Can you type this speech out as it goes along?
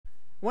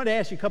I wanted to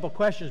ask you a couple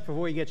questions before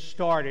we get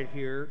started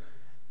here,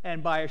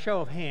 and by a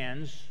show of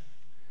hands,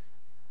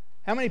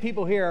 how many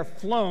people here have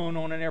flown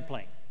on an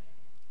airplane?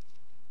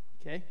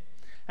 Okay.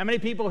 How many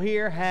people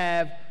here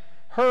have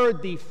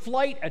heard the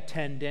flight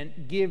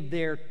attendant give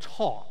their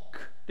talk,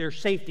 their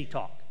safety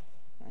talk?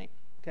 Right?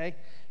 Okay.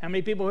 How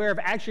many people here have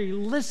actually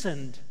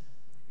listened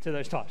to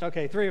those talks?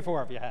 Okay, 3 or 4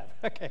 of you have.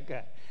 Okay,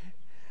 good.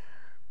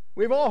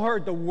 We've all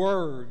heard the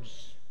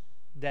words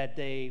that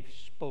they've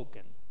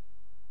spoken.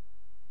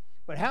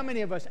 But how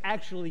many of us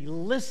actually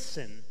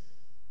listen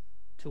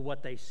to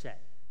what they say?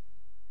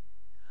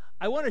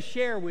 I want to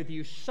share with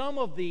you some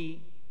of the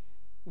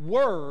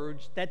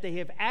words that they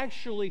have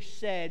actually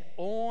said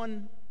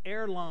on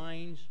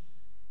airlines.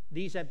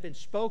 These have been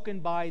spoken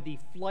by the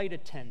flight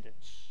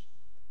attendants.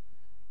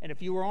 And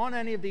if you were on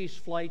any of these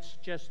flights,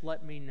 just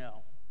let me know.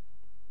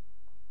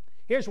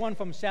 Here's one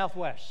from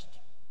Southwest.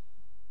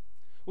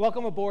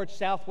 Welcome aboard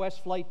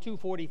Southwest Flight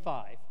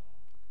 245.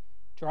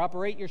 To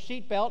operate your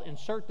seatbelt,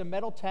 insert the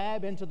metal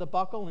tab into the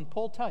buckle and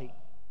pull tight.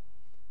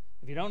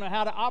 If you don't know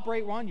how to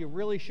operate one, you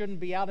really shouldn't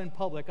be out in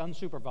public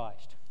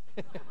unsupervised.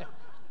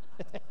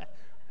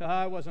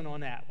 I wasn't on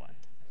that one.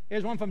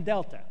 Here's one from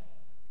Delta.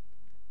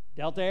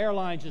 Delta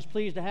Airlines is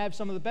pleased to have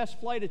some of the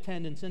best flight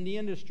attendants in the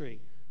industry.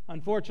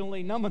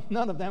 Unfortunately, none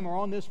of them are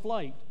on this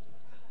flight.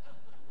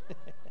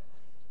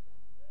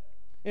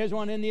 Here's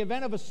one. In the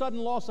event of a sudden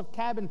loss of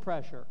cabin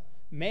pressure,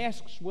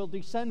 masks will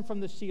descend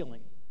from the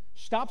ceiling.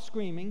 Stop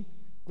screaming,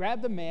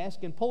 grab the mask,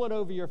 and pull it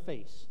over your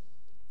face.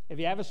 If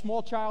you have a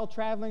small child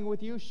traveling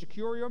with you,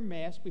 secure your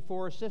mask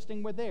before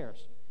assisting with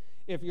theirs.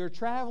 If you're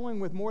traveling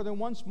with more than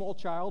one small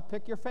child,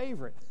 pick your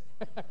favorite.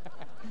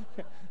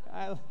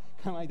 I kind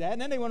of like that.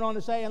 And then they went on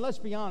to say, and let's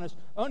be honest,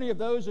 only of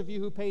those of you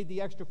who paid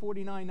the extra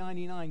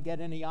 $49.99 get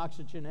any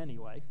oxygen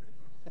anyway.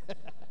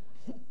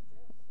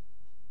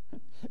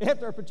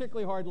 After a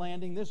particularly hard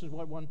landing, this is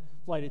what one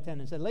flight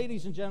attendant said.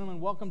 Ladies and gentlemen,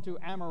 welcome to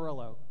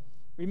Amarillo.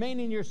 Remain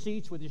in your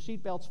seats with your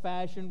seatbelts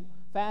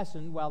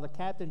fastened while the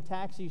captain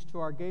taxis to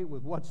our gate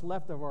with what's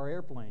left of our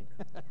airplane.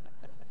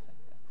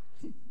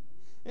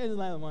 Here's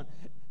another one.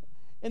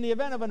 In the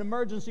event of an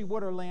emergency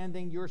water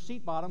landing, your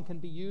seat bottom can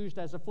be used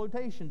as a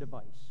flotation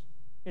device.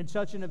 In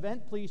such an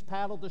event, please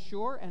paddle to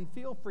shore and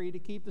feel free to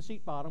keep the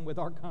seat bottom with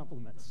our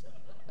compliments.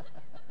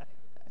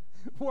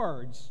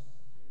 Words.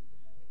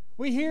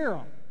 We hear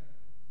them,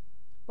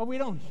 but we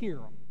don't hear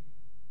them.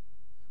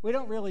 We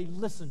don't really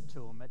listen to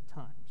them at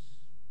times.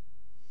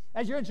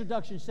 As your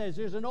introduction says,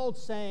 there's an old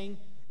saying,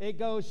 it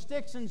goes,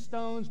 sticks and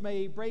stones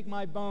may break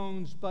my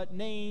bones, but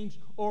names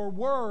or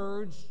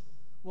words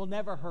will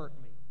never hurt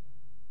me.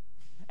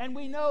 And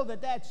we know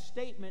that that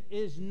statement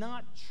is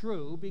not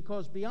true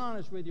because, be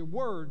honest with you,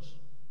 words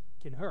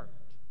can hurt.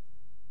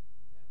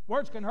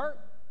 Words can hurt,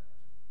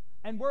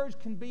 and words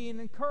can be an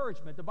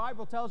encouragement. The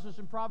Bible tells us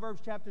in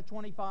Proverbs chapter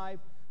 25,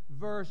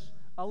 verse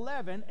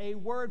 11, a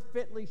word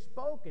fitly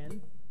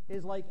spoken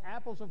is like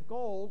apples of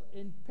gold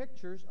in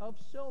pictures of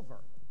silver.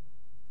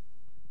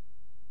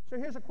 So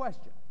here's a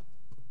question.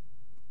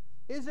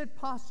 Is it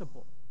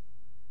possible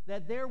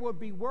that there would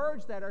be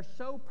words that are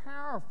so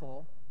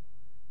powerful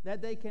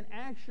that they can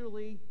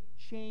actually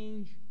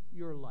change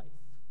your life?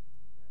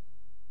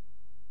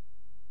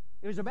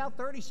 It was about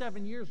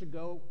 37 years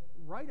ago,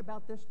 right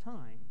about this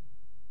time,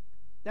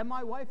 that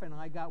my wife and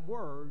I got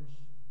words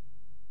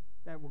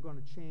that were going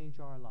to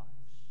change our lives.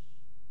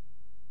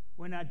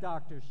 When that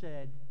doctor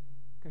said,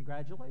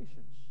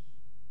 congratulations,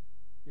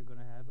 you're going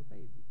to have a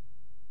baby.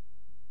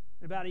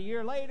 About a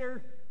year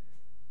later,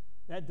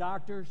 that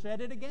doctor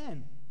said it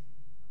again.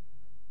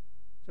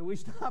 So we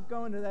stopped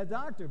going to that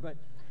doctor, but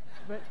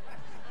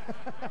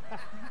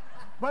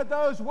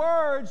those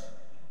words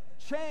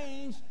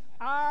changed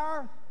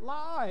our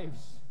lives.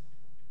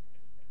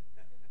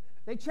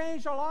 They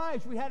changed our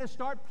lives. We had to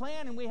start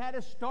planning. We had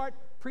to start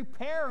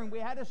preparing. We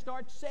had to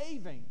start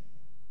saving.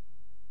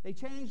 They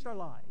changed our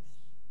lives.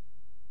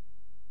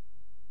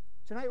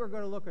 Tonight we're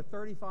going to look at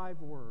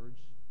 35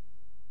 words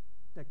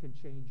that can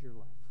change your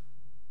life.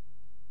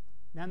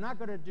 Now, I'm not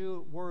going to do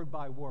it word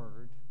by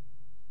word,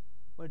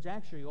 but it's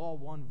actually all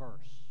one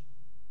verse.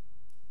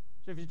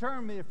 So if you turn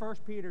with me to 1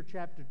 Peter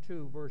chapter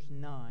 2, verse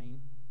 9,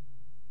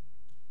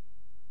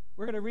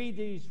 we're going to read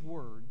these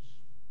words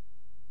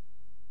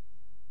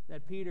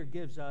that Peter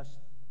gives us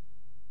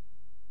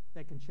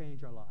that can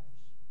change our lives.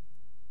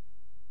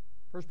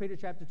 1 Peter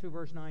chapter 2,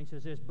 verse 9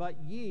 says this, but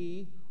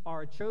ye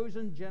are a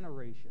chosen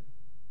generation,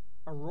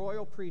 a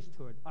royal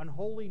priesthood, an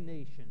holy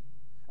nation,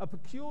 a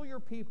peculiar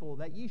people,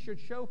 that ye should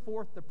show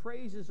forth the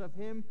praises of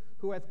him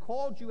who hath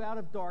called you out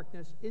of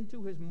darkness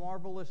into his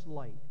marvelous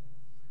light,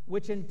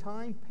 which in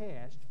time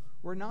past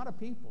were not a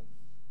people,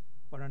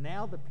 but are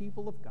now the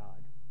people of God,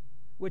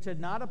 which had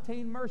not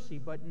obtained mercy,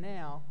 but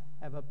now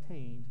have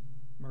obtained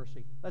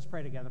mercy. Let's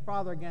pray together.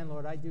 Father, again,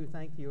 Lord, I do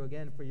thank you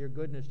again for your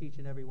goodness, each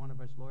and every one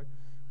of us, Lord.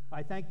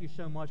 I thank you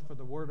so much for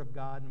the Word of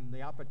God and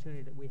the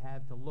opportunity that we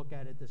have to look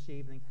at it this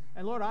evening.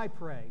 And Lord, I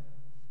pray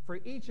for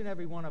each and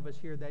every one of us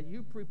here that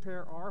you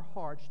prepare our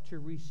hearts to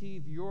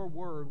receive your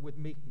Word with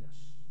meekness.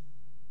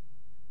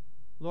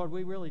 Lord,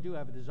 we really do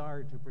have a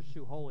desire to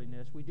pursue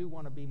holiness. We do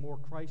want to be more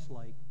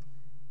Christ-like.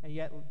 And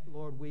yet,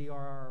 Lord, we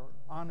are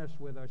honest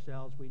with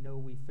ourselves. We know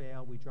we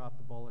fail. We drop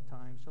the ball at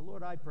times. So,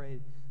 Lord, I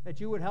pray that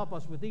you would help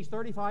us with these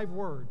 35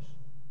 words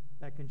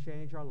that can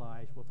change our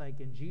lives. We'll thank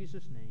you in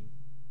Jesus' name.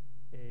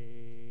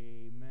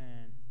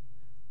 Amen.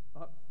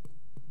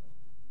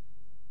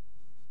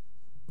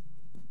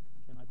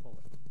 Can I pull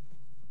it?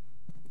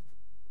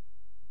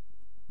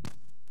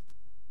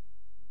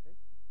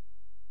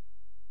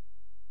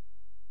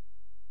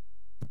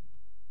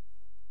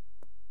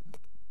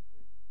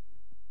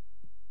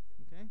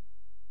 Okay.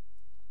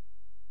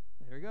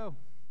 There we go.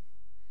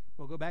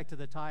 We'll go back to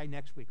the tie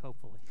next week,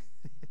 hopefully.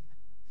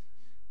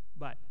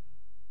 But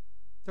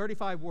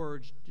 35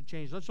 words to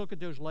change. Let's look at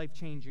those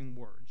life-changing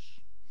words.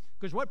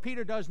 Because what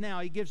Peter does now,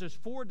 he gives us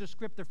 4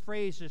 descriptive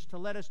phrases to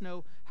let us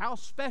know how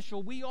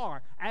special we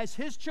are as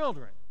his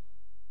children.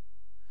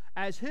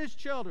 As his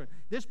children.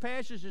 This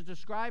passage is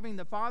describing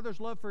the Father's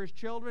love for his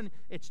children.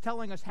 It's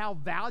telling us how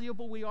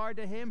valuable we are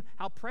to him,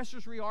 how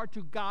precious we are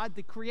to God,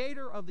 the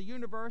creator of the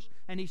universe,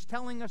 and he's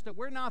telling us that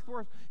we're not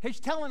worth. He's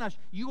telling us,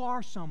 you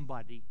are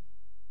somebody.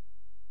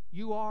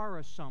 You are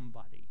a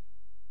somebody.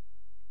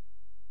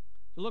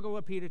 So look at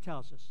what Peter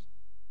tells us.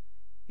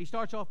 He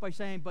starts off by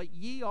saying, but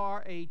ye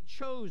are a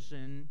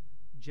chosen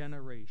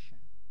generation.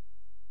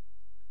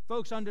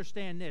 Folks,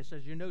 understand this.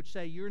 As your notes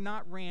say, you're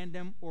not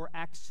random or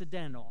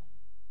accidental.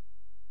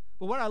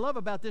 But what I love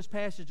about this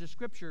passage of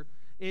Scripture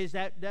is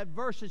that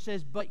verse that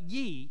says, but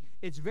ye,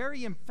 it's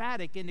very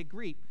emphatic in the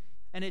Greek.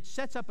 And it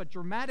sets up a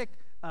dramatic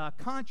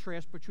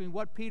contrast between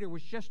what Peter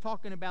was just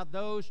talking about,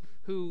 those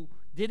who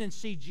didn't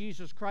see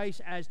Jesus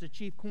Christ as the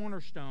chief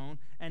cornerstone,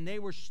 and they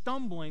were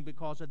stumbling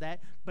because of that.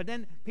 But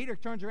then Peter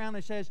turns around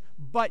and says,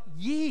 but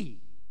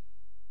ye.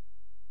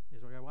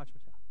 Here's where I gotta watch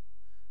myself.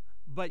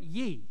 But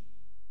ye.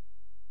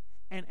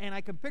 And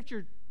I can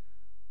picture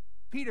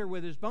Peter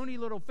with his bony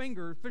little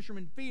finger,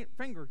 fisherman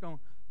finger, going,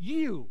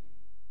 you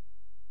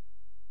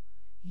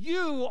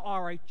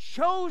are a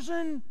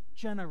chosen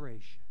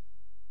generation.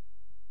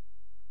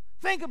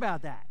 Think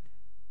about that.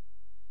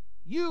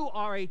 You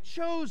are a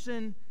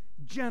chosen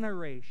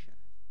generation.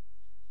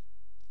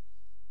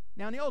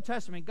 Now, in the Old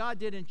Testament, God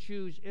didn't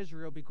choose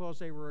Israel because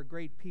they were a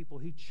great people.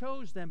 He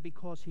chose them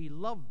because he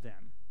loved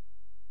them.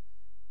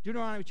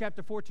 Deuteronomy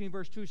chapter 14,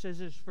 verse 2 says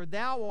this, for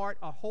thou art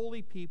a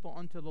holy people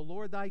unto the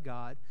Lord thy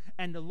God,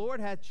 and the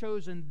Lord hath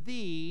chosen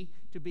thee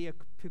to be a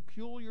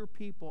peculiar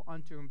people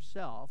unto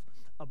himself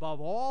above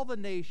all the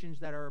nations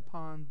that are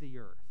upon the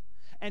earth.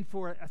 And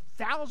for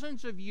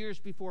thousands of years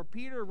before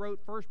Peter wrote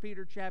 1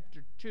 Peter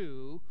chapter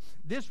 2,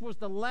 this was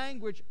the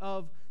language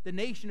of the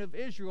nation of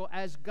Israel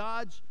as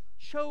God's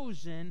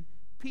chosen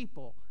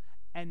people.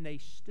 And they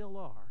still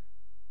are.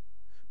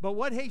 But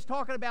what he's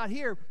talking about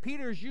here,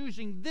 Peter's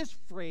using this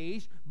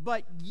phrase,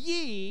 but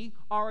ye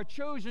are a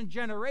chosen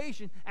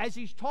generation, as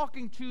he's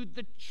talking to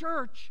the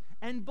church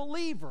and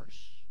believers.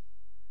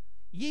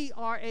 Ye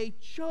are a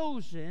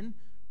chosen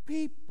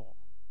people.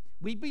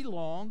 We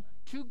belong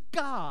to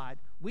God.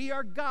 We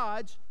are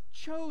God's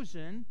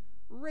chosen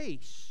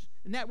race.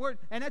 And that word,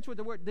 and that's what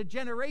the word, the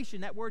generation,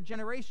 that word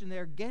generation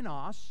there,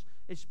 genos,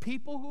 is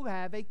people who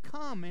have a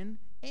common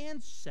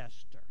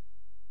ancestor.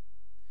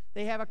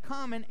 They have a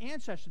common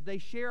ancestor. They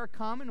share a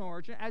common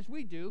origin, as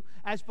we do.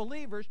 As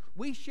believers,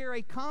 we share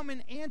a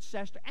common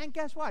ancestor. And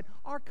guess what?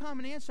 Our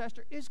common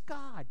ancestor is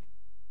God.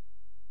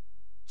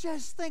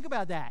 Just think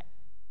about that.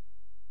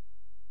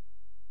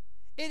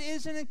 It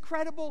is an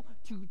incredible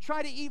to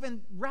try to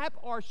even wrap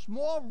our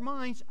small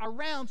minds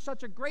around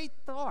such a great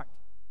thought.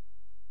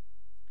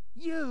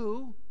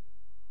 You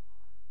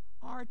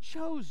are a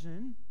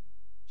chosen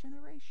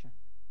generation.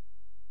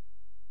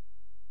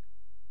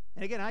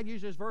 And again, I've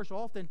used this verse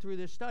often through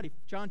this study.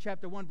 John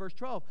chapter 1, verse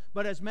 12.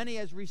 But as many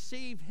as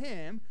received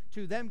him,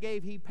 to them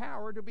gave he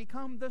power to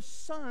become the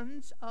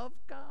sons of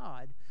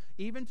God,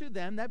 even to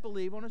them that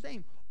believe on his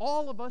name.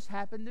 All of us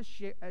happen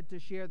to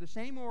share the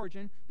same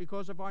origin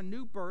because of our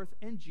new birth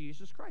in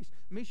Jesus Christ.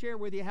 Let me share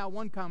with you how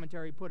one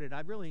commentary put it.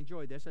 I really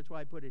enjoyed this. That's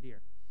why I put it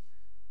here.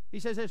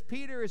 He says, as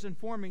Peter is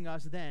informing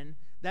us then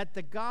that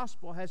the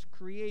gospel has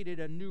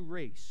created a new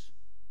race,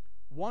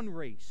 one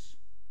race,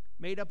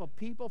 made up of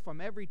people from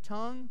every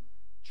tongue,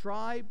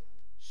 tribe,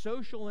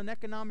 social and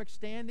economic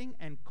standing,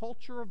 and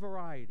cultural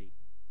variety.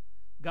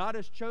 God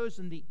has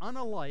chosen the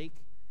unalike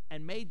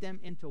and made them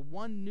into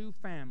one new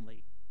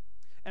family.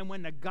 And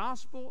when the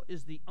gospel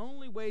is the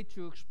only way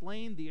to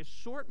explain the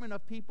assortment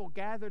of people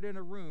gathered in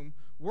a room,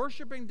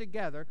 worshiping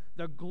together,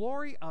 the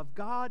glory of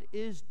God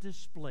is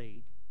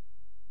displayed.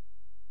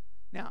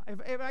 Now,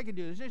 if I can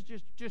do this,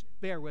 just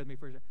bear with me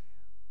for a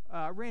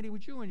second. Randy,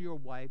 would you and your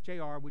wife,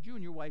 JR, would you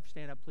and your wife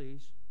stand up,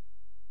 please?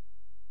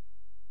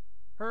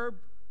 Herb,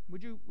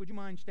 would you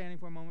mind standing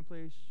for a moment,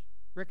 please?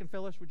 Rick and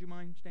Phyllis, would you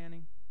mind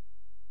standing?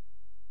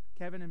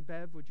 Kevin and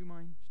Bev, would you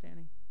mind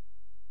standing?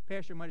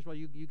 Pastor, might as well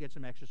you get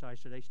some exercise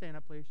today. Stand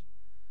up, please.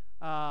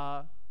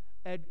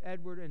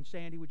 Edward and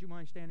Sandy, would you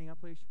mind standing up,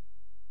 please?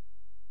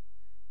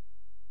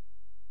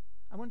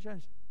 I want to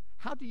ask,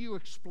 how do you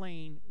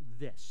explain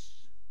this?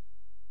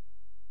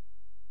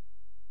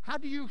 How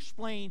do you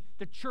explain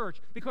the church?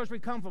 Because we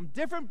come from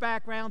different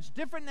backgrounds,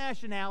 different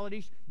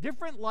nationalities,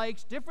 different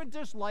likes, different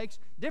dislikes,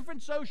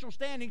 different social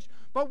standings,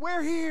 but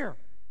we're here.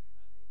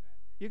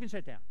 You can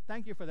sit down.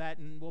 Thank you for that,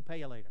 and we'll pay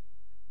you later.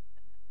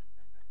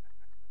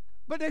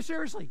 But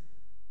seriously,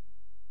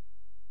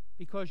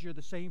 because you're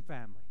the same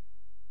family.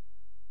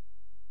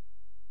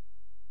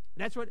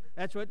 That's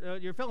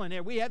what you're filling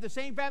there. We have the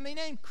same family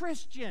name,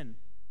 Christian.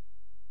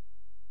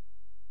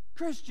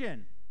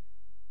 Christian.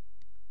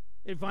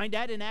 You find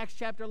that in Acts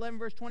chapter 11,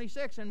 verse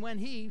 26. And when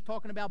he,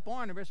 talking about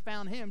Barnabas,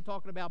 found him,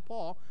 talking about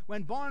Paul,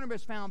 when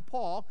Barnabas found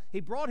Paul, he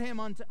brought him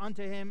unto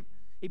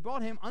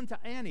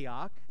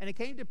Antioch, and it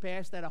came to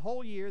pass that a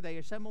whole year they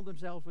assembled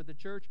themselves with the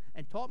church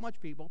and taught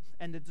much people,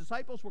 and the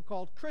disciples were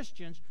called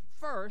Christians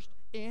first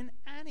in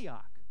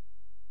Antioch.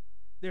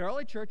 The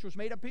early church was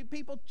made up of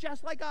people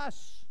just like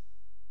us.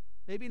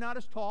 Maybe not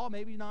as tall,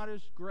 maybe not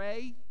as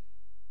gray,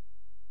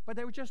 but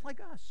they were just like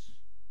us.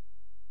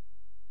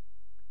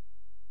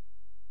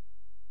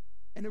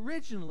 And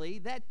originally,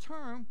 that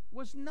term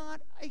was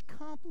not a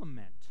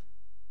compliment.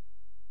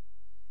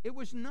 It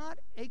was not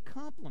a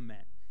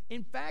compliment.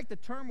 In fact, the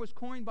term was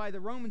coined by the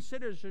Roman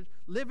citizens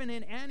living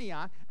in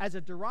Antioch as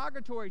a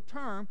derogatory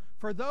term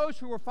for those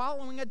who were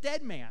following a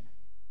dead man.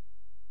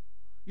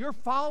 You're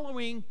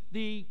following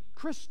the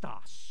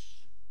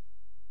Christos,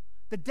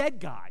 the dead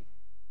guy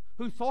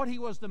who thought he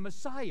was the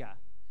Messiah.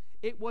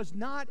 It was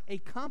not a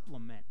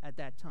compliment at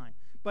that time.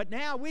 But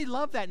now we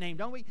love that name,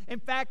 don't we? In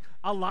fact,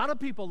 a lot of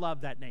people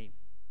love that name.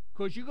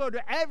 Because you go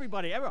to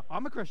everybody,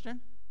 I'm a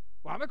Christian.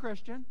 Well, I'm a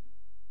Christian.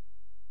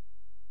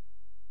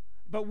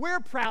 But we're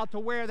proud to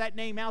wear that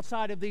name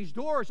outside of these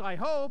doors, I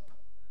hope.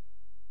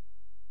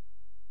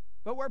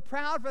 But we're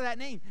proud for that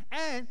name.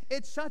 And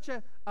it's such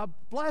a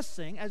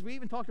blessing, as we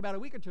even talked about a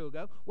week or two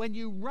ago, when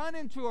you run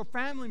into a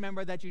family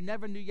member that you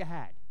never knew you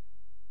had.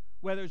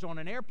 Whether it's on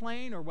an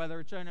airplane or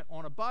whether it's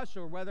on a bus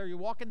or whether you're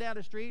walking down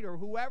the street or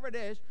whoever it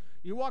is,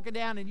 you're walking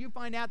down and you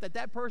find out that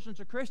that person's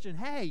a Christian.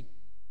 Hey,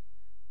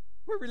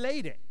 we're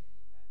related.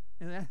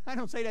 And I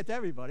don't say that to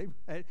everybody,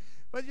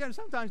 but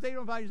sometimes they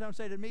don't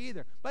say that to me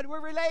either. But we're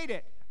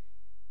related.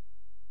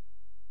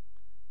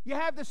 You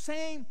have the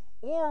same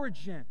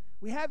origin.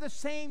 We have the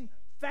same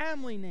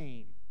family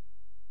name.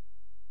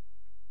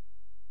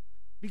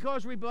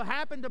 Because we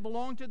happen to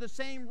belong to the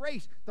same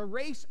race, the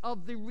race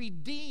of the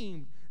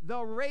redeemed,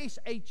 the race,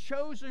 a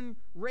chosen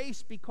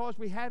race, because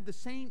we have the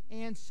same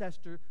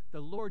ancestor,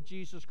 the Lord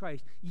Jesus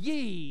Christ.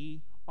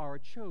 Ye are a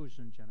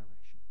chosen generation.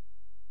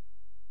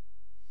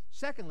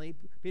 Secondly,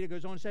 Peter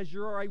goes on and says,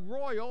 you're a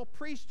royal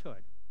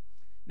priesthood.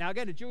 Now,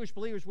 again, the Jewish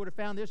believers would have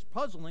found this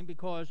puzzling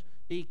because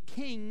the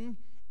king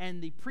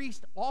and the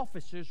priest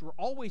officers were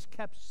always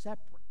kept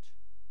separate.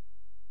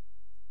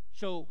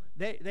 So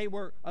they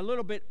were a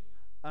little bit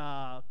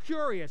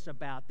curious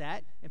about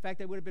that. In fact,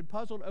 they would have been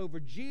puzzled over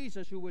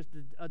Jesus, who was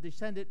a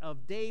descendant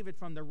of David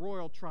from the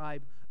royal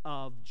tribe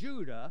of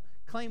Judah,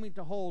 claiming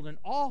to hold an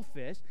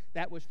office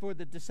that was for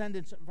the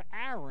descendants of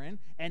Aaron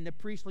and the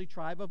priestly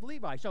tribe of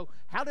Levi. So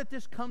how did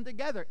this come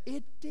together?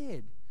 It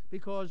did,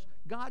 because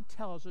God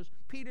tells us,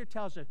 Peter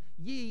tells us,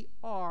 ye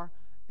are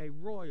a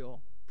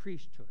royal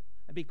priesthood.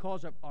 And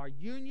because of our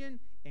union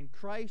in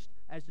Christ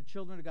as the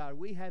children of God,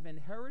 we have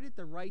inherited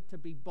the right to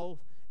be both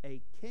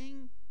a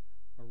king,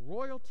 a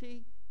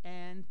royalty,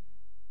 and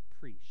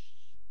priests.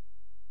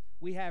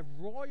 We have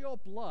royal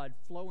blood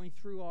flowing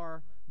through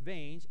our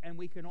veins, and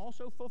we can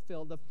also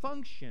fulfill the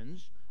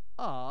functions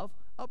of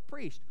a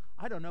priest.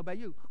 I don't know about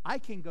you. I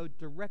can go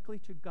directly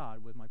to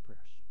God with my prayers.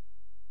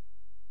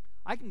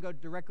 I can go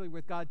directly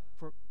with God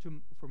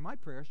for my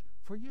prayers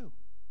for you.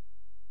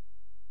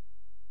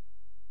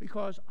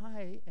 Because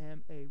I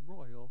am a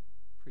royal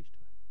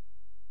priesthood.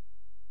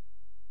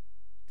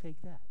 Take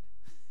that.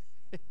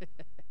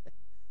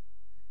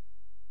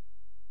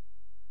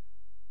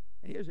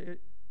 And here's it.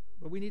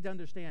 But we need to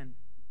understand,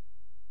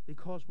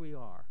 because we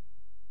are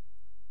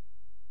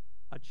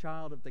a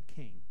child of the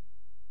King,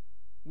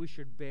 we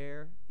should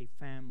bear a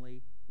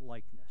family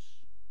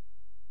likeness.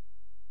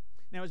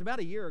 Now, it was about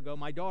a year ago,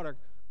 my daughter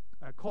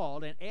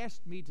called and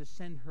asked me to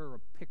send her a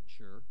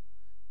picture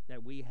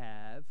that we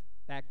have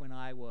back when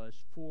I was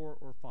 4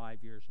 or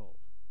 5 years old.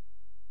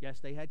 Yes,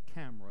 they had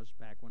cameras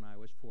back when I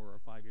was 4 or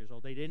 5 years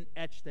old. They didn't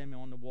etch them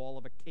on the wall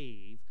of a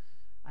cave.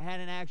 I had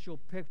an actual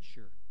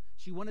picture.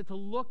 She wanted to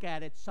look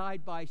at it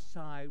side by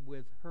side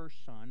with her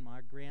son,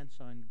 my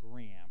grandson,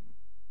 Graham.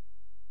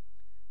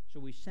 So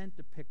we sent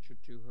the picture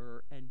to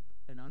her, and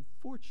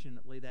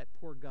unfortunately, that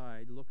poor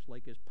guy looks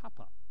like his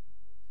papa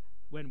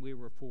when we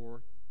were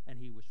 4 and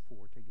he was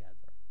 4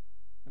 together.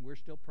 And we're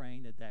still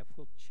praying that that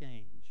will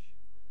change.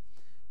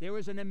 There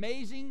was an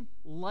amazing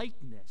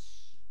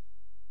likeness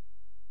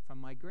from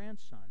my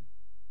grandson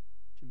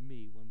to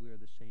me when we were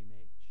the same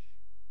age.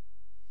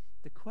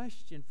 The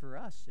question for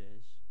us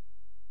is,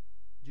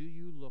 do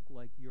you look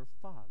like your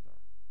father?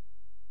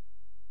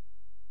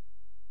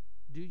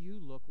 Do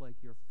you look like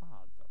your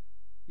father,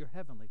 your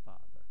heavenly Father?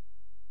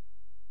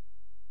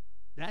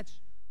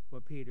 That's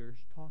what Peter's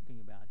talking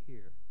about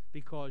here,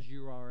 because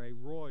you are a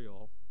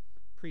royal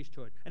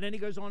priesthood. And then he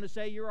goes on to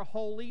say, you're a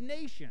holy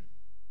nation.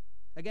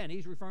 Again,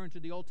 he's referring to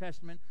the Old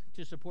Testament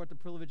to support the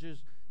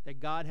privileges that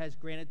God has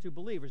granted to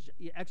believers.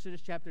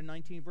 Exodus chapter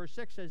 19, verse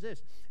 6 says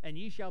this, and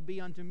ye shall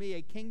be unto me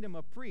a kingdom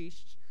of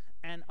priests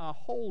and a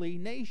holy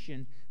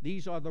nation.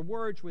 These are the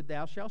words which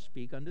thou shalt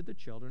speak unto the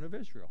children of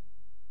Israel.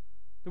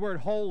 The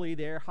word holy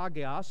there,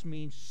 hagios,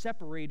 means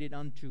separated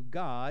unto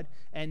God,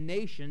 and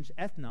nations,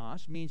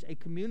 ethnos, means a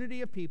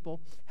community of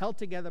people held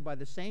together by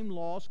the same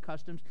laws,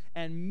 customs,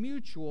 and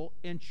mutual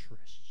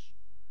interests.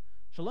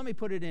 So let me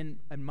put it in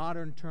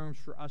modern terms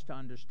for us to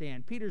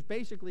understand. Peter's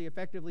basically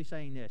effectively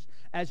saying this.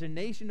 As a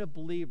nation of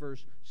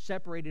believers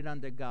separated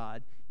unto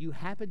God, you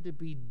happen to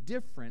be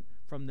different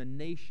from the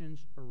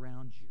nations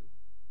around you.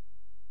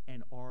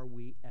 And are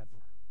we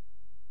ever?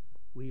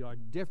 We are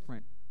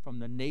different from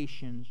the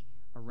nations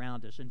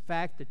around us. In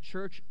fact, the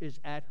church is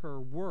at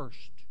her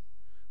worst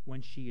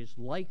when she is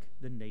like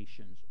the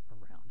nations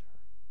around her.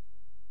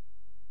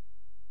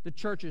 The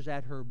church is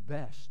at her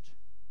best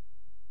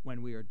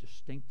when we are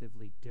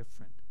distinctively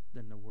different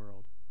than the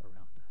world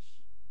around us.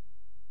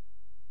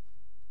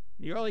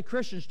 The early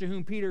Christians to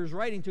whom Peter is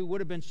writing to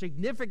would have been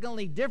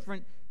significantly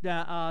different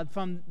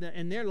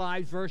in their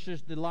lives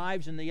versus the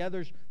lives and the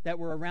others that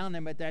were around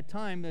them at that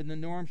time than the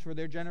norms for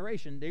their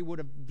generation. They would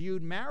have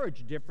viewed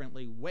marriage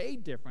differently, way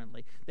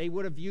differently. They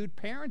would have viewed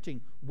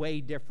parenting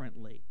way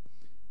differently.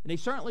 And they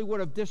certainly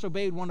would have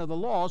disobeyed one of the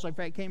laws. In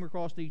fact, I came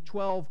across the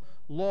 12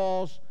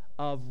 laws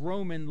of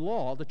Roman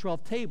law, the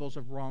 12 tables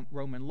of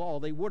Roman law.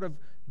 They would have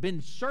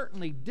been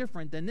certainly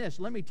different than this.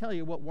 Let me tell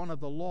you what one of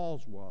the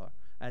laws were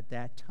at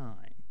that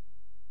time.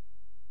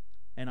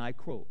 And I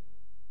quote,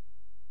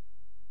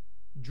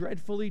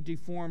 dreadfully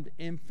deformed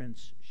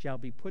infants shall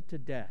be put to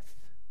death.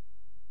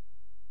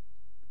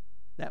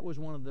 That was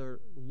one of the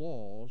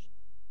laws,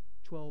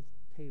 12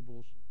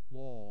 tables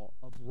law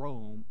of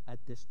Rome at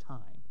this time.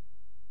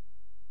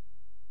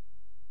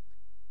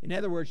 In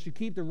other words, to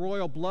keep the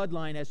royal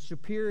bloodline as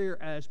superior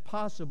as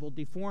possible,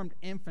 deformed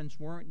infants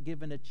weren't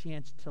given a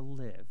chance to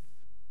live.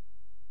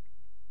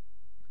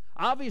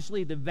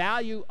 Obviously, the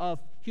value of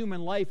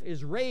human life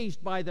is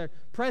raised by the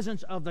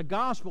presence of the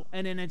gospel,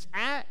 and in its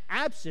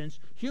absence,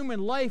 human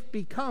life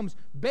becomes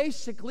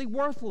basically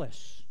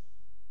worthless.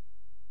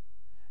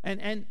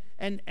 And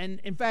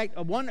in fact,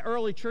 one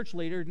early church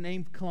leader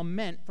named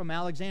Clement from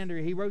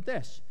Alexandria, he wrote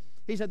this.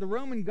 He said, the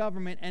Roman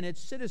government and its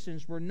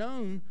citizens were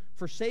known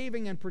for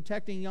saving and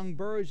protecting young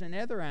birds and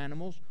other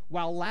animals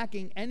while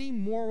lacking any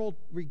moral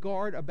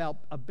regard about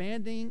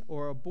abandoning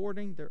or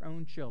aborting their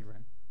own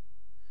children.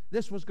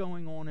 This was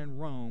going on in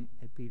Rome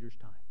at Peter's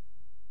time.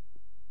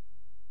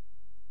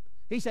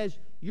 He says,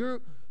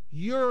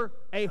 you're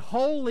a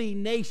holy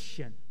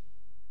nation.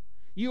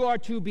 You are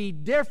to be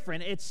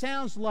different. It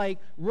sounds like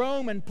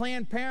Rome and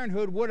Planned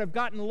Parenthood would have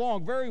gotten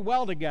along very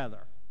well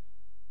together,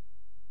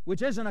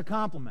 which isn't a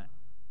compliment.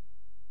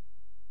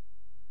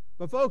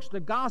 But folks, the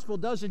gospel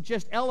doesn't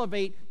just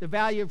elevate the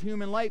value of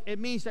human life. It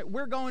means that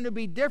we're going to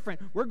be different.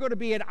 We're going to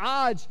be at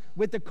odds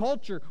with the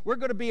culture. We're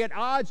going to be at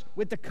odds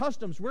with the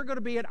customs. We're going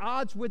to be at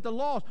odds with the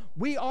laws.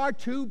 We are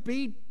to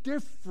be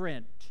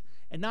different.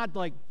 And not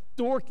like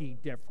dorky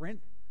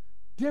different.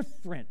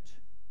 Different.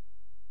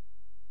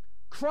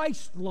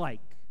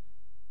 Christ-like.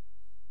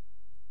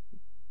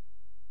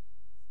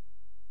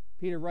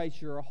 Peter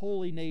writes, you're a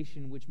holy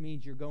nation, which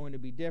means you're going to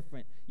be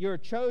different. You're a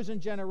chosen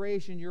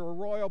generation. You're a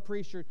royal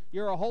priesthood.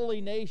 You're a holy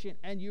nation,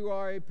 and you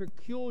are a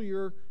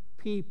peculiar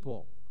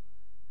people.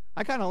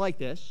 I kind of like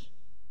this.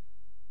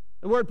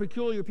 The word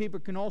peculiar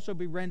people can also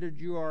be rendered,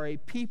 you are a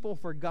people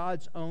for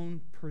God's own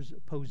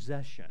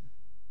possession.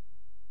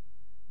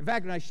 In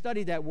fact, when I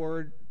studied that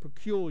word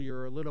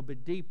peculiar a little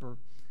bit deeper,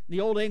 in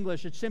the Old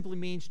English, it simply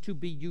means to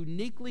be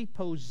uniquely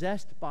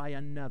possessed by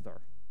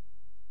another.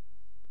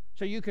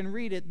 So you can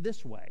read it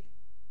this way.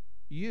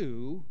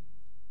 You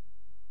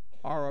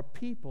are a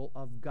people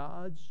of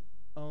God's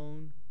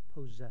own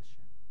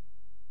possession.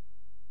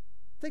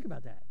 Think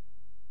about that.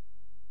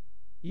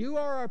 You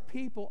are a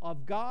people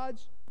of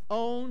God's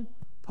own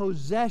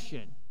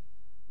possession.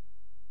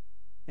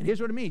 And here's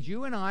what it means.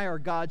 You and I are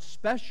God's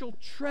special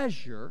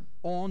treasure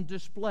on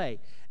display.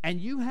 And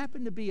you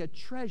happen to be a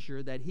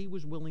treasure that He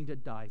was willing to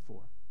die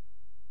for.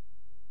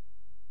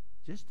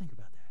 Just think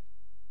about that.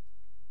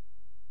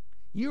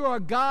 You are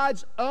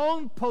God's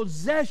own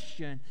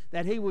possession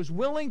that He was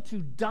willing to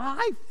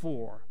die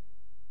for.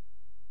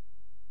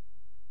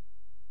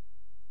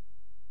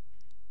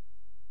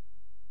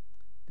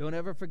 Don't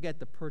ever forget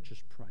the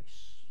purchase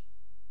price.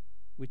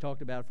 We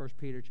talked about 1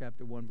 Peter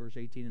chapter 1, verse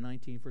 18 and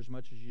 19. For as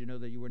much as you know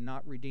that you were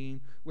not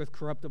redeemed with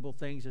corruptible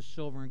things as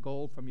silver and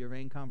gold from your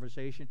vain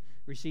conversation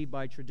received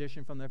by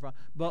tradition from their father,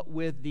 but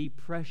with the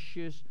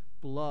precious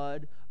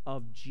blood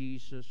of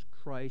Jesus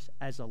Christ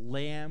as a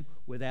lamb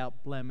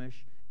without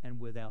blemish and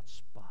without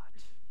spot.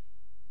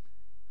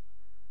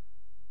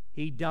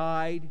 He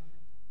died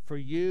for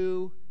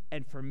you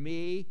and for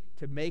me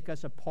to make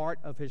us a part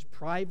of His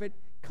private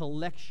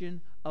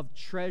collection of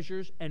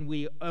treasures, and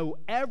we owe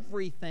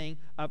everything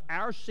of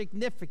our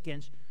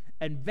significance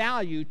and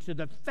value to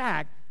the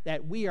fact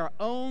that we are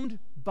owned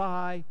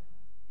by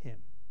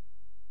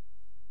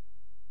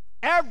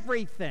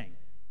Everything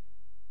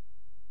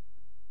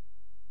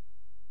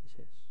is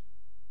his.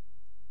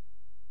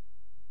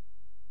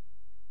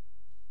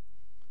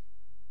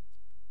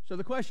 So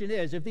the question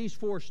is, if these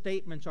four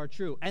statements are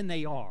true, and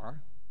they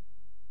are,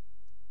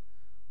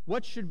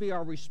 what should be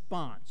our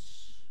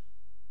response?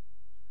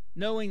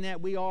 Knowing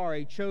that we are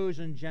a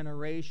chosen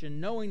generation,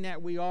 knowing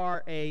that we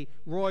are a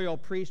royal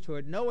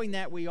priesthood, knowing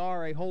that we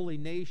are a holy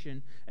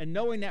nation, and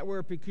knowing that we're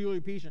a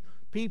peculiar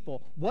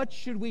people, what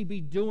should we be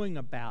doing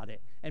about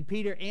it? And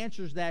Peter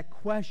answers that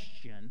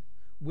question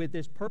with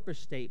this purpose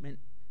statement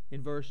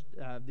in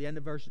the end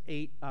of verse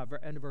 8,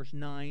 end of verse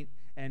 9,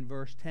 and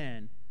verse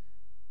 10.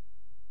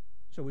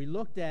 So we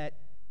looked at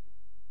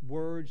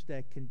words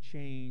that can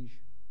change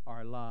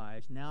our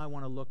lives. Now I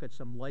want to look at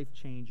some life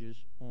changes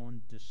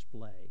on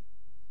display.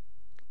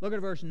 Look at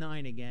verse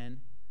 9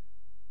 again.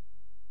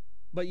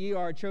 But ye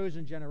are a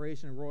chosen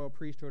generation, a royal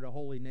priesthood, a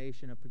holy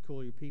nation, a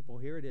peculiar people.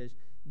 Here it is.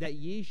 That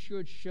ye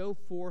should show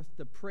forth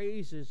the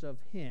praises of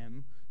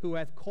him who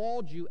hath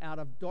called you out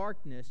of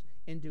darkness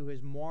into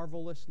his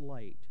marvelous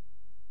light,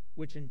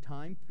 which in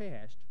time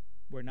past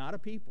were not a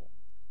people,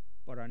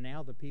 but are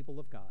now the people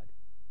of God,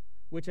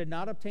 which had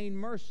not obtained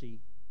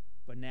mercy,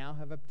 but now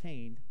have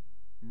obtained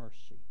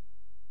mercy.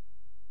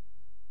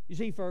 You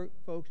see,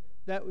 folks,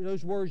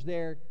 those words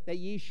there, that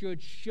ye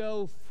should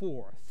show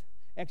forth.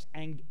 Ex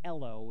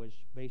angelo is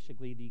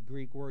basically the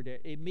Greek word.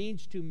 It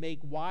means to make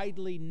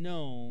widely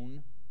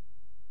known,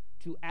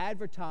 to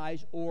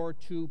advertise, or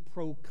to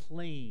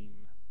proclaim.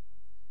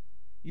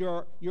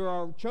 You're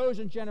a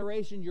chosen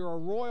generation, you're a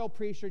royal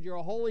priesthood, you're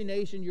a holy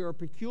nation, you're a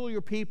peculiar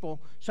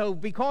people. So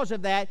because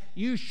of that,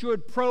 you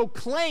should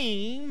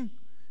proclaim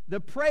the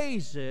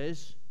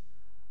praises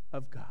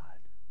of God.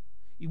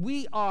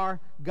 We are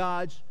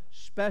God's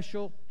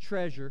special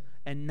treasure,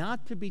 and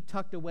not to be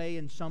tucked away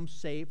in some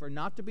safe, or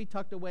not to be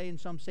tucked away in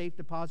some safe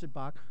deposit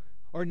box,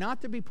 or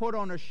not to be put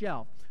on a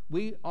shelf.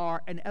 We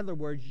are, in other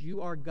words,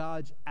 you are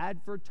God's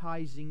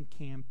advertising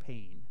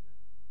campaign.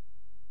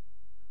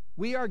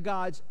 We are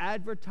God's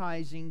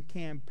advertising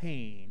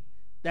campaign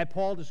that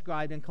Paul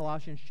described in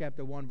Colossians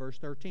chapter 1, verse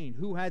 13,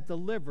 who had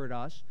delivered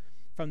us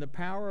from the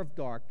power of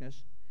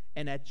darkness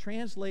and had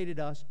translated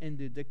us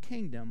into the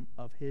kingdom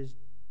of his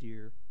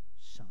dear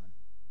Son.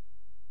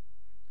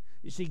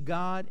 You see,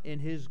 God in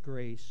his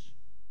grace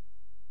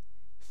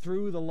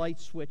threw the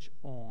light switch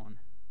on.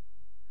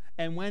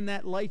 And when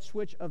that light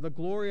switch of the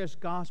glorious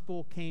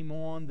gospel came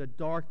on, the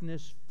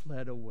darkness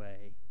fled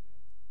away.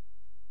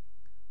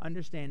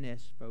 Understand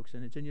this, folks,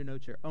 and it's in your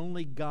notes here.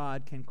 Only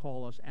God can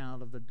call us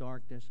out of the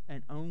darkness,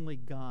 and only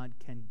God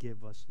can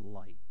give us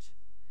light.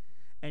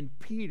 And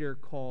Peter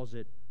calls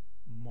it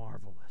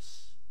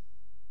marvelous.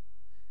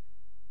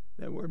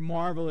 That word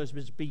marvelous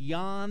is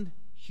beyond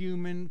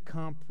human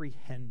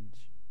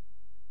comprehension.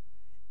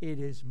 It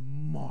is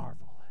marvelous.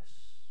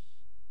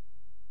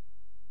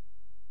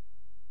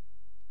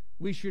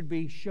 We should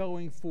be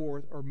showing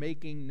forth or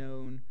making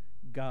known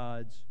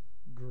God's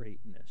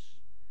greatness.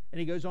 And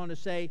he goes on to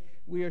say,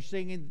 we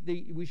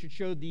should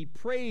show the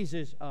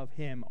praises of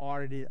him,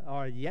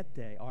 ardiete.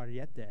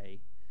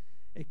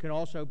 It can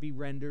also be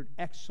rendered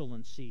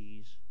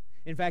excellencies.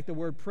 In fact, the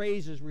word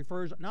praises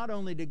refers not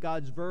only to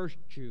God's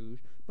virtues,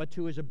 but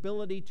to his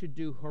ability to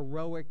do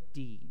heroic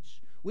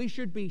deeds. We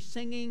should be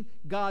singing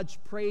God's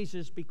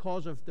praises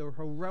because of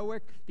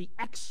the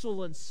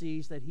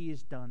excellencies that he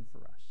has done for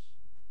us.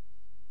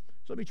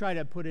 So let me try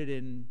to put it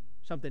in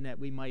something that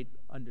we might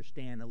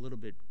understand a little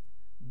bit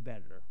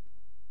better.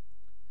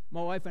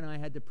 My wife and I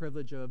had the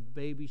privilege of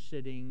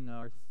babysitting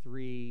our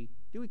three.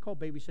 Do we call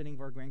babysitting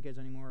for our grandkids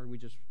anymore, or are we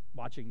just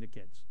watching the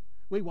kids?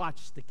 We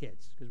watch the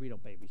kids because we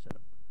don't babysit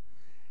them.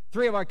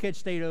 Three of our kids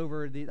stayed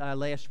over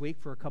last week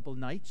for a couple of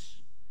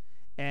nights.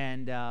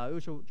 And it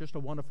was just a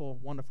wonderful,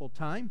 wonderful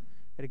time.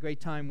 Had a great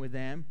time with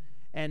them.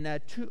 And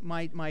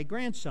my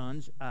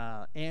grandsons,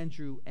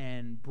 Andrew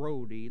and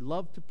Brody,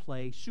 love to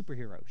play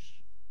superheroes.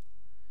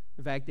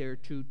 In fact, their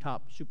two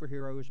top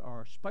superheroes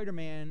are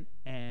Spider-Man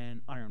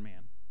and Iron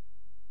Man.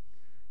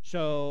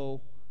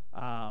 So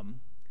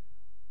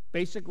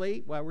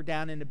basically, while we're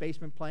down in the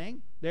basement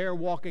playing, they're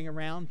walking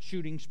around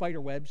shooting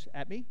spider webs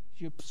at me.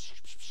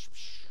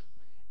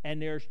 And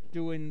they're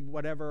doing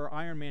whatever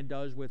Iron Man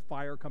does with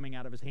fire coming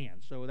out of his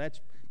hands. So that's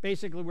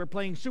basically, we're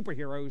playing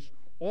superheroes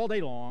all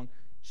day long.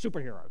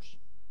 Superheroes.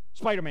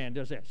 Spider-Man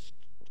does this.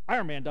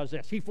 Iron Man does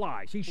this. He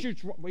flies. He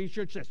shoots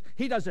this.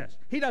 He does this.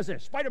 He does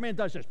this. Spider-Man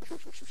does this.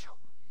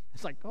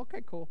 It's like,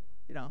 okay, cool.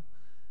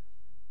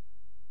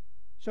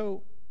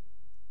 So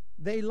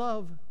they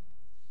love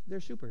their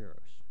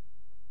superheroes.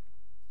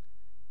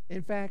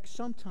 In fact,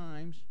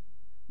 sometimes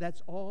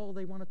that's all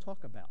they want to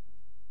talk about.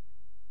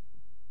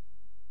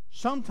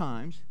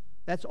 Sometimes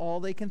that's all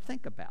they can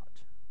think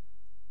about.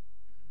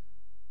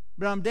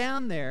 But I'm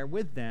down there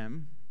with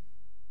them,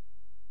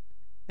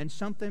 and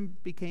something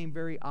became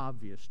very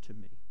obvious to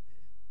me.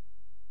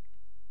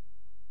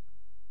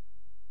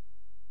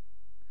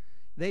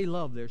 They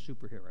love their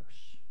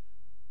superheroes.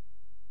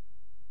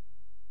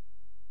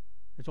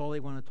 It's all they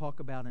want to talk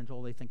about, and it's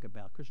all they think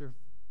about, because they're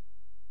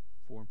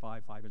 4 and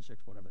 5, 5 and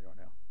 6, whatever they are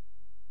now.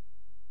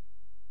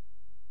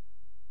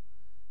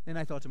 And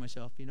I thought to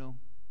myself,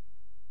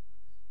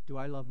 do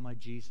I love my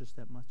Jesus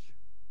that much?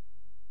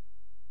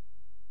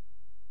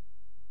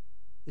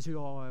 Is he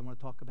all I want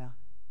to talk about?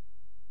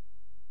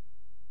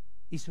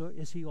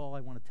 Is he all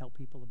I want to tell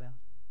people about?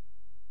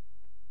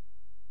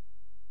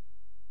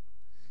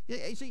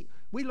 You see,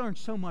 we learn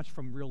so much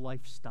from real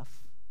life stuff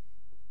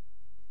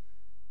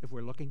if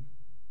we're looking.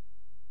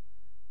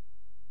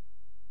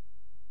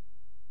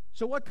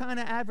 So what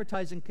kind of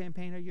advertising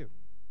campaign are you?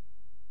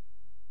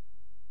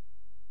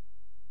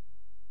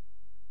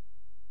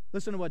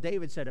 Listen to what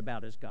David said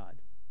about his God.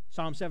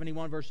 Psalm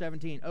 71, verse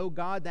 17. O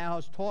God, thou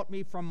hast taught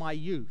me from my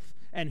youth,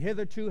 and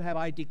hitherto have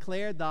I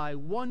declared thy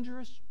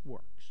wondrous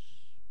works.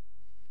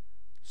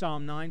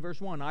 Psalm 9,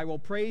 verse 1. I will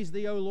praise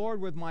thee, O Lord,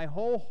 with my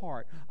whole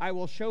heart. I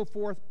will show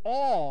forth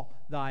all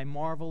thy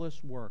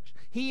marvelous works.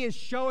 He is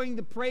showing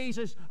the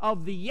praises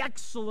of the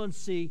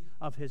excellency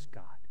of his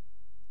God.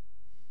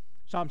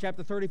 Psalm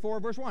chapter 34,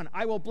 verse 1.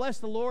 I will bless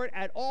the Lord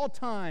at all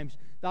times.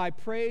 Thy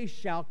praise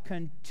shall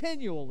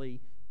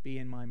continually be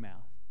in my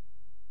mouth.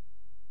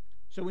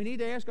 So we need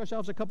to ask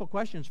ourselves a couple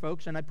questions,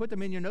 folks, and I put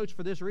them in your notes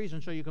for this reason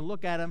so you can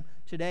look at them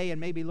today and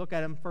maybe look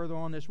at them further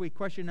on this week.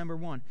 Question number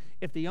 1.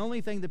 If the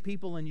only thing the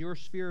people in your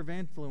sphere of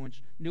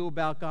influence knew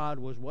about God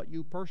was what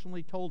you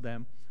personally told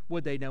them,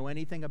 would they know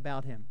anything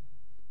about him,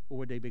 or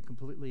would they be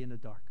completely in the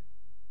dark?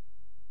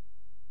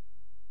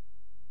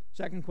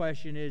 Second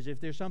question is,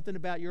 if there's something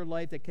about your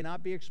life that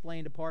cannot be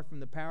explained apart from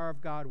the power of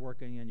God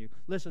working in you.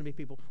 Listen to me,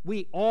 people.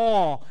 We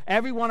all,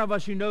 every one of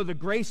us who know the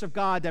grace of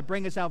God that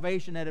bringeth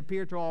salvation that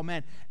appeared to all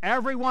men,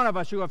 every one of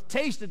us who have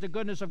tasted the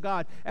goodness of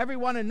God,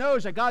 everyone who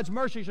knows that God's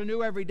mercies are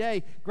new every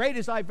day, great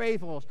is thy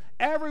faithfulness,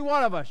 every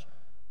one of us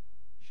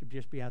should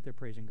just be out there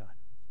praising God.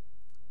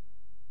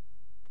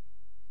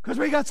 Because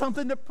we got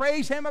something to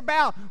praise him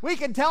about. We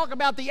can talk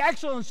about the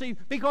excellency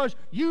because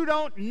you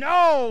don't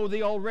know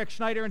the old Rick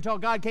Schneider until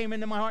God came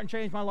into my heart and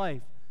changed my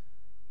life.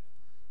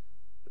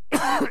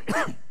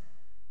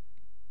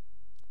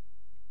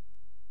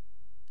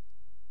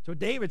 So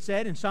David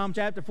said in Psalm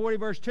chapter 40,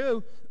 verse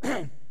 2,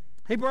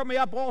 he brought me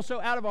up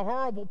also out of a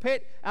horrible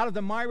pit, out of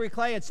the miry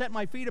clay, and set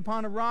my feet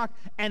upon a rock,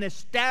 and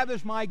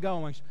established my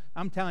goings.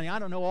 I'm telling you, I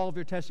don't know all of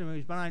your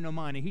testimonies, but I know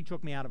mine, and he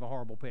took me out of a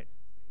horrible pit.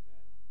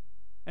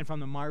 And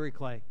from the miry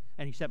clay,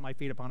 and he set my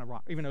feet upon a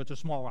rock, even though it's a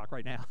small rock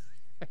right now.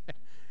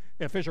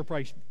 A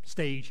Fisher-Price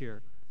stage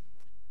here.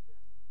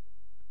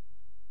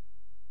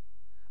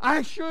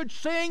 I should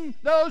sing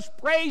those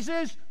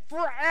praises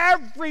for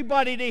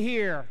everybody to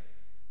hear.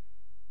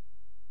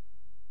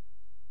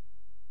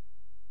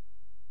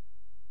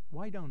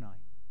 Why don't I?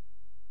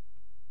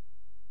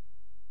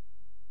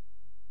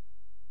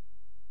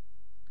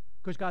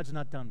 Because God's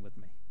not done with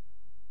me.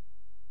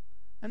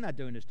 I'm not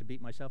doing this to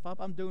beat myself up.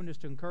 I'm doing this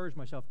to encourage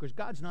myself because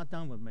God's not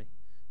done with me.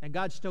 And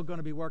God's still going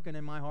to be working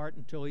in my heart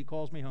until he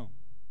calls me home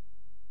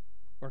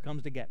or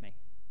comes to get me.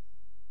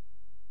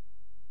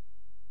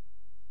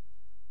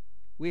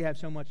 We have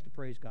so much to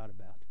praise God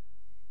about.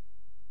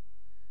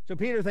 So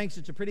Peter thinks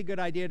it's a pretty good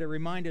idea to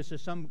remind us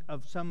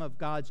of some of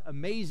God's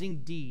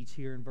amazing deeds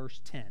here in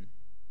verse 10.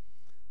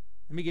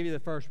 Let me give you the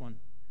first one.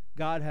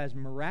 God has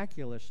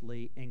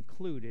miraculously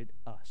included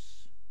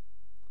us.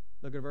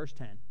 Look at verse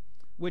 10.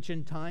 Which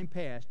in time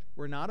past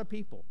were not a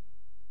people,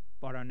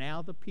 but are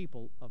now the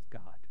people of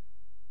God.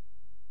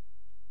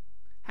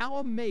 How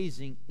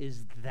amazing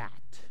is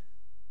that?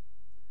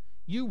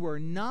 You were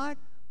not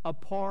a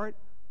part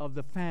of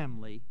the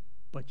family,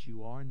 but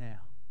you are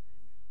now.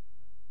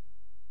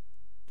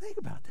 Think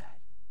about that.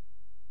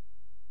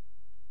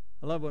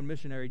 I love when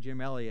missionary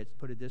Jim Elliot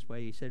put it this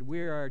way. He said, we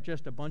are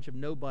just a bunch of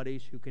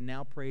nobodies who can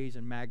now praise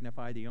and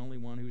magnify the only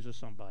one who's a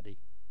somebody.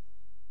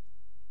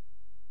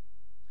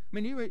 I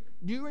mean,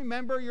 do you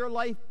remember your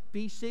life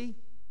BC?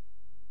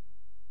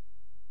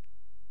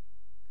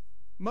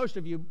 Most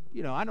of you,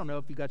 I don't know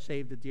if you got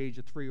saved at the age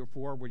of 3 or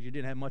 4 where you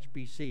didn't have much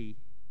BC.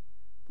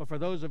 But for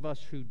those of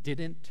us who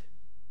didn't,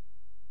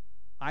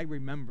 I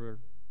remember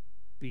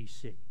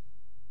BC. And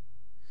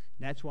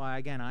that's why,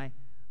 again,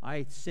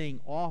 I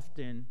sing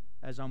often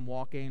as I'm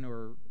walking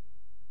or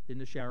in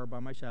the shower by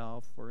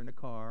myself or in a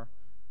car,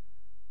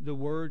 the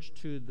words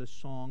to the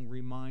song,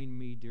 Remind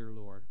Me, Dear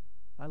Lord.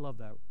 I love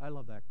that. I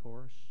love that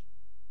chorus.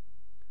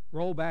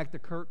 Roll back the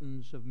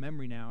curtains of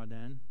memory now and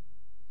then.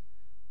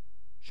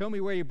 Show me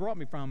where you brought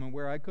me from and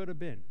where I could have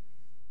been.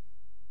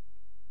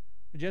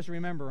 But just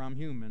remember, I'm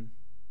human,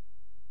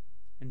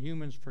 and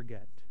humans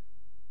forget.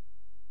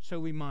 So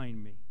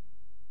remind me,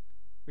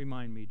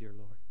 dear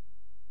Lord.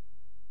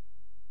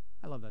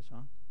 I love that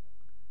song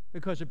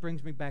because it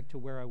brings me back to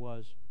where I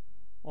was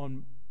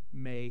on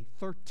May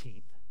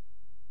 13th,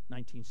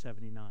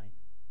 1979,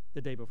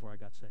 the day before I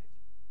got saved.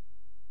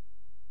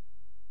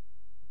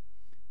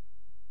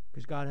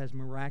 Because God has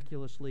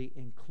miraculously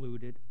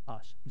included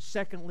us. And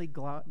secondly,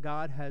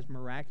 God has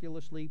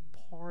miraculously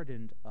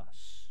pardoned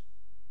us.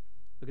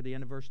 Look at the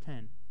end of verse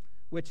 10.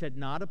 Which had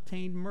not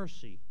obtained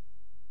mercy,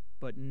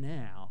 but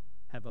now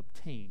have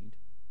obtained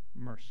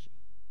mercy.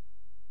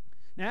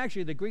 Now,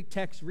 actually, the Greek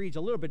text reads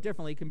a little bit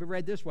differently. It can be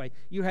read this way.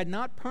 You had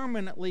not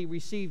permanently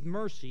received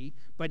mercy,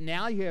 but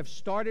now you have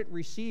started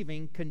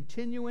receiving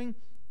continuing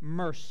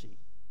mercy.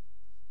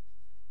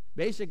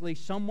 Basically,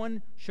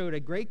 someone showed a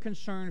great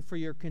concern for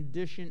your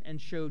condition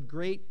and showed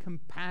great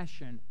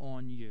compassion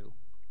on you.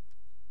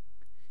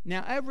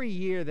 Now, every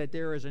year that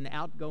there is an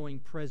outgoing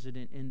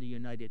president in the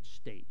United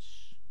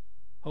States,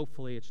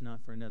 hopefully it's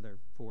not for another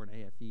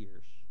 4.5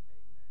 years.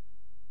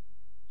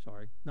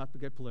 Sorry, not to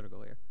get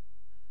political here.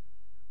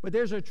 But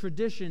there's a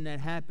tradition that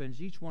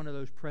happens, each one of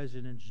those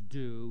presidents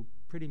do,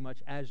 pretty much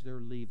as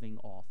they're leaving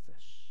office.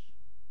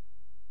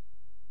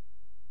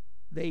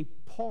 They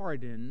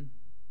pardon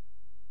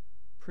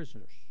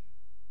prisoners.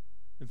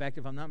 In fact,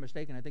 if I'm not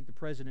mistaken, I think the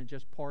president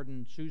just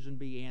pardoned Susan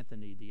B.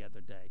 Anthony the other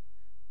day.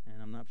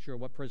 And I'm not sure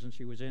what prison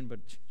she was in, but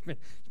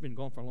it's been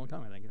gone for a long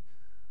time, I think.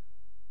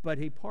 But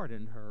he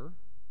pardoned her.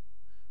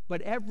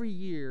 But every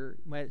year,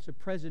 when the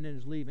president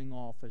is leaving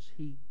office,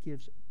 he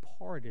gives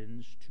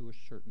pardons to a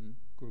certain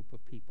group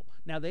of people.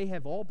 Now, they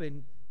have all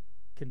been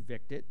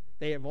convicted.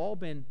 They have all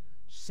been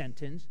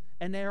sentenced.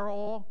 And they are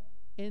all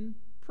in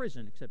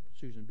prison, except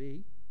Susan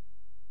B.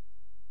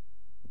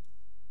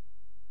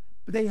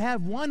 But they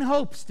have one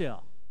hope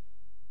still.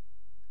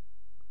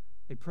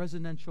 A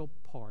presidential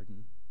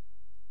pardon.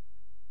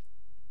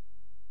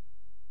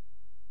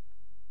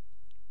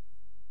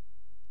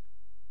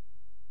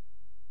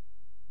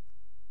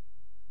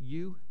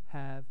 You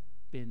have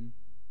been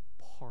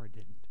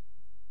pardoned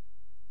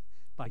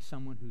by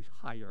someone who's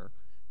higher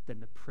than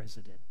the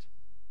president.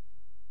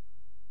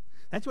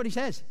 That's what he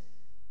says.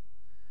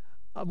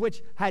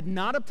 Which had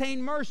not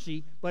obtained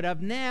mercy, but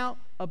have now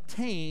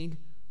obtained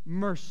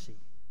mercy.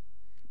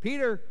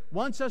 Peter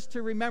wants us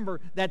to remember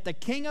that the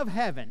King of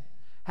Heaven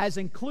has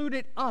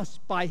included us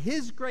by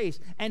His grace,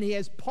 and He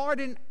has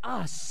pardoned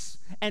us.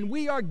 And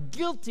we are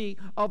guilty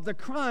of the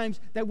crimes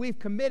that we've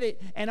committed,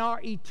 and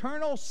our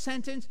eternal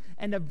sentence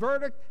and the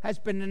verdict has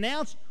been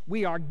announced.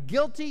 We are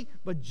guilty,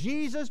 but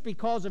Jesus,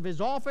 because of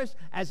His office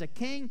as a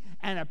king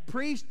and a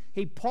priest,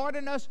 He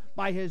pardoned us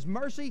by His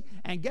mercy.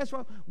 And guess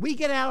what? We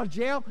get out of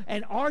jail,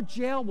 and our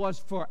jail was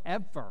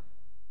forever.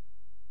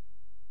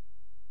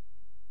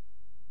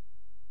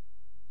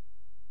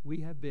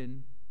 We have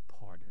been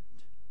pardoned.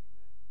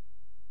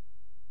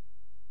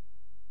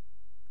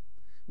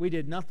 We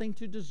did nothing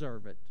to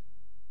deserve it.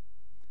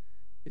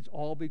 It's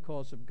all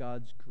because of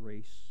God's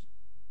grace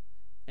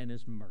and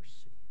His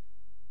mercy.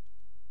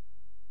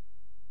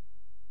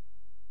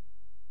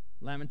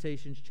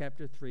 Lamentations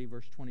chapter 3,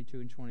 verse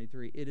 22 and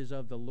 23. It is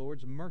of the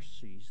Lord's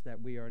mercies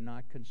that we are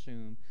not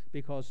consumed,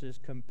 because His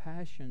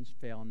compassions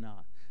fail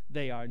not.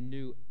 They are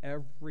new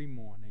every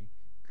morning.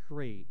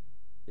 Great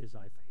is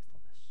thy faithfulness.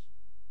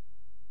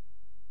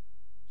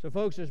 So,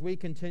 folks, as we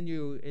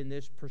continue in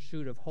this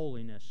pursuit of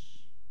holiness,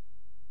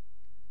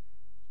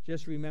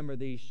 just remember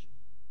these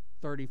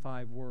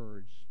 35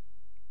 words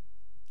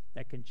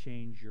that can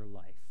change your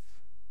life.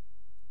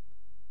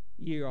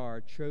 Ye are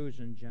a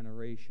chosen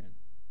generation,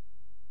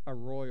 a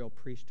royal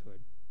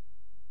priesthood,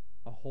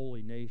 a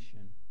holy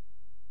nation,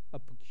 a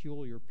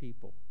peculiar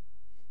people,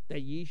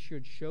 that ye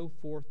should show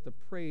forth the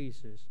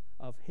praises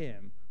of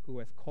Him who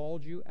hath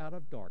called you out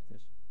of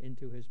darkness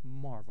into His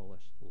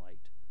marvelous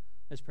light.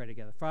 Let's pray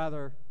together.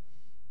 Father,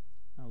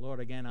 Lord,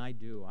 again, I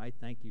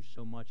thank you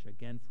so much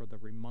again for the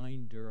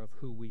reminder of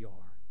who we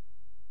are.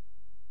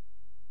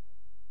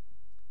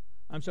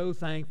 I'm so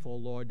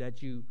thankful, Lord,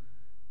 that you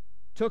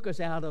took us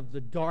out of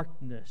the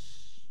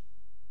darkness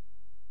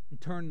and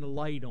turned the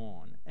light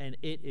on, and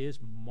it is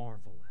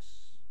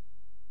marvelous.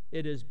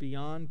 It is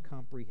beyond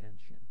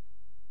comprehension.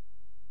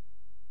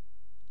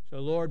 So,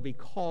 Lord,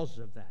 because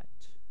of that,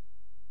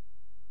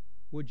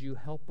 would you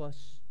help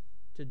us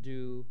to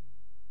do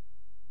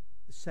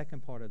the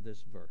second part of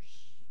this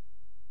verse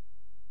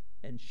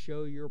and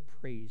show your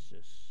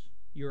praises,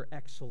 your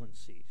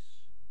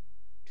excellencies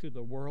to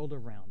the world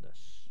around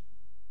us.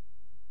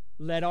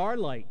 Let our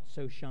light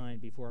so shine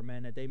before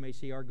men that they may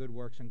see our good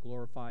works and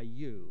glorify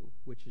you,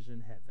 which is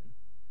in heaven.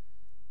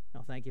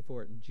 Now thank you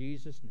for it in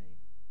Jesus' name.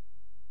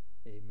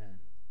 Amen.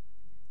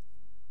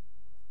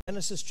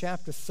 Genesis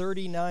chapter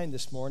 39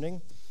 this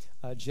morning.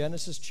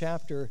 Genesis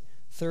chapter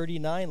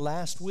 39.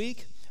 Last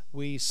week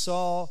we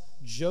saw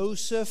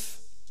Joseph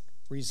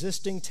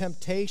resisting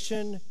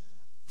temptation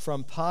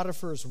from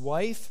Potiphar's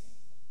wife.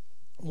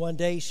 One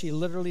day she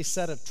literally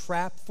set a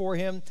trap for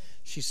him.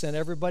 She sent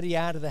everybody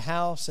out of the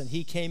house and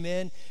he came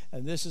in,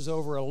 and this is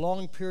over a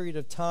long period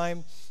of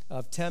time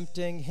of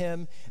tempting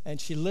him, and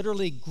she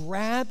literally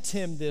grabbed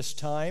him this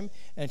time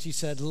and she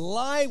said,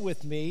 "Lie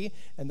with me."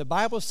 And the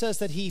Bible says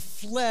that he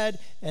fled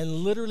and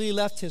literally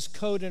left his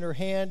coat in her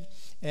hand,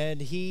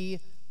 and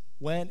he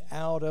went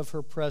out of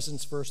her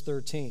presence. Verse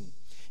 13.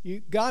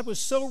 God was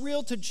so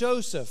real to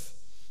Joseph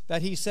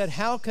that he said,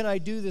 "How can I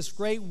do this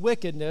great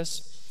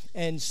wickedness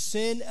and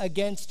sin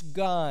against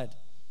God?"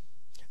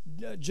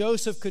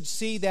 Joseph could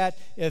see that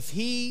if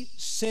he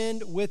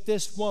sinned with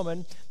this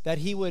woman, that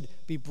he would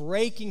be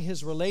breaking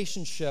his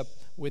relationship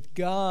with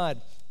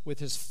God, with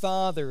his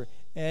father,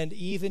 and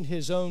even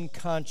his own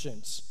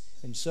conscience.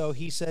 And so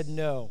he said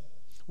no.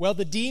 Well,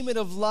 the demon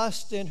of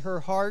lust in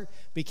her heart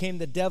became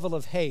the devil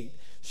of hate.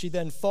 She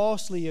then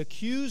falsely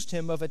accused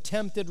him of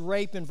attempted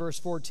rape in verse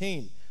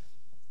 14.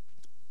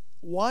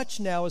 Watch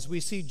now as we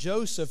see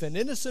Joseph, an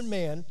innocent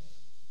man,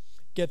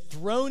 get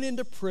thrown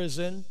into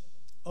prison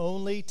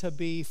only to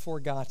be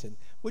forgotten.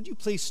 Would you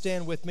please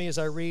stand with me as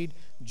I read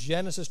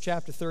Genesis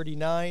chapter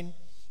 39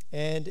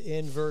 and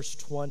in verse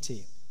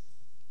 20.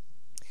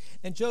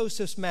 And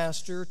Joseph's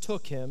master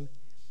took him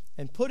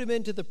and put him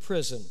into the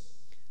prison,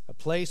 a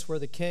place where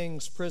the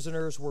king's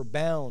prisoners were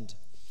bound,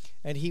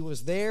 and he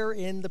was there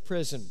in the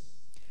prison.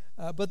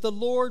 But the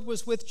Lord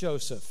was with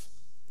Joseph,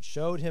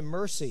 showed him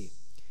mercy,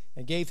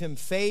 and gave him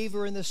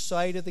favor in the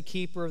sight of the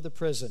keeper of the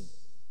prison.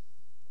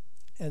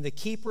 And the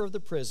keeper of the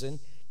prison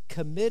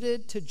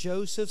committed to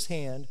Joseph's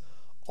hand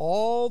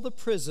all the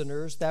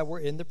prisoners that were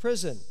in the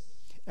prison.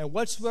 And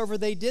whatsoever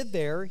they did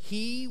there,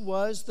 he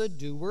was the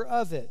doer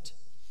of it.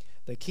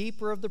 The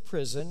keeper of the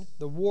prison,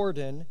 the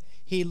warden,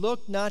 he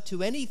looked not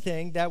to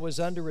anything that was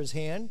under his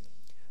hand,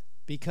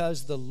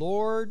 because the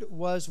Lord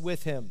was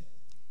with him.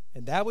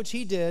 And that which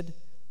he did,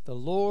 the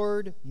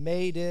Lord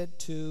made it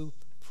to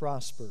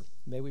prosper.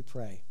 May we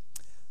pray.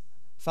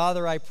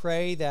 Father, I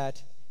pray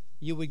that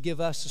you would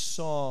give us a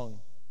song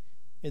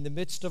in the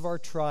midst of our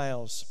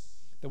trials,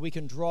 that we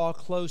can draw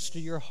close to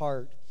your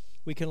heart.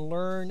 We can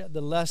learn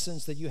the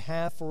lessons that you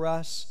have for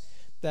us,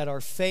 that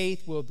our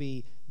faith will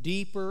be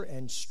deeper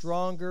and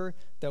stronger,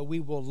 that we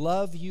will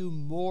love you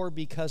more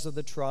because of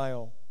the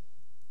trial.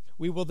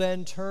 We will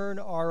then turn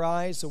our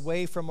eyes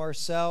away from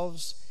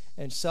ourselves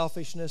and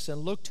selfishness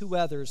and look to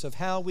others of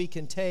how we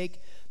can take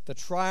the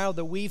trial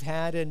that we've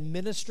had and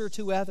minister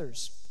to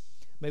others.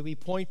 May we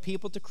point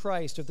people to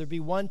Christ. If there be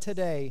one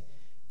today,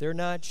 they're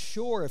not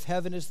sure if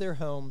heaven is their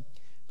home,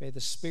 may the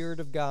Spirit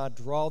of God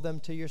draw them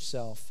to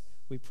yourself.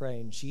 We pray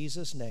in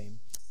Jesus' name.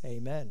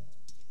 Amen.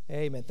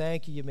 Amen.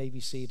 Thank you. You may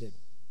be seated.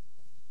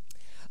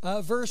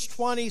 Verse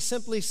 20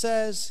 simply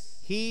says,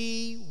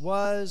 he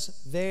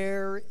was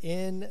there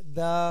in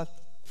the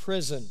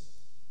prison.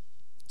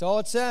 That's all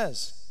it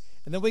says.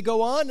 And then we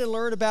go on and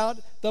learn about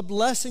the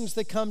blessings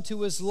that come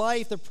to his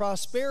life, the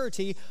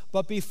prosperity.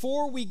 But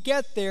before we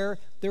get there,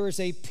 there is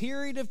a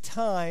period of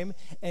time,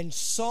 and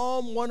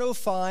Psalm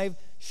 105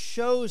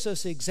 shows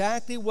us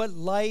exactly what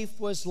life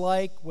was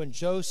like when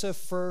Joseph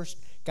first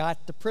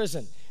got to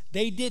prison.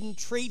 They didn't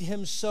treat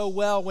him so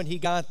well when he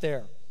got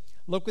there.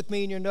 Look with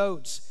me in your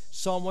notes,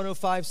 Psalm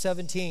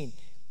 105:17.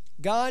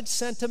 God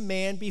sent a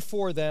man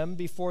before them,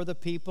 before the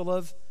people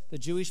of the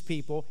Jewish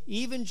people,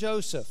 even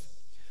Joseph,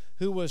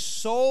 who was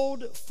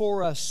sold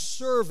for a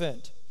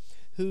servant,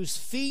 whose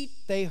feet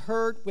they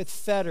hurt with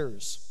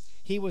fetters.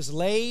 He was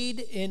laid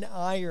in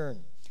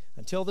iron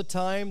until the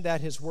time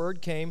that his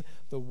word came.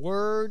 The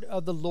word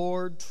of the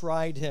Lord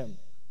tried him.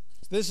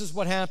 This is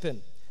what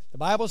happened. The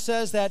Bible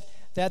says that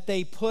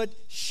they put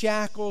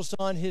shackles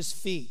on his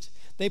feet.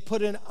 They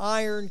put an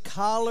iron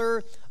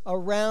collar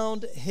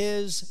around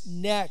his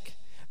neck.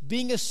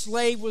 Being a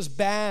slave was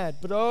bad,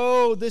 but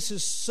oh, this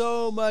is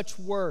so much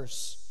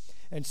worse.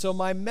 And so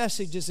my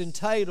message is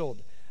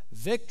entitled,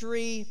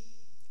 Victory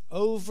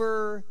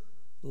Over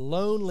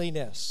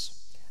Loneliness.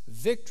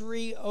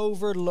 Victory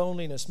over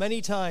loneliness.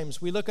 Many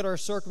times we look at our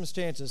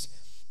circumstances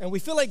and we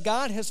feel like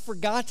God has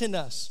forgotten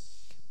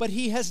us, but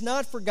he has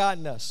not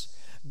forgotten us.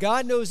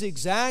 God knows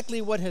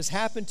exactly what has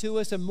happened to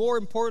us, and more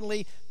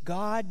importantly,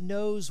 God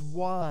knows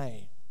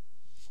why.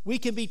 We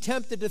can be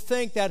tempted to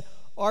think that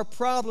our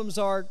problems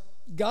are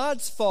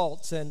God's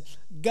faults and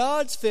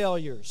God's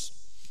failures,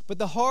 but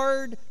the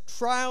hard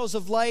trials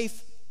of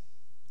life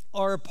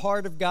are a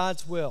part of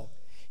God's will.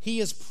 He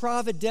is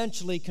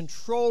providentially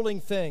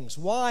controlling things.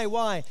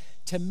 Why?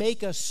 To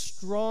make us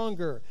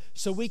stronger,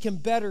 so we can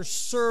better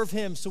serve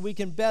him, so we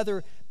can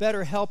better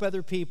help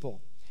other people.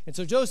 And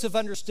so Joseph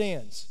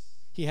understands.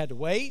 He had to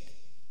wait,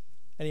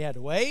 and he had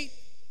to wait,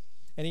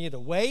 and he had to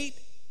wait.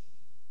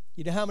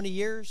 You know how many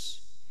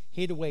years?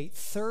 He had to wait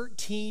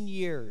 13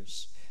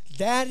 years.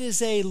 That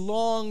is a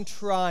long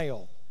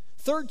trial.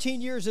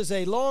 13 years is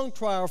a long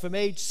trial from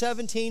age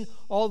 17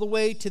 all the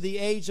way to the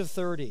age of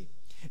 30.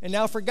 And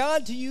now for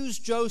God to use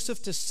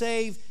Joseph to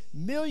save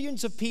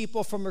millions of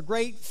people from a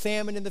great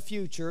famine in the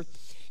future,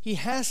 he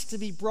has to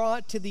be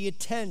brought to the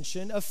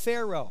attention of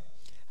Pharaoh.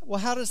 Well,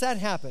 how does that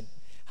happen?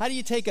 How do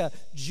you take a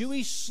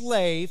Jewish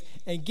slave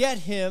and get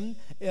him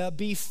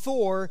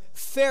before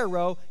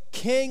Pharaoh,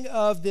 king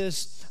of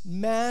this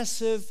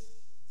massive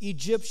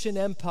Egyptian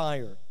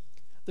empire?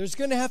 There's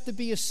going to have to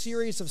be a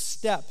series of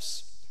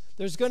steps.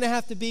 There's going to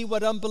have to be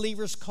what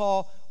unbelievers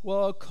call,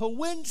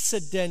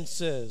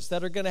 coincidences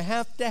that are going to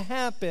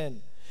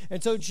happen.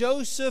 And so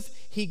Joseph,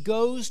 he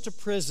goes to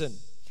prison.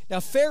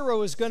 Now,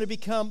 Pharaoh is going to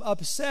become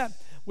upset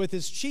with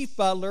his chief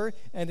butler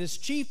and his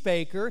chief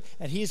baker,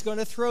 and he's going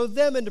to throw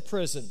them into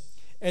prison.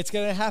 It's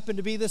going to happen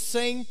to be the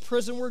same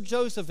prison where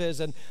Joseph is,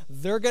 and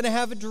they're going to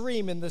have a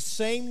dream in the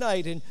same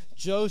night, and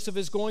Joseph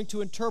is going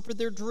to interpret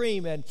their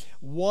dream, and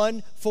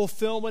one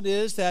fulfillment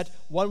is that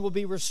one will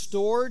be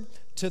restored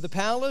to the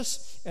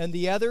palace, and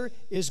the other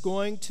is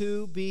going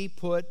to be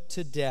put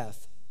to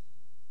death.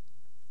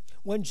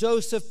 When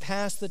Joseph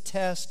passed the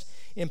test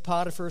in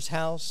Potiphar's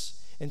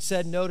house and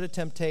said no to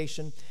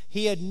temptation,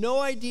 he had no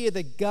idea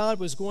that God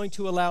was going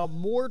to allow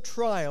more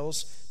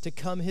trials to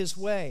come his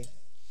way.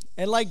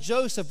 And like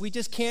Joseph, we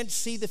just can't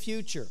see the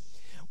future.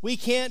 We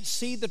can't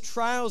see the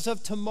trials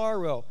of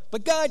tomorrow,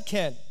 but God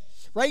can.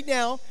 Right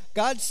now,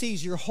 God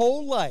sees your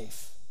whole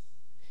life.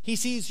 He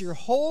sees your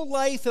whole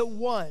life at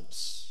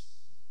once.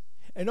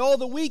 And all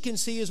that we can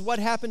see is what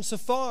happened so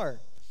far.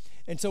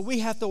 And so we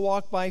have to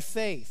walk by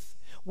faith.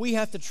 We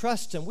have to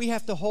trust him. We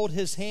have to hold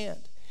his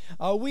hand.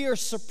 We are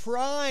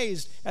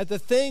surprised at the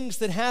things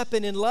that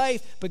happen in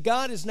life, but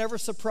God is never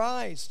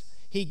surprised.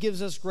 He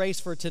gives us grace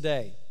for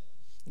today.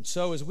 And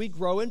so as we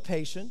grow in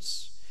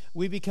patience,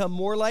 we become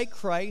more like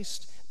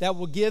Christ. That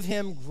will give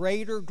him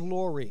greater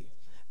glory.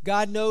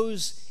 God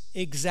knows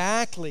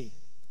exactly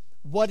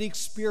what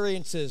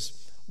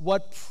experiences,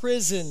 what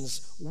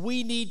prisons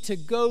we need to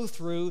go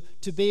through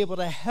to be able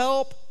to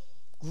help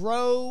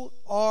grow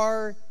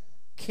our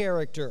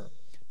character,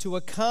 to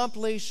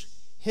accomplish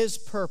his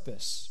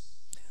purpose.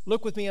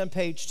 Look with me on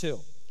page 2.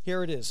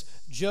 Here it is.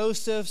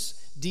 Joseph's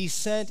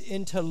descent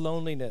into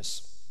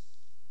loneliness.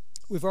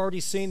 We've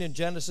already seen in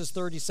Genesis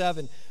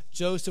 37,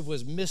 Joseph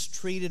was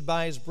mistreated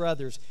by his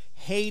brothers,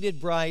 hated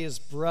by his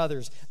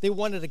brothers. They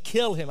wanted to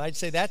kill him. I'd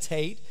say that's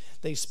hate.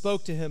 They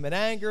spoke to him in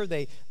anger.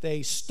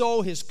 They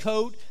stole his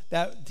coat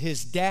that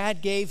his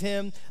dad gave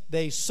him.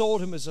 They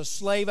sold him as a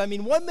slave. I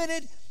mean, one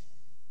minute,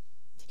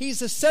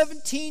 he's a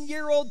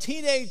 17-year-old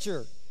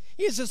teenager.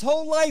 He has his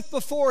whole life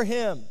before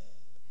him.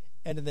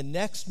 And in the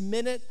next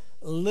minute,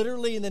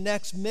 literally in the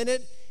next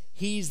minute,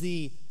 he's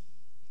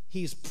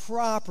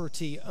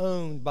property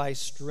owned by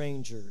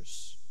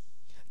strangers.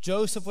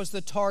 Joseph was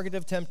the target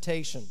of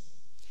temptation.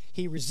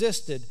 He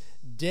resisted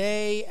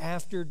day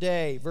after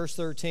day. Verse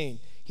 13.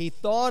 He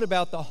thought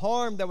about the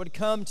harm that would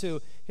come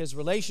to his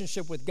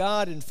relationship with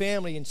God and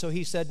family, and so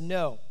he said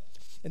no.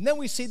 And then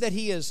we see that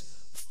he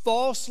is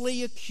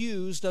falsely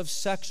accused of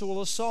sexual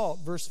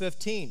assault. Verse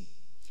 15.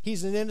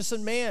 He's an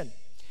innocent man.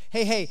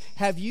 Hey,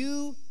 have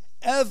you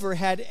ever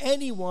had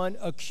anyone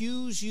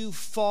accuse you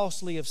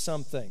falsely of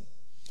something?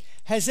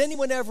 Has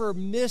anyone ever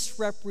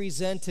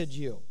misrepresented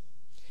you?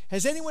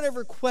 Has anyone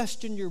ever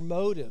questioned your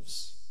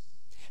motives?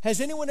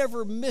 Has anyone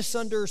ever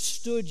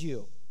misunderstood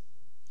you?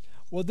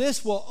 Well,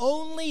 this will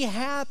only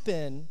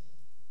happen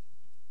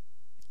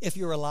if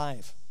you're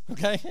alive,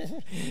 okay?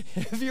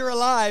 If you're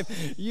alive,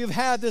 you've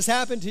had this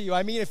happen to you.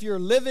 I mean, if you're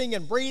living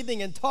and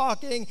breathing and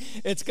talking,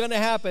 it's going to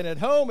happen at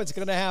home. It's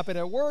going to happen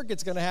at work.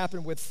 It's going to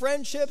happen with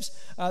friendships.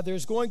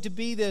 There's going to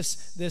be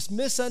this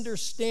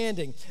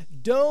misunderstanding.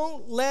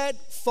 Don't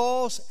let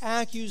false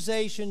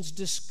accusations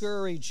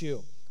discourage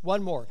you.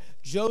 One more.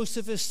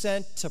 Joseph is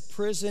sent to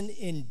prison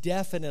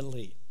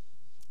indefinitely.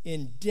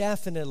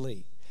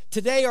 Indefinitely.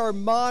 Today, our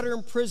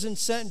modern prison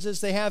sentences,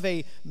 they have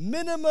a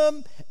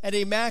minimum and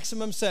a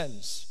maximum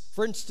sentence.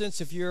 For instance,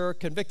 if you're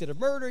convicted of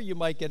murder, you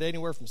might get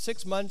anywhere from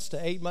 6 months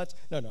to 8 months.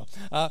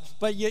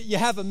 But you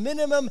have a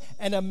minimum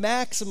and a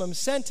maximum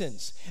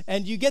sentence.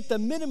 And you get the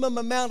minimum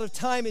amount of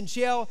time in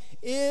jail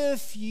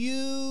if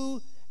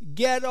you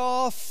get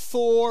off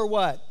for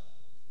what?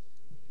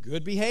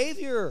 Good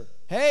behavior.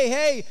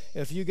 Hey,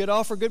 if you get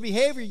off for good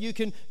behavior, you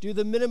can do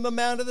the minimum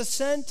amount of the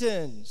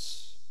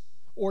sentence.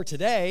 Or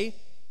today,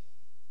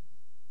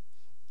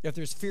 if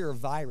there's fear of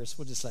virus,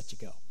 we'll just let you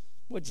go.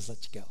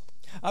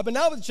 But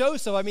now with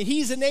Joseph, I mean,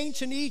 he's in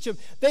ancient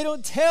Egypt. They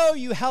don't tell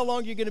you how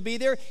long you're going to be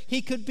there.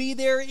 He could be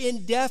there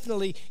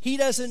indefinitely. He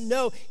doesn't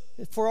know.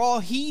 For all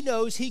he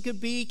knows, he could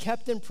be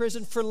kept in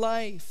prison for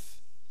life.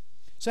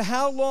 So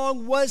how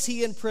long was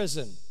he in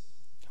prison?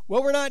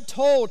 Well, we're not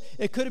told.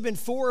 It could have been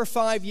 4 or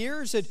 5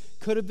 years. It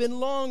could have been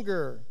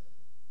longer.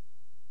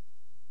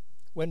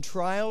 When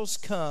trials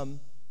come,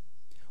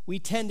 we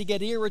tend to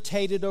get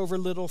irritated over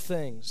little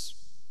things,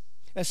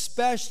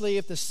 especially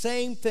if the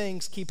same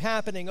things keep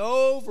happening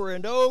over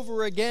and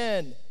over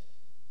again.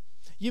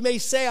 You may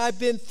say, I've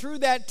been through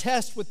that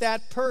test with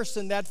that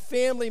person, that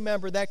family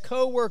member, that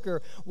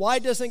coworker. Why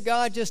doesn't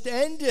God just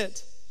end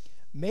it?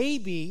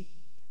 Maybe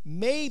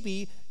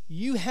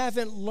you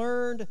haven't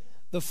learned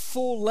the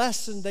full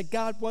lesson that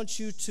God wants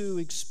you to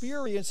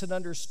experience and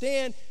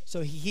understand,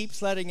 so he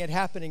keeps letting it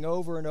happening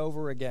over and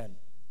over again.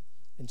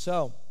 And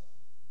so,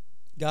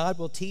 God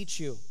will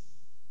teach you.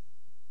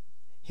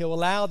 He'll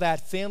allow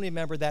that family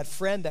member, that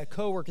friend, that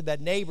coworker,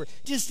 that neighbor,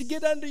 just to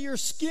get under your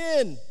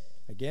skin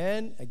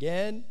again,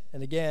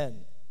 and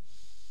again.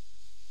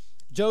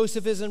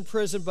 Joseph is in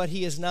prison, but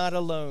he is not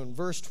alone.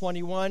 Verse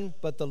 21,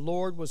 but the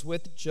Lord was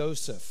with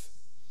Joseph.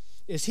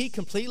 Is he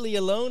completely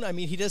alone? I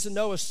mean, he doesn't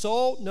know a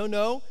soul?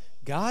 No.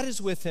 God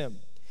is with him.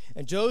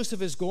 And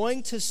Joseph is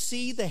going to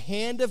see the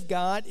hand of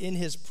God in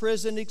his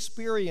prison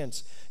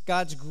experience.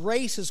 God's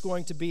grace is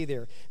going to be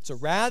there. So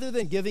rather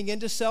than giving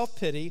into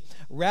self-pity,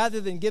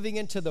 rather than giving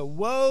into the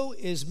woe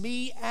is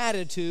me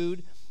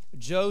attitude,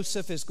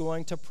 Joseph is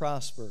going to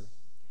prosper.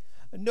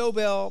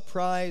 Nobel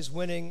Prize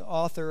winning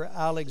author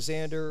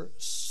Alexander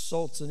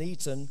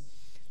Solzhenitsyn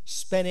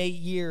spent 8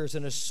 years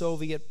in a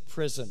Soviet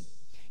prison.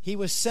 He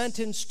was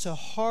sentenced to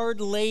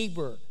hard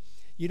labor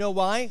You know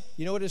why?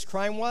 You know what his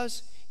crime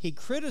was? He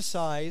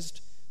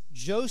criticized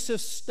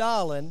Joseph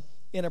Stalin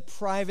in a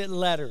private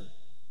letter.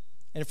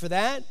 And for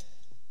that,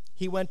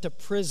 he went to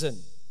prison.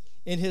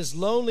 In his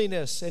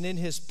loneliness and in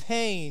his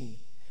pain,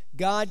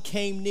 God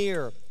came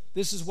near.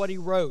 This is what he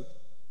wrote.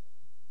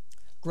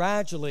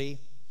 Gradually,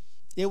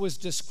 it was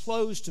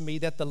disclosed to me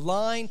that the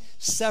line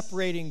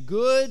separating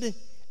good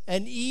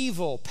and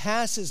evil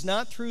passes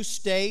not through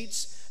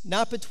states,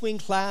 not between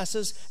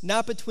classes,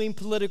 not between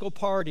political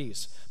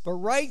parties, but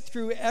right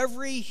through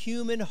every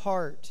human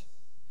heart.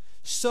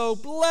 So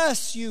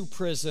bless you,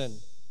 prison.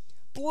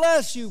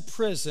 Bless you,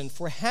 prison,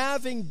 for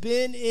having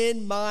been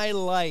in my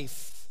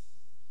life.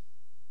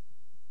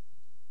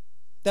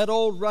 That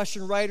old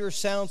Russian writer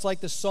sounds like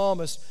the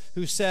psalmist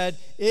who said,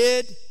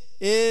 "It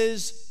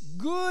is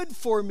good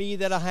for me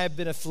that I have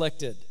been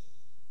afflicted."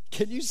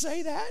 Can you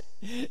say that?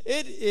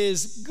 It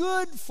is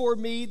good for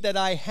me that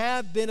I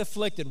have been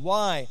afflicted.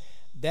 Why?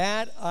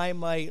 That I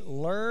might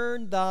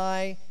learn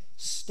thy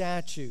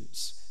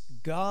statutes.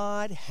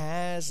 God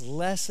has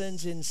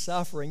lessons in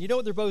suffering. You know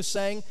what they're both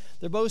saying?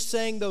 They're both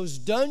saying those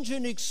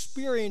dungeon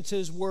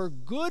experiences were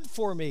good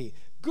for me,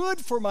 good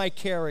for my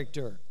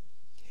character.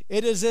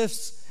 It is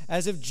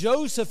as if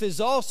Joseph is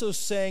also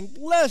saying,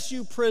 bless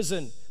you,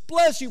 prison,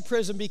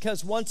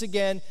 because once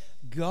again,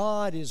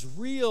 God is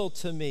real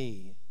to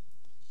me.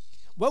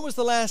 When was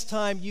the last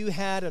time you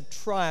had a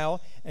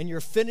trial and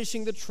you're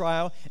finishing the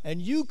trial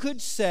and you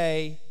could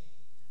say,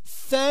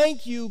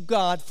 thank you,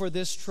 God, for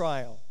this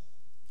trial.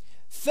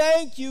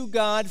 Thank you,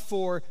 God,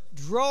 for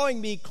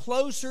drawing me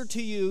closer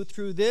to you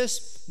through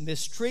this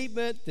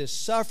mistreatment, this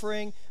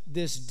suffering,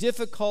 this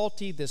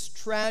difficulty, this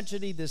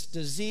tragedy, this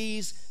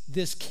disease,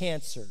 this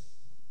cancer.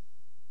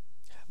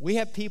 We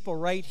have people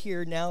right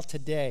here now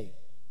today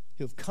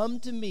who have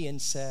come to me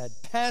and said,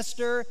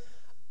 Pastor,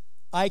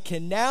 I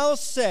can now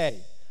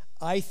say,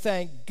 I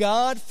thank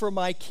God for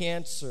my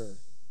cancer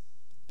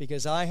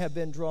because I have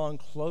been drawn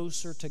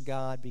closer to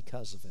God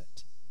because of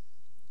it.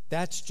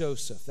 That's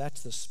Joseph.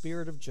 That's the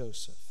spirit of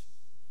Joseph.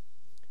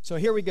 So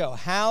here we go.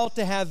 How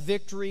to have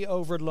victory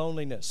over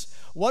loneliness.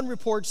 One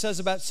report says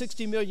about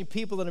 60 million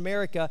people in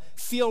America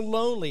feel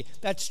lonely.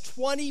 That's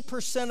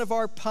 20% of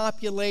our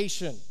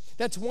population.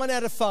 That's 1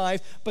 out of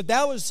 5, but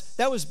that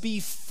was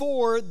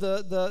before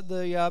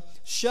the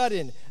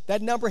shut-in.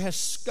 That number has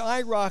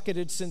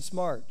skyrocketed since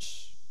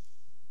March.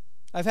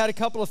 I've had a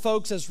couple of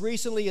folks as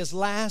recently as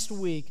last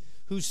week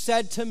who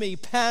said to me,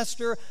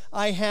 Pastor,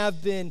 I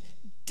have been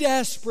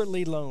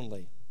desperately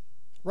lonely.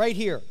 Right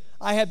here,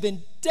 I have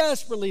been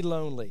desperately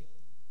lonely.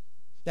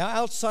 Now,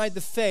 outside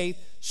the faith,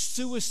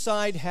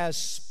 suicide has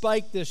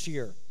spiked this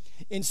year.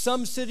 In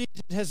some cities,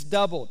 it has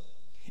doubled.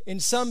 In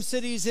some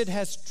cities, it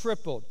has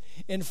tripled.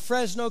 In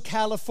Fresno,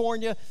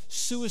 California,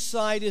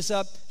 suicide is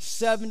up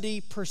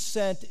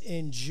 70%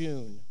 in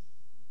June.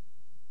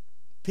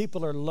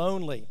 People are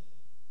lonely.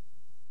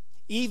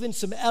 Even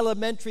some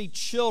elementary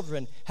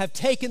children have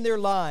taken their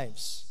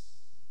lives.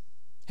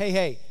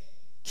 Hey,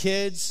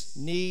 kids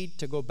need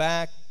to go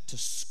back to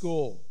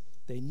school.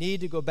 They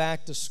need to go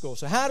back to school.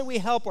 So how do we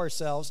help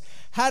ourselves?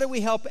 How do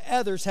we help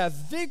others have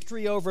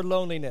victory over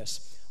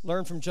loneliness?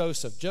 Learn from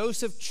Joseph.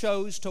 Joseph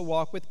chose to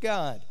walk with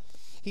God.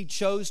 He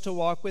chose to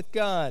walk with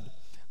God.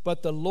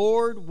 But the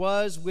Lord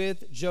was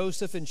with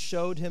Joseph and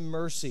showed him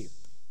mercy.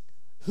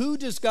 Who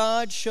does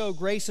God show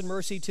grace and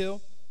mercy to?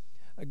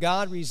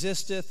 God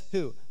resisteth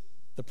who?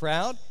 The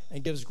proud,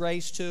 and gives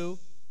grace to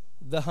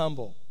the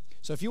humble.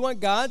 So if you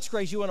want God's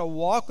grace, you want to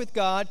walk with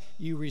God,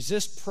 you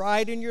resist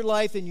pride in your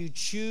life, and you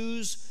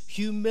choose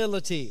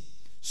humility.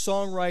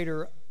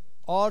 Songwriter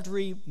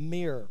Audrey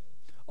Meir.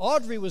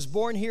 Audrey was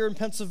born here in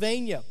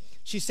Pennsylvania.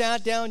 She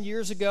sat down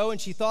years ago and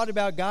she thought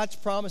about God's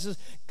promises.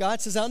 God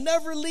says, I'll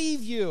never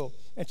leave you.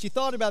 And she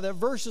thought about that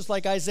verses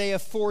like Isaiah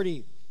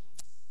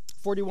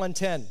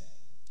 41:10.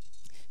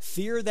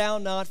 Fear thou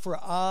not, for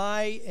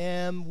I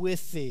am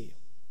with thee.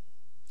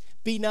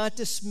 Be not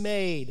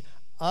dismayed.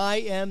 I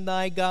am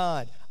thy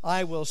God.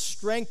 I will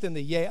strengthen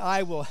thee. Yea,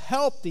 I will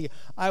help thee.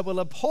 I will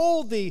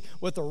uphold thee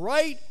with the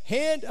right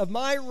hand of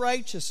my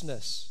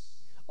righteousness.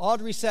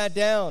 Audrey sat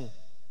down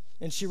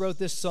and she wrote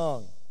this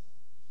song.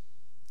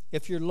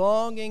 If you're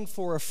longing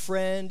for a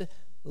friend,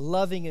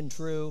 loving and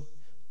true,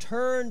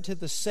 turn to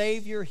the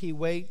Savior. He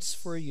waits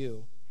for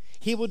you.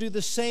 He will do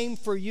the same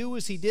for you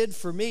as he did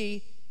for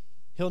me.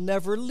 He'll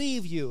never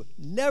leave you,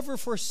 never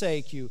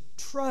forsake you.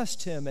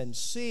 Trust him and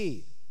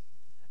see.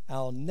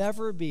 I'll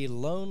never be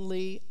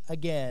lonely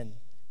again,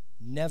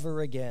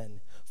 never again.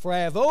 For I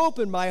have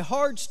opened my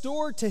heart's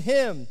door to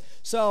him,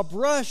 so I'll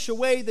brush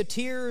away the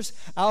tears.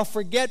 I'll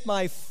forget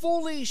my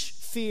foolish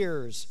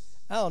fears.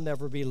 I'll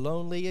never be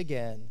lonely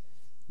again,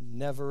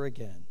 never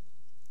again.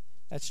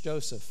 That's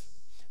Joseph.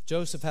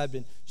 Joseph had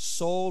been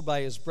sold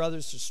by his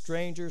brothers to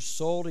strangers,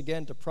 sold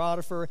again to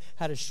Potiphar,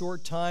 had a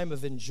short time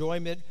of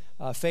enjoyment,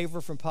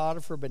 favor from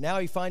Potiphar, but now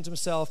he finds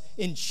himself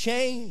in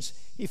chains.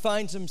 He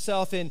finds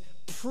himself in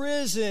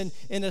prison,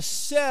 in a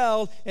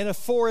cell, in a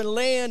foreign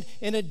land,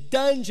 in a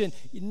dungeon.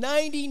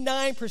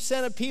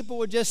 99% of people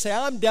would just say,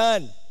 I'm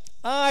done.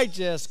 I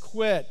just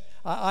quit.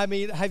 I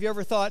mean, have you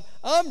ever thought,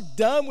 I'm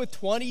done with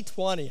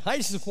 2020. I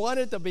just want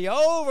it to be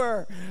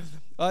over.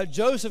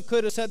 Joseph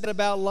could have said that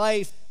about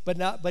life,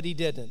 but he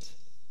didn't.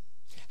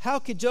 How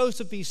could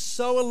Joseph be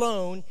so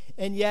alone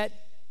and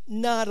yet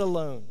not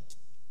alone?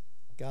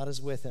 God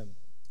is with him.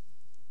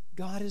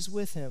 God is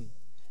with him.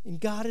 And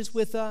God is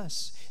with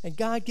us. And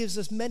God gives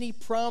us many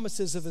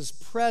promises of his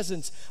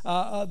presence.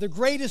 The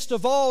greatest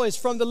of all is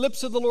from the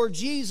lips of the Lord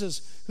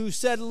Jesus, who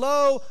said,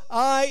 "Lo,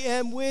 I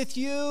am with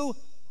you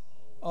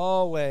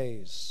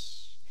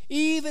always,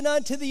 even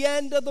unto the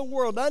end of the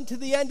world, unto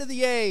the end of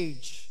the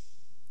age.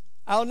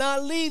 I'll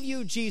not leave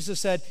you,"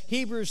 Jesus said.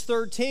 Hebrews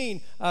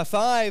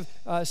 13:5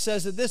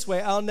 says it this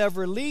way, "I'll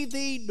never leave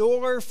thee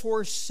nor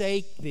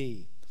forsake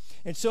thee."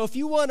 And so if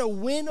you want to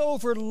win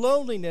over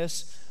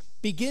loneliness,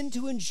 begin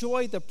to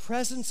enjoy the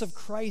presence of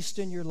Christ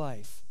in your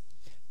life.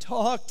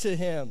 Talk to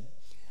him.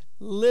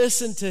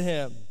 Listen to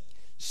him.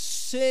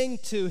 Sing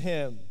to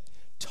him.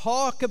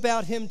 Talk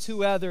about him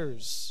to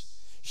others.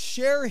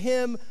 Share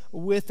him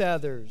with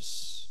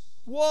others.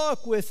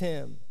 Walk with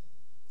him.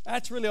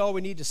 That's really all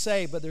we need to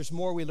say, but there's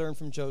more we learn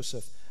from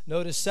Joseph.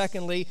 Notice,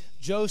 secondly,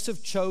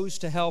 Joseph chose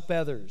to help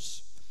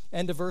others.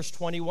 End of verse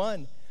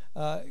 21.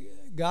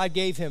 God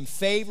gave him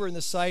favor in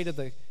the sight of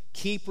the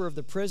keeper of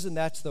the prison.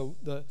 That's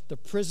the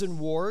prison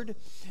ward.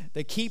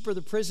 The keeper of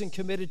the prison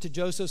committed to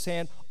Joseph's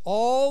hand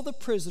all the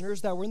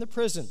prisoners that were in the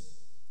prison.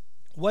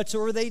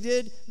 Whatsoever they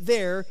did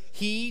there,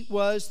 he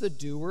was the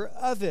doer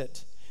of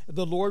it.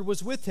 The Lord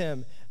was with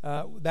him.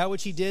 That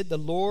which he did, the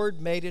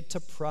Lord made it to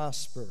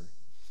prosper.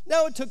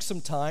 Now, it took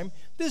some time.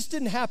 This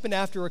didn't happen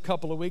after a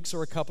couple of weeks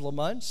or a couple of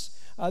months.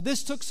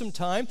 This took some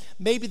time.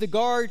 Maybe the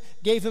guard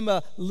gave him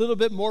a little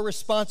bit more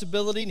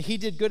responsibility, and he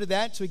did good at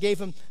that, so he gave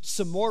him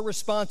some more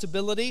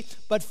responsibility.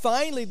 But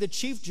finally, the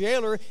chief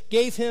jailer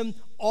gave him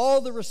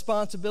all the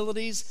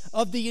responsibilities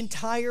of the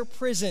entire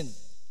prison.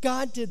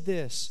 God did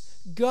this.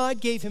 God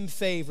gave him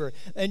favor.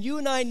 And you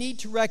and I need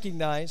to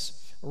recognize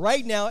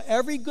right now,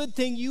 every good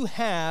thing you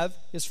have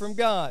is from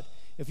God.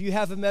 If you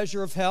have a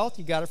measure of health,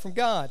 you got it from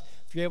God.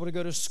 If you're able to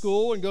go to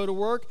school and go to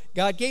work,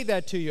 God gave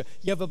that to you.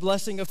 You have a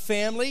blessing of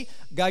family,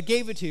 God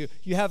gave it to you.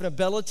 You have an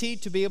ability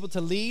to be able to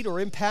lead or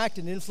impact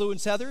and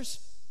influence others.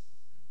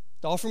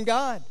 It's all from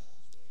God.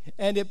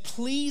 And it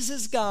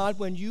pleases God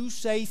when you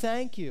say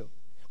thank you.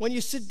 When you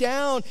sit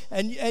down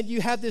and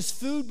you have this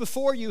food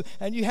before you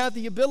and you have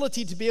the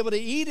ability to be able to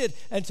eat it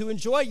and to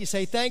enjoy it, you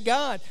say, thank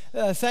God.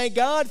 Thank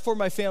God for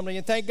my family,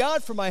 and thank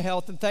God for my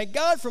health, and thank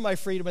God for my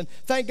freedom, and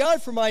thank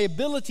God for my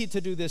ability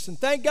to do this, and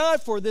thank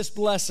God for this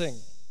blessing.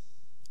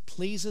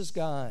 Pleases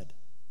God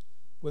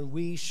when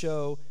we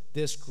show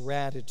this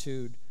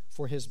gratitude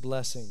for his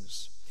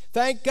blessings.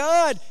 Thank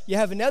God you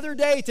have another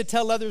day to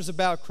tell others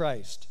about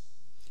Christ.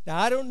 Now,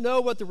 I don't know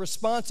what the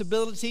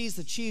responsibilities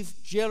the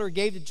chief jailer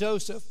gave to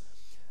Joseph,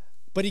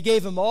 but he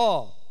gave them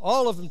all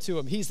of them to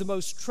him. He's the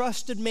most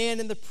trusted man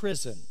in the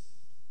prison.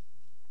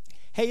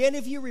 Hey, any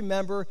of you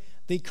remember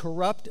the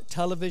corrupt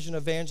television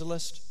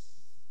evangelist?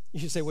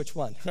 You say, which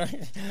one?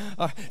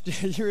 Do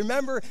you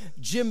remember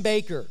Jim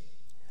Bakker?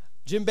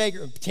 Jim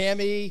Bakker,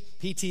 Tammy,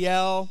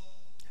 PTL,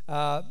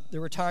 the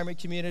retirement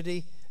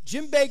community.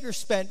 Jim Bakker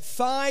spent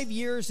 5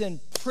 years in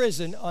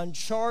prison on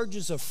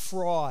charges of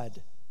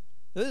fraud.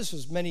 Now, this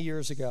was many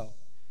years ago.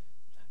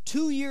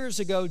 2 years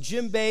ago,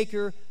 Jim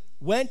Bakker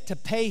went to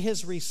pay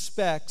his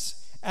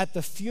respects at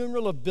the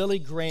funeral of Billy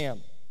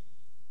Graham.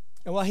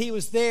 And while he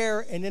was there,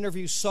 an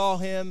interview saw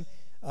him,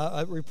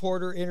 a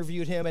reporter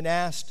interviewed him and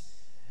asked,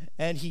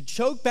 and he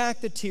choked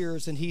back the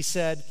tears and he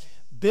said,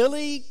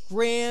 "Billy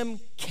Graham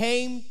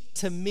came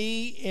to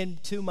me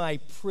into my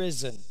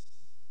prison.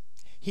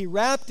 He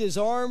wrapped his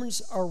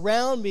arms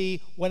around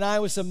me when I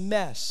was a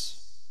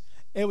mess.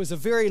 It was a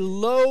very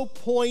low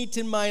point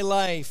in my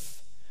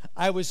life.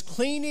 I was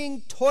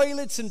cleaning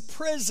toilets in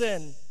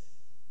prison.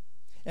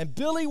 And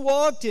Billy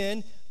walked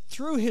in,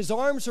 threw his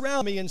arms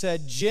around me and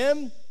said,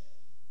 'Jim,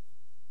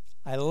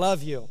 I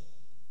love you.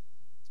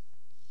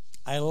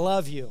 I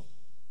love you.'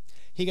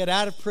 He got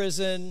out of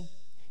prison.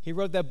 He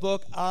wrote that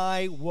book,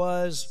 I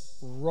Was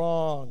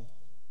Wrong.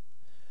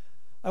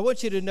 I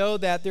want you to know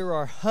that there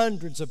are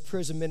hundreds of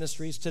prison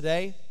ministries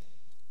today,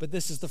 but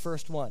this is the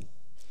first one.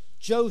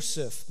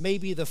 Joseph may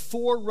be the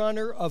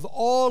forerunner of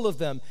all of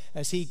them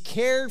as he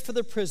cared for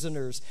the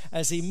prisoners,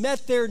 as he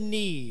met their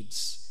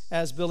needs,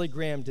 as Billy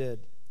Graham did.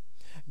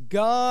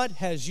 God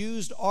has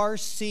used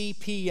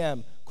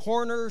RCPM,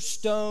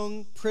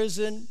 Cornerstone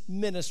Prison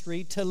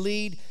Ministry, to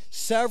lead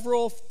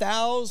several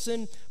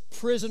thousand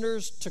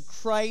prisoners to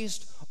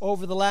Christ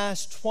over the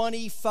last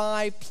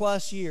 25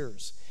 plus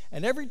years.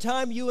 And every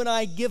time you and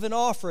I give an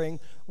offering,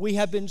 we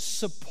have been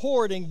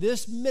supporting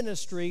this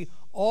ministry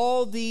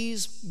all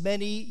these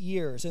many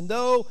years. And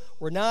though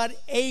we're not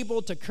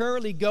able to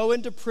currently go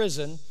into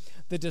prison,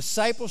 the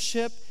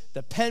discipleship,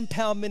 the pen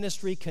pal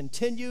ministry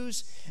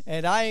continues.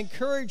 And I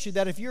encourage you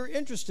that if you're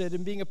interested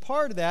in being a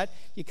part of that,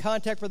 you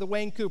contact Brother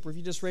Wayne Cooper. If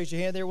you just raise your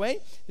hand there,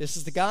 Wayne, this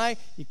is the guy.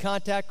 You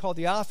contact, call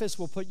the office.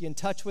 We'll put you in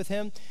touch with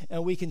him.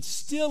 And we can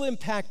still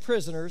impact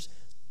prisoners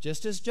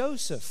just as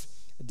Joseph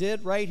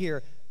did right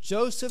here.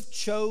 Joseph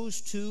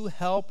chose to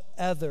help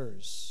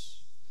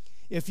others.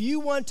 If you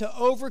want to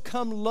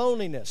overcome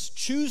loneliness,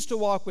 choose to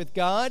walk with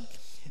God,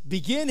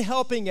 begin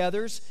helping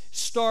others,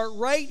 start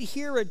right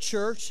here at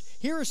church.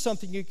 Here is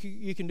something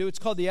you can do. It's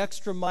called the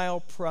Extra Mile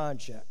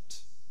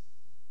Project.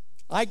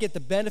 I get the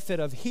benefit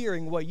of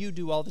hearing what you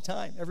do all the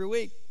time, every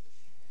week.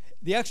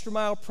 The Extra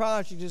Mile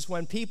Project is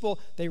when people,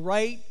 they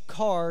write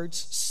cards,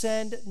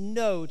 send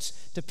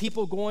notes to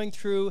people going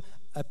through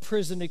a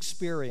prison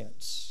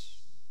experience.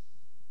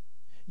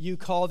 You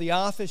call the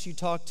office, you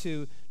talk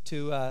to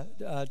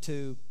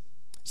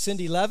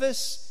Cindy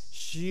Levis.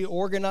 She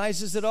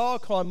organizes it all.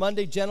 Call on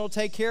Monday, Jen will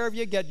take care of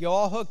you, get you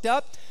all hooked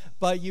up.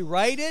 But you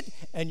write it,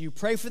 and you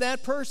pray for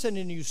that person,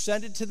 and you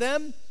send it to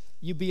them.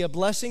 You be a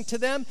blessing to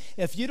them.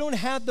 If you don't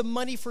have the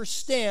money for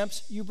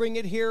stamps, you bring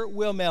it here,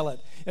 we'll mail it.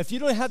 If you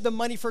don't have the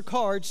money for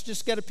cards,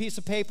 just get a piece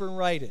of paper and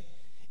write it.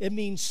 It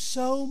means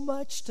so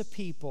much to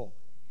people.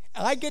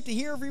 I get to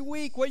hear every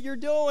week what you're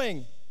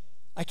doing.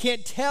 I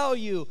can't tell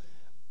you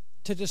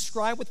to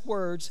describe with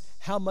words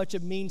how much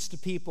it means to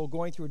people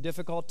going through a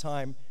difficult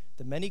time,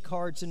 the many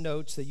cards and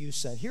notes that you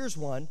send. Here's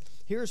one.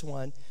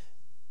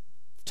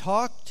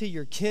 Talk to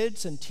your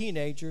kids and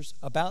teenagers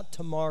about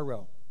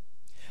tomorrow.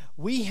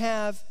 We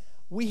have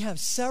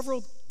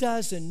several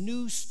dozen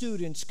new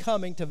students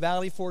coming to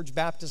Valley Forge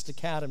Baptist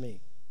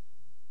Academy.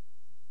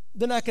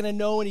 They're not going to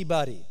know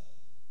anybody.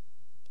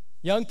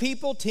 Young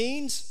people,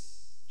 teens,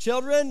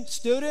 children,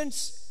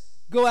 students,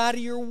 go out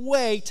of your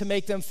way to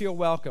make them feel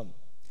welcome.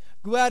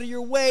 Go out of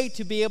your way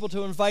to be able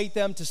to invite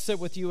them to sit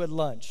with you at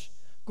lunch.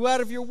 Go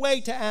out of your way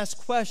to ask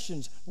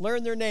questions,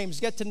 learn their names,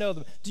 get to know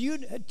them.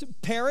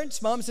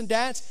 Parents, moms and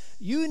dads,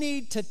 you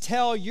need to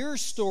tell your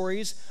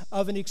stories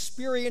of an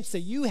experience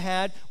that you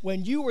had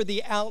when you were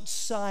the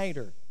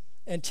outsider.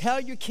 And tell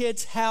your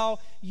kids how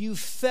you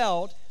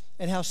felt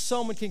and how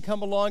someone can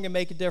come along and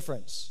make a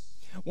difference.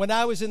 When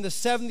I was in the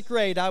 7th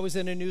grade, I was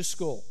in a new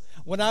school.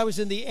 When I was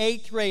in the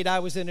 8th grade, I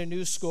was in a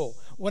new school.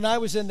 When I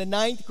was in the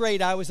 9th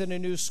grade, I was in a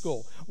new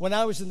school. When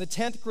I was in the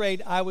 10th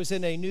grade, I was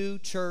in a new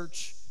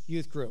church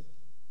youth group.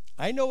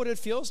 I know what it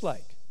feels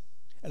like.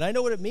 And I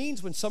know what it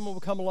means when someone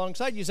will come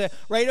alongside. You say,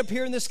 right up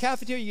here in this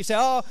cafeteria, you say,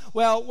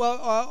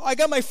 I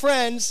got my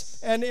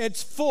friends, and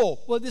it's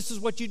full. Well, this is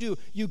what you do.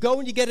 You go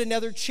and you get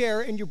another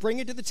chair, and you bring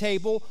it to the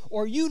table,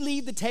 or you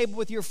leave the table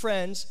with your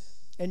friends,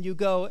 and you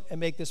go and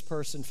make this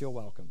person feel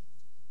welcome.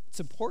 It's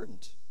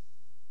important.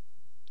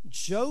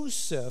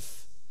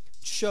 Joseph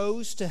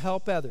chose to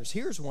help others.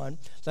 Here's one.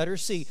 Letter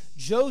C.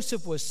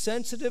 Joseph was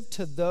sensitive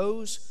to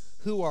those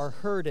who are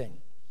hurting.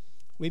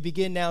 We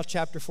begin now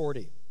chapter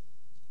 40.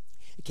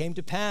 It came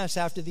to pass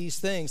after these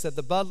things that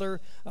the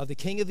butler of the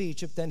king of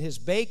Egypt and his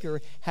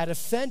baker had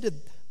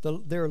offended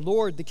their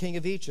lord, the king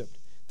of Egypt.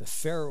 The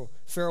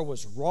Pharaoh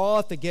was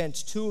wroth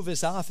against 2 of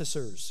his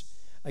officers,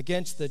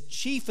 against the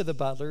chief of the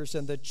butlers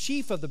and the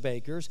chief of the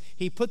bakers.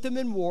 He put them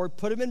in ward,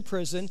 put them in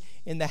prison,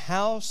 in the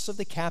house of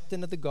the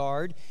captain of the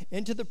guard,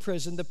 into the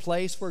prison, the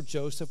place where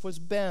Joseph was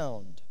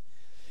bound.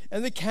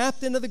 And the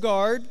captain of the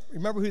guard,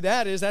 remember who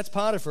that is, that's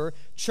Potiphar,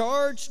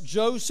 charged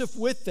Joseph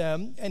with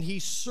them, and he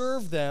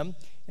served them,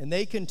 and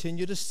they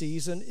continued a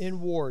season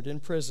in ward,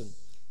 in prison.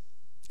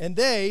 And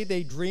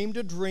they dreamed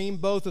a dream,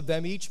 both of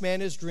them, each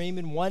man his dream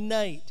in one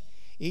night,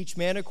 each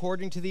man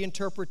according to the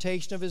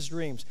interpretation of his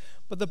dreams.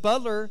 But the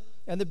butler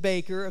and the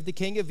baker of the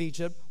king of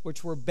Egypt,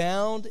 which were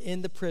bound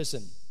in the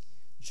prison,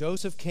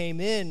 Joseph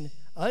came in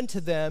unto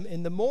them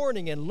in the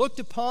morning and looked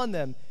upon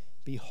them.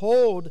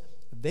 Behold,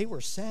 they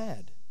were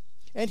sad.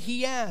 And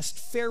he asked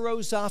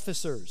Pharaoh's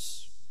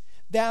officers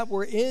that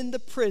were in the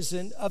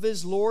prison of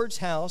his Lord's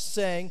house,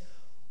 saying,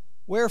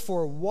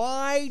 Wherefore,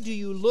 why do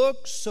you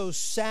look so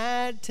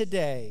sad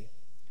today?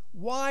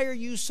 Why are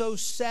you so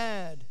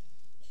sad?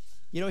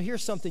 You know,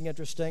 here's something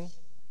interesting.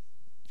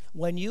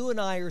 When you and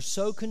I are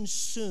so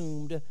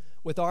consumed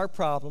with our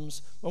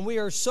problems, when we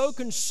are so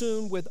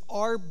consumed with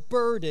our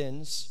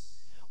burdens,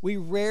 we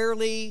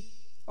rarely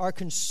are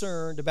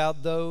concerned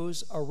about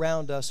those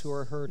around us who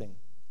are hurting.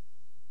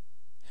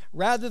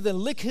 Rather than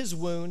lick his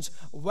wounds,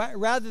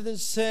 rather than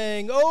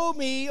saying, oh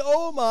me,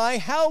 oh my,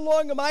 how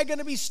long am I going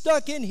to be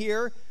stuck in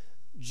here?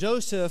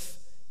 Joseph,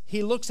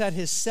 he looks at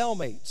his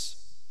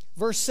cellmates.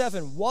 Verse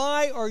 7,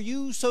 why are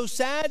you so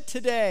sad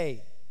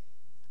today?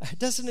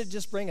 Doesn't it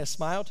just bring a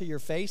smile to your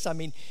face? I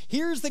mean,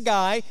 here's the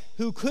guy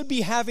who could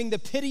be having the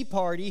pity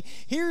party.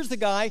 Here's the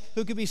guy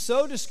who could be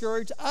so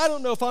discouraged, I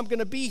don't know if I'm going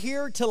to be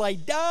here till I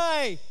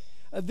die.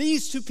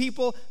 These two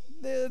people,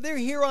 they're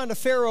here on a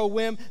Pharaoh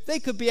whim. They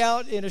could be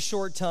out in a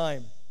short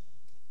time.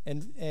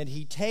 And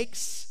he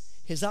takes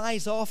his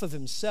eyes off of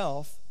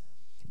himself,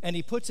 and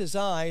he puts his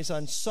eyes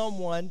on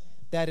someone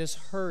that is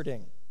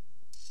hurting.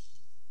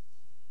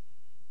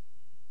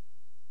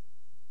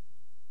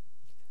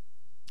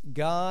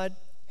 God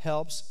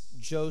helps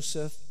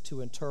Joseph to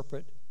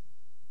interpret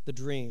the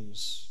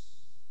dreams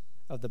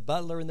of the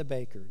butler and the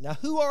baker. Now,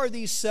 who are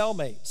these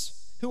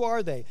cellmates? Who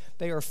are they?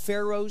 They are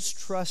Pharaoh's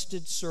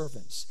trusted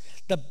servants.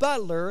 The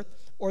butler,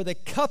 or the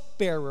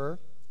cupbearer,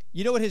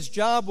 You know what his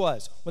job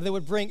was? When they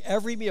would bring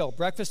every meal,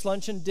 breakfast,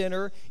 lunch, and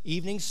dinner,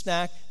 evening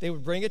snack, they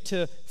would bring it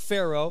to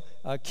Pharaoh,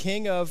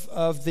 king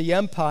of the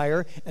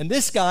empire, and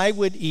this guy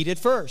would eat it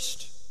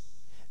first.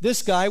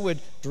 This guy would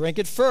drink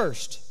it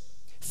first.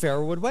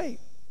 Pharaoh would wait.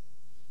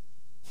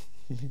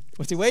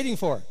 What's he waiting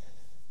for?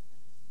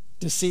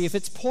 To see if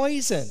it's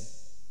poison.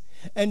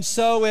 And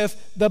so if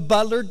the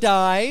butler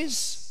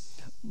dies,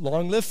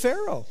 long live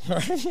Pharaoh.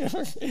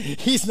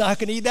 He's not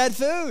going to eat that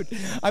food.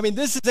 I mean,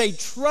 this is a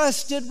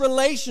trusted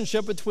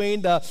relationship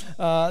between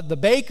the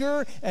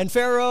baker and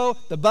Pharaoh,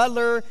 the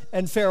butler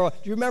and Pharaoh.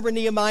 Do you remember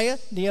Nehemiah?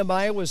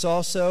 Nehemiah was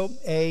also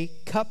a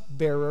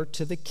cupbearer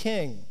to the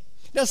king.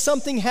 Now,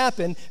 something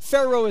happened.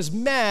 Pharaoh is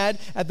mad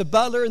at the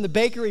butler and the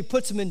baker. He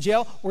puts them in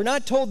jail. We're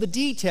not told the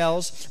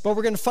details, but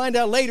we're going to find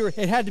out later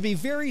it had to be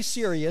very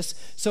serious.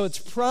 So it's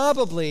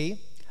probably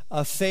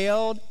a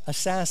failed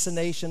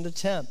assassination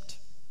attempt.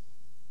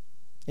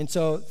 And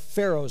so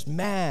Pharaoh's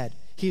mad.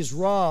 He's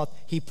wroth.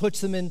 He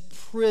puts them in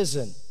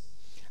prison.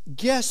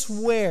 Guess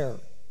where?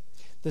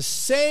 The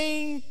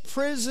same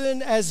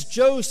prison as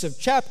Joseph.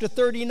 Chapter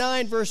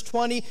 39, verse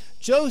 20.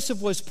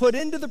 Joseph was put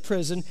into the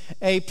prison,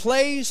 a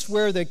place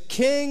where the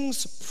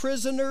king's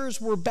prisoners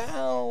were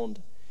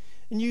bound.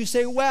 And you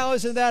say, wow,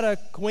 isn't that a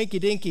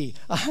coinky-dinky?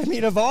 I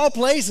mean, of all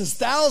places,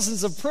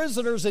 thousands of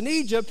prisoners in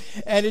Egypt,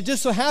 and it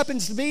just so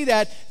happens to be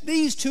that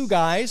these two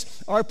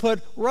guys are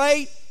put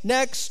right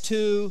next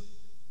to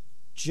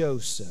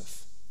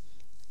Joseph.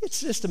 It's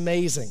just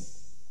amazing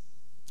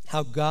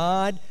how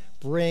God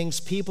brings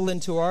people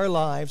into our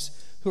lives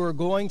who are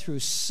going through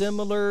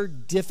similar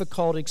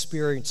difficult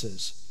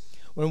experiences.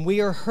 When we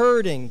are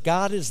hurting,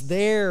 God is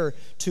there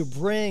to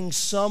bring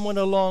someone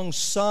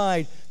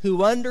alongside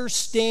who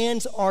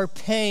understands our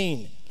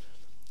pain.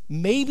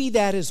 Maybe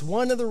that is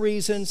one of the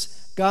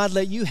reasons God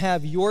let you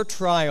have your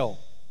trial,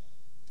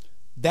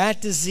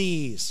 that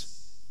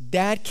disease,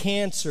 that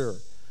cancer,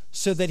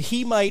 so that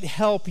He might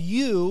help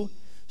you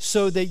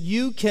so that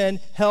you can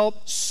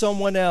help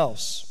someone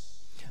else.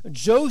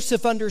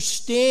 Joseph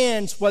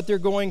understands what they're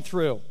going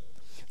through.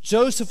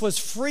 Joseph was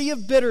free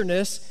of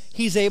bitterness.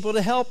 He's able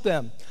to help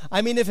them.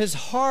 I mean, if his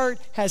heart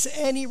has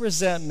any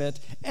resentment,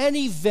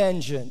 any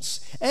vengeance,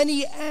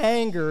 any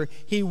anger,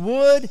 he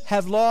would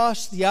have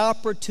lost the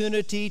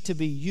opportunity to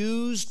be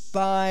used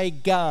by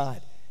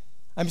God.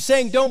 I'm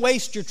saying don't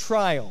waste your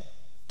trial.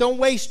 Don't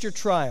waste your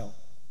trial.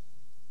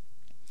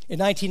 In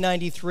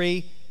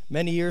 1993,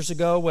 many years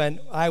ago, when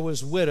I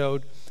was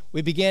widowed,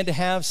 we began to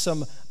have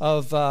some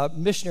of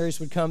missionaries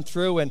would come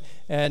through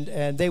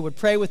and they would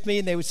pray with me,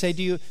 and they would say,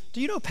 do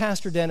you know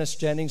Pastor Dennis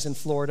Jennings in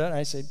Florida? And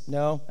I said,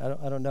 no,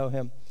 I don't know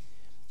him.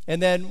 And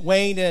then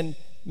Wayne and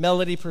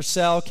Melody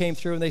Purcell came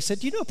through, and they said,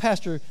 do you know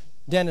Pastor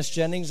Dennis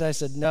Jennings? I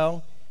said,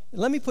 no.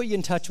 Let me put you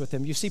in touch with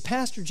him. You see,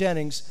 Pastor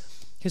Jennings,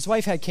 his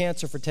wife had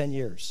cancer for 10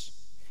 years.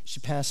 She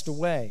passed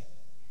away.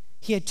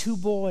 He had 2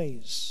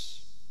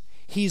 boys.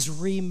 He's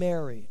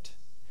remarried.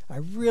 I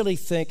really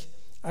think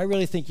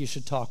you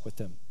should talk with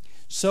him.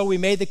 So we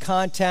made the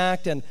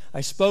contact, and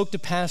I spoke to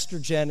Pastor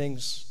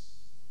Jennings.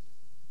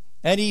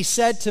 And he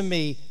said to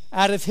me,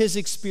 out of his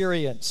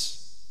experience,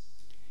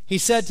 he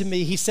said,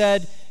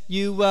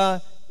 you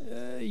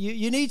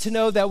need to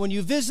know that when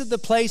you visit the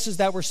places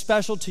that were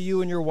special to you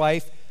and your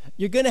wife,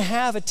 you're going to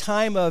have a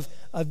time of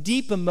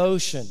deep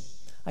emotion.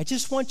 I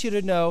just want you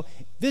to know,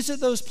 visit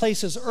those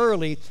places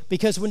early,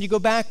 because when you go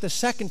back the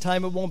second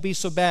time, it won't be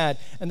so bad.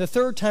 And the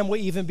third time will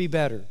even be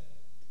better.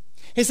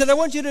 He said, I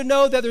want you to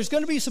know that there's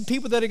going to be some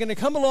people that are going to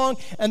come along,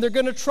 and they're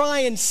going to try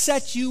and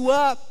set you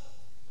up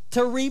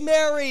to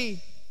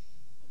remarry.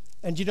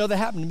 And you know that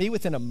happened to me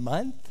within a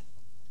month?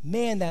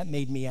 Man, that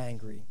made me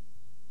angry.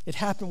 It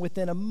happened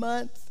within a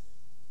month.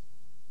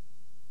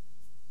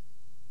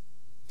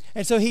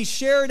 And so he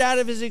shared out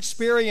of his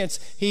experience.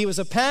 He was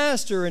a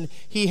pastor, and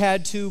he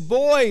had 2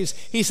 boys.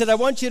 He said, I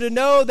want you to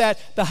know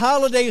that the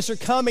holidays are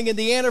coming, and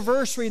the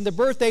anniversary and the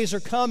birthdays are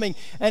coming.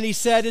 And he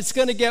said, it's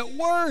going to get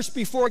worse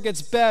before it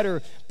gets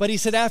better. But he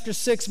said, after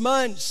 6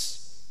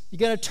 months, you're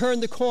going to turn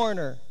the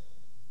corner.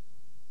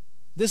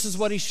 This is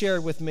what he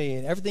shared with me,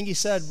 and everything he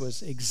said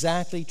was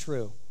exactly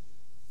true.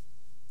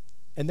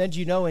 And then,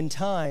 you know, in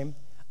time,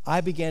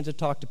 I began to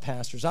talk to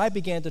pastors. I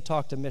began to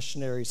talk to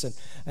missionaries.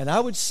 And I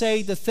would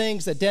say the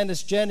things that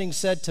Dennis Jennings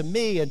said to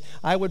me, and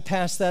I would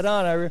pass that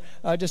on.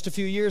 Just a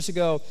few years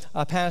ago,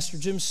 Pastor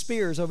Jim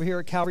Spears over here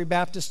at Calvary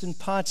Baptist in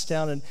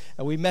Pottstown, and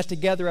we met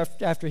together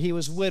after he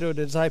was widowed,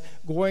 as I'm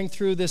going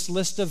through this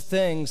list of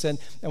things. And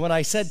when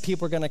I said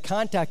people are going to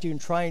contact you and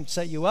try and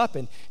set you up,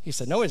 and he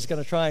said, nobody's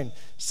going to try and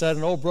set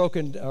an old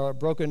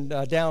broken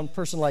down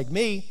person like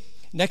me.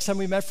 Next time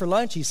we met for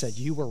lunch, he said,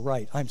 you were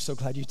right. I'm so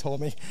glad you told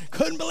me.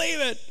 Couldn't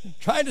believe it.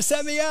 Trying to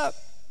set me up.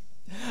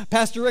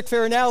 Pastor Rick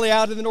Farinelli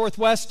out in the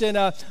Northwest in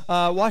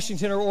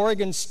Washington or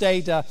Oregon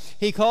State,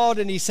 he called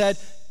and he said,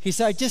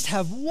 I just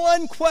have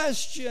one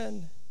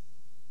question.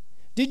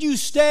 Did you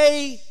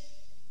stay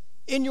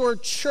in your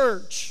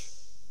church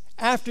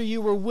after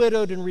you were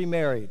widowed and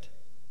remarried?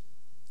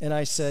 And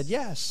I said,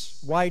 yes.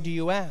 Why do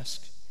you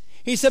ask?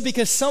 He said,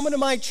 because someone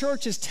in my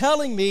church is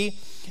telling me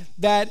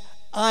that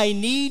I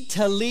need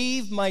to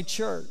leave my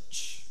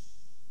church.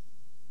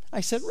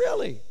 I said,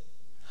 really?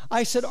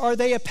 I said, are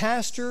they a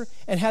pastor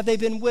and have they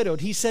been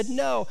widowed? He said,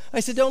 no. I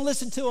said, don't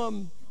listen to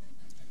him.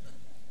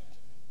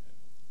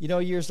 You know,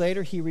 years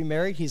later, he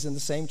remarried. He's in the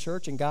same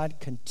church, and God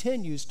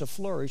continues to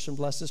flourish and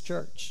bless his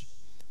church.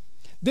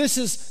 This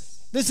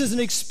is an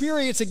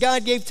experience that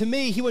God gave to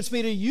me. He wants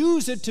me to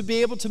use it to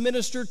be able to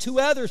minister to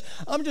others.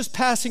 I'm just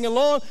passing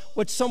along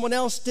what someone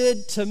else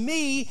did to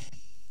me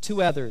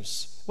to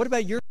others. What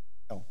about your?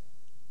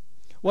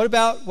 What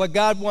about what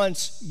God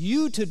wants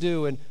you to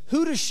do and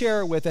who to share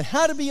it with and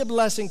how to be a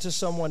blessing to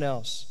someone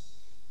else?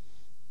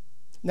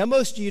 Now,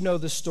 most of you know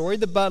the story.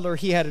 The butler,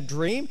 he had a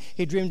dream.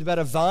 He dreamed about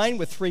a vine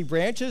with 3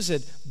 branches.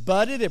 It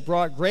budded. It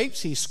brought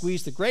grapes. He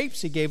squeezed the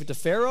grapes. He gave it to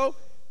Pharaoh.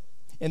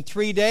 In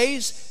 3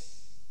 days,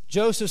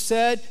 Joseph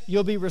said,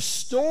 you'll be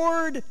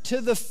restored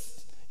to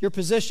your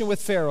position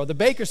with Pharaoh. The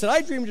baker said,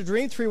 I dreamed a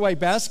dream, 3 white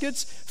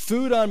baskets,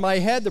 food on my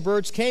head. The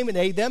birds came and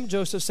ate them.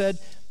 Joseph said,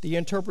 the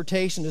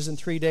interpretation is in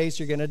 3 days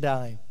you're going to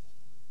die.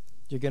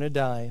 You're going to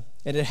die.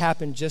 And it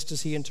happened just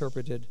as he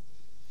interpreted.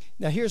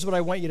 Now here's what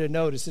I want you to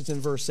notice. It's in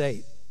verse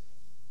 8.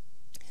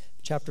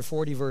 Chapter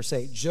 40, verse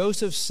 8.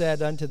 Joseph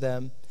said unto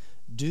them,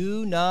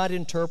 do not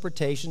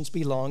interpretations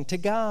belong to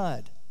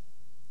God?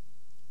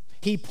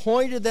 He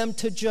pointed them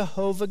to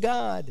Jehovah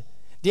God.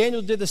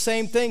 Daniel did the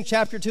same thing.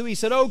 Chapter 2, he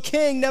said, O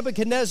King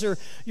Nebuchadnezzar,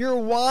 your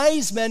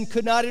wise men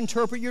could not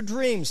interpret your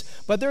dreams,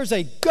 but there's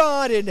a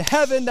God in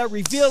heaven that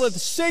revealeth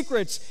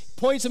secrets.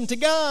 Points them to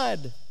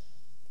God.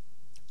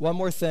 One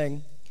more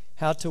thing,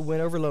 how to win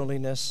over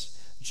loneliness.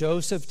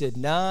 Joseph did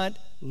not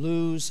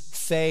lose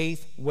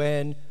faith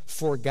when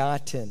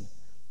forgotten.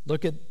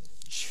 Look at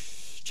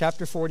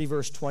chapter 40,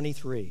 verse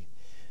 23.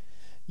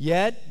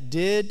 Yet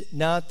did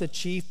not the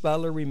chief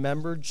butler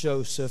remember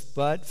Joseph,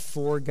 but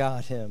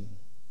forgot him.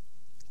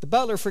 The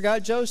butler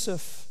forgot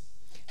Joseph.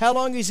 How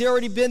long has he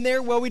already been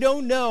there? Well, we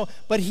don't know,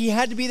 but he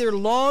had to be there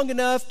long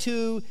enough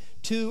to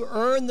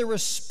earn the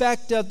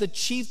respect of the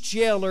chief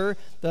jailer,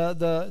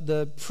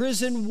 the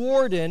prison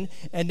warden,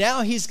 and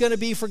now he's going to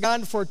be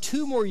forgotten for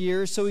 2 more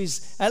years, so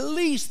he's at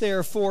least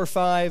there 4,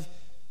 5,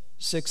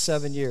 6,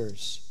 7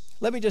 years.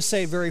 Let me just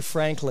say very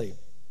frankly,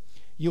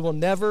 you will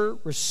never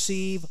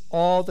receive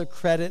all the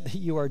credit that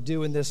you are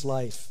due in this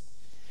life.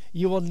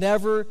 You will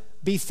never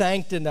be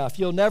thanked enough.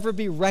 You'll never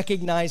be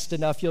recognized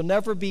enough. You'll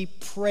never be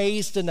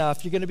praised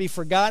enough. You're going to be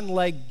forgotten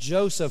like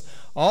Joseph.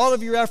 All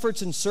of your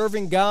efforts in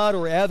serving God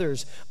or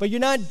others. But you're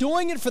not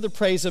doing it for the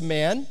praise of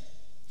man.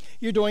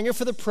 You're doing it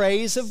for the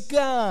praise of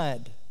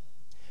God.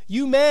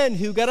 You men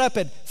who got up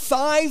at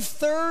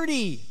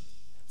 5:30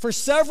 for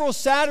several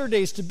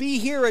Saturdays to be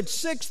here at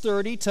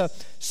 6:30 to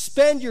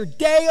spend your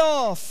day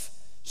off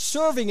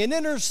serving an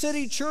inner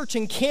city church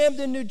in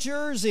Camden, New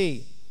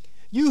Jersey.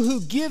 You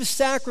who give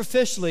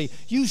sacrificially,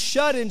 you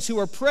shut-ins who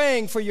are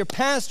praying for your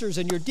pastors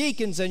and your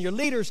deacons and your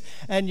leaders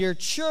and your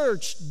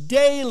church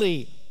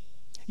daily.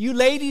 You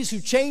ladies who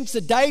change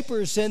the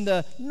diapers in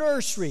the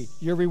nursery,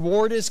 your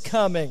reward is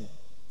coming.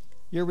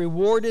 Your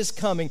reward is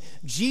coming.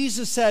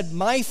 Jesus said,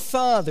 my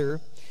Father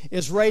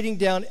is writing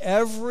down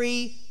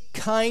every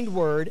kind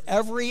word,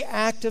 every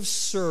act of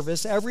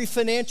service, every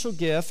financial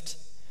gift,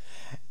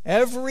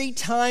 every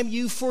time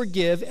you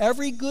forgive,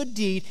 every good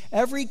deed,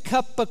 every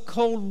cup of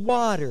cold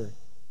water.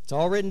 It's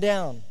all written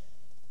down.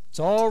 It's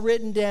all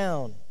written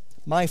down.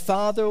 My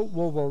Father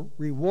will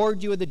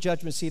reward you at the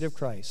judgment seat of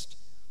Christ.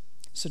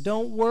 So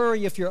don't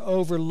worry if you're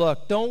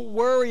overlooked. Don't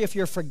worry if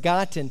you're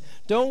forgotten.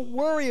 Don't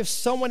worry if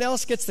someone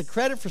else gets the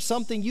credit for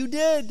something you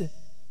did.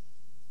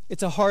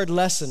 It's a hard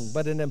lesson,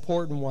 but an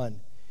important one.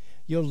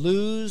 You'll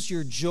lose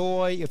your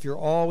joy if you're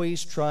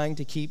always trying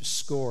to keep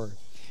score.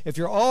 If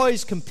you're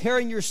always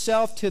comparing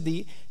yourself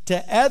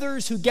to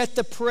others who get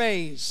the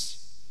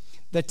praise.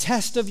 The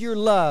test of your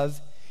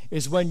love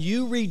is when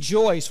you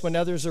rejoice when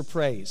others are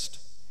praised.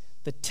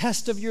 The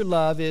test of your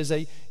love is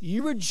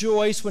you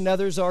rejoice when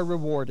others are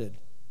rewarded.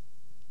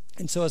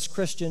 And so as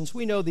Christians,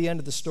 we know the end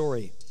of the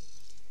story.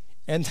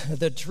 And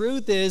the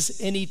truth is,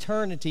 in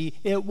eternity,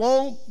 it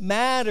won't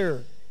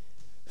matter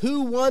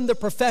who won the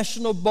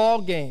professional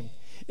ball game.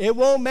 It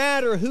won't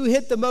matter who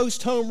hit the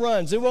most home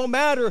runs. It won't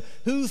matter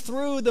who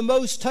threw the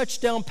most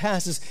touchdown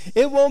passes.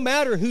 It won't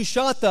matter who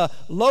shot the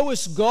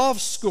lowest golf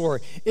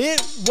score.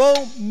 It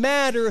won't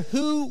matter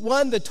who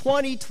won the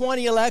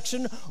 2020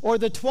 election or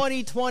the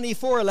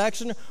 2024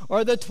 election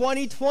or the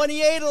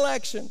 2028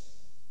 election.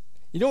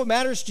 You know what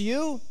matters to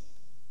you?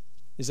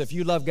 Is if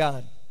you love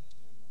God.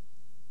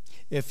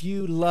 If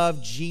you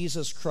love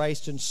Jesus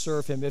Christ and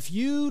serve him, if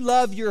you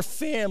love your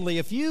family,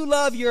 if you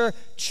love your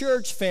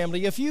church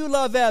family, if you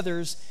love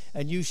others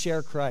and you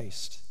share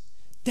Christ,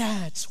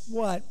 that's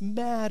what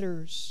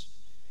matters.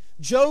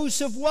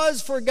 Joseph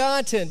was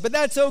forgotten, but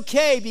that's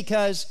okay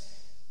because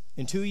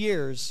in 2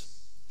 years,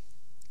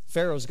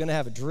 Pharaoh's going to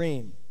have a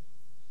dream,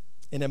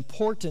 an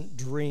important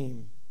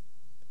dream.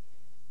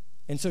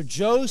 And so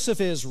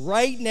Joseph is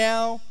right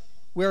now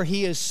where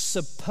he is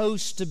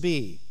supposed to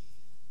be.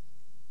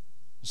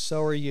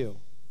 So are you.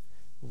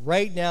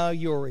 Right now,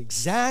 you're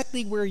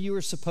exactly where you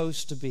are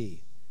supposed to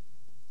be.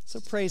 So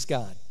praise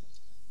God.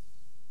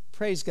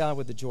 Praise God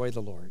with the joy of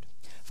the Lord.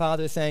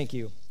 Father, thank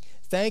you.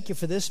 Thank you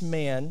for this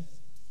man,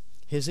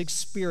 his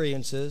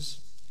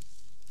experiences,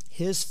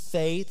 his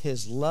faith,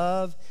 his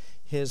love,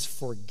 his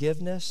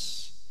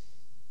forgiveness,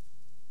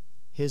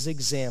 his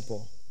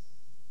example.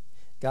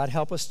 God,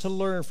 help us to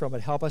learn from it.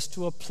 Help us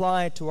to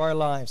apply it to our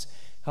lives.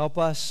 Help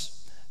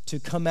us to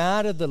come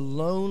out of the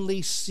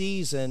lonely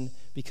season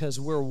because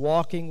we're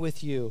walking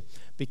with you,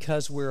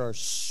 because we're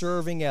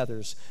serving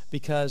others,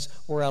 because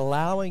we're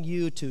allowing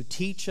you to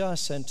teach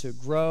us and to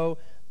grow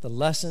the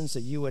lessons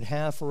that you would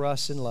have for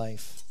us in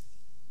life.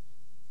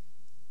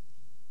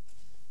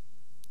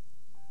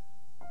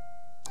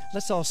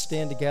 Let's all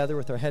stand together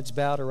with our heads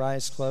bowed, our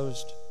eyes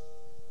closed.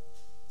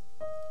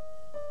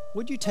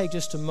 Would you take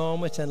just a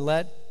moment and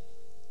let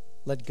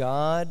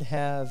God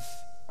have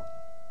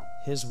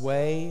his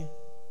way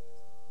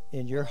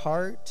in your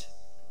heart,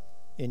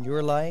 in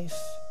your life,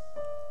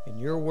 in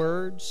your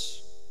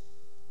words,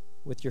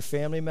 with your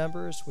family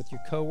members, with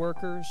your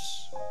coworkers?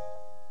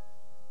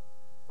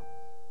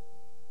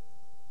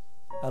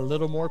 A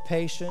little more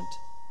patient,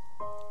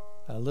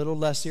 a little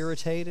less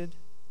irritated,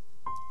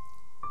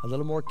 a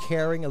little more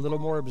caring, a little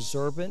more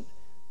observant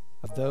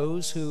of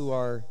those who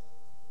are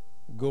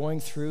going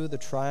through the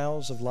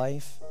trials of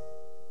life.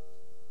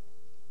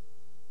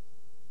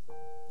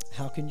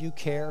 How can you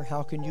care?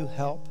 How can you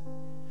help?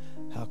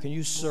 How can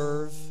you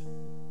serve?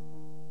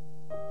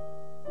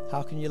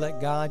 How can you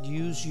let God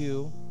use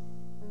you?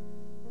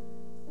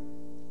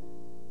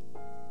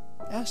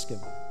 Ask him.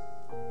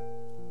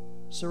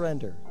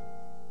 Surrender.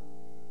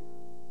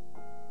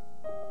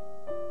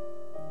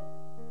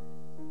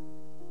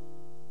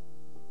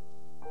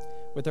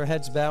 With our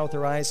heads bowed, with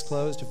our eyes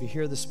closed, if you're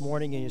here this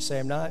morning and you say,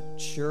 I'm not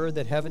sure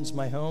that heaven's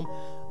my home,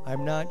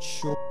 I'm not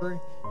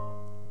sure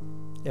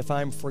if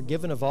I'm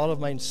forgiven of all of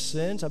my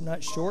sins, I'm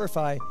not sure if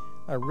I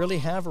really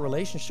have a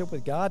relationship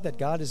with God, that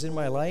God is in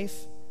my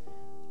life,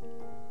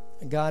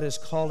 God is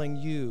calling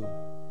you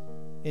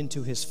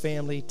into his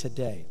family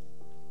today.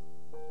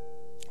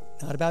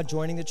 Not about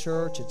joining the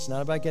church, it's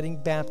not about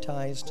getting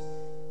baptized,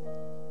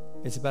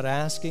 it's about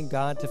asking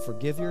God to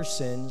forgive your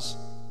sins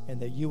and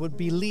that you would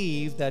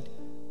believe that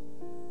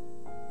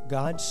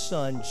God's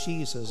Son,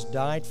 Jesus,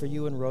 died for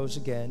you and rose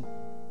again,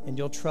 and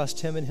you'll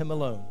trust him and him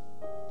alone.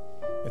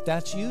 If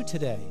that's you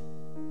today,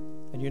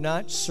 and you're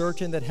not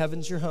certain that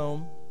heaven's your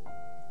home,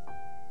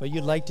 but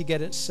you'd like to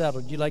get it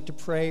settled, you'd like to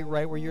pray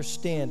right where you're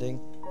standing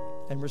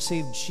and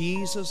receive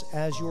Jesus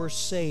as your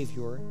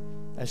Savior,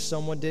 as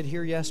someone did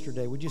here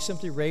yesterday, would you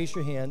simply raise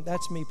your hand?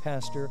 That's me,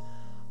 Pastor.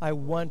 I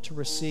want to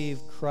receive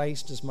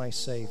Christ as my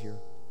Savior.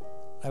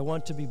 I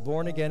want to be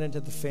born again into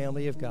the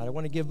family of God. I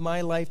want to give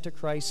my life to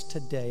Christ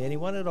today.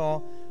 Anyone at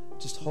all,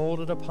 just hold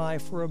it up high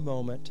for a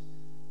moment.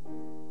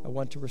 I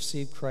want to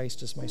receive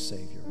Christ as my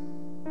Savior.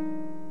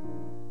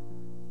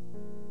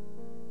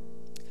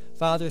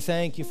 Father,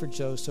 thank you for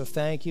Joseph.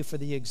 Thank you for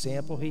the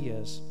example he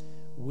is.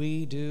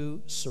 We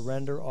do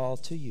surrender all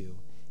to you.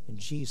 In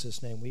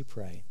Jesus' name we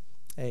pray.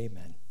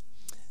 Amen.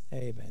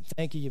 Amen.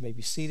 Thank you. You may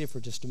be seated for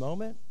just a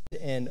moment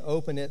and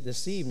open it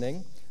this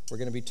evening. We're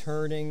going to be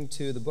turning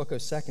to the book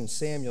of 2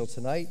 Samuel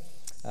tonight,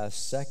 2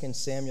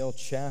 Samuel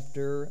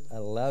chapter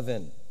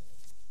 11.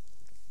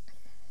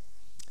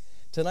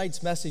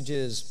 Tonight's message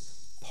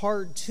is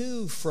part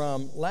 2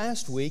 from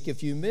last week.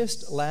 If you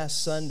missed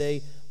last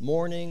Sunday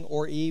morning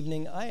or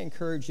evening, I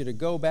encourage you to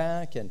go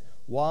back and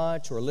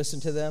watch or listen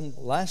to them.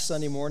 Last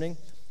Sunday morning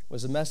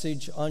was a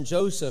message on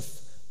Joseph,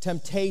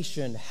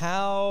 temptation.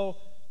 How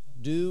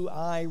do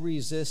I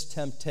resist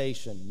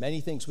temptation?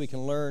 Many things we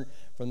can learn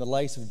from the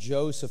life of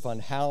Joseph on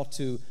how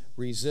to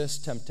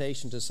resist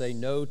temptation, to say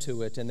no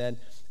to it. And then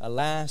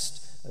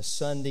last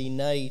Sunday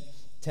night,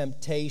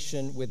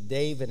 temptation with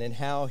David and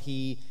how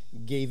he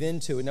gave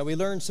into it. Now, we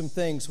learned some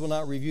things. We'll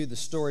not review the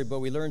story, but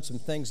we learned some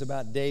things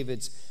about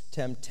David's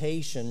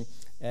temptation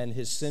and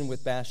his sin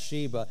with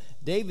Bathsheba.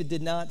 David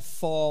did not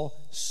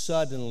fall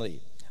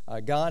suddenly.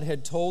 God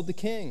had told the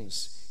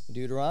kings in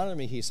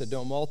Deuteronomy, he said,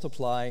 don't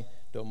multiply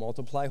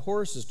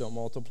horses, don't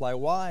multiply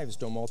wives,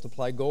 don't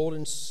multiply gold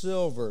and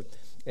silver.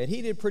 And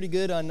he did pretty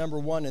good on number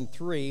 1 and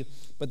 3,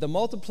 but the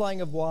multiplying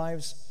of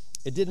wives,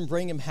 it didn't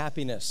bring him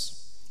happiness.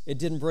 It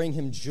didn't bring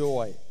him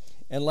joy.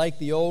 And like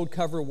the old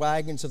covered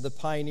wagons of the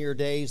pioneer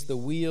days, the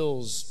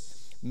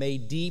wheels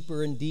made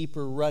deeper and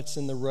deeper ruts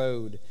in the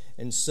road.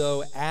 And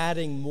so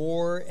adding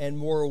more and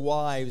more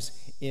wives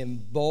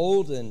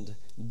emboldened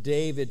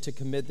David to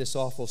commit this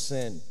awful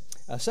sin.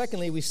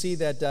 Secondly, we see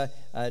that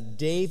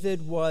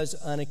David was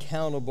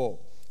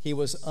unaccountable. He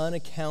was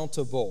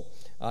unaccountable.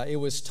 It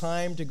was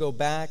time to go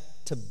back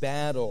to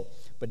battle,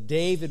 but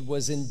David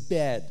was in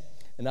bed.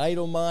 An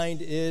idle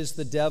mind is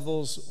the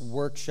devil's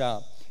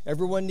workshop.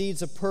 Everyone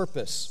needs a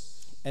purpose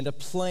and a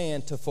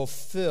plan to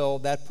fulfill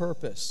that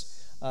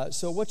purpose.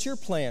 So what's your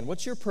plan?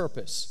 What's your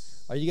purpose?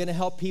 Are you going to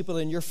help people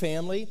in your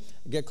family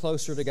get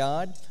closer to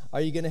God?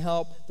 Are you going to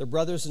help the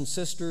brothers and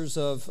sisters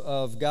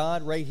of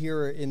God right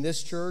here in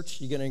this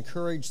church? You're going to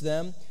encourage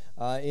them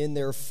in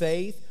their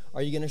faith?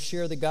 Are you going to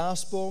share the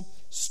gospel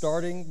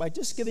starting by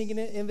just giving an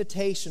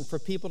invitation for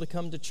people to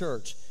come to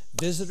church.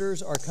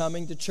 Visitors are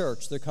coming to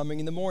church. They're coming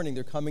in the morning.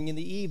 They're coming in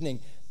the evening.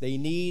 They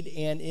need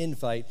an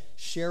invite.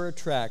 Share a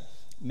tract.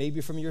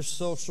 Maybe from your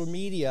social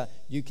media,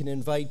 you can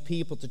invite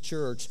people to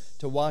church,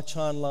 to watch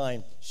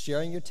online,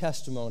 sharing your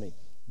testimony,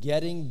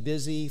 getting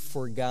busy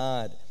for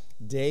God.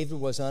 David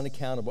was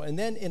unaccountable. And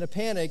then in a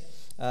panic,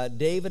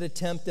 David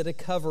attempted a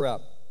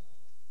cover-up.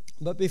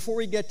 But before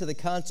we get to the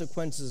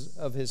consequences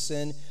of his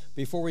sin,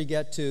 before we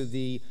get to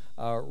the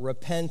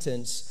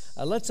repentance,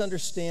 let's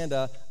understand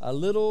a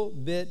little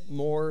bit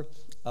more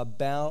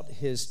about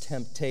his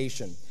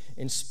temptation.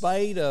 In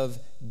spite of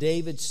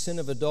David's sin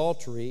of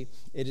adultery,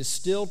 it is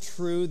still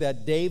true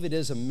that David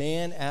is a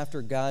man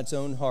after God's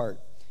own heart.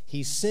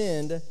 He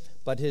sinned,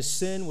 but his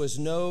sin was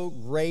no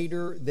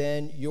greater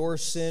than your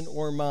sin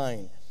or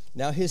mine.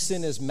 Now, his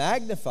sin is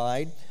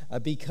magnified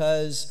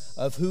because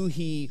of who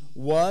he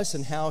was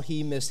and how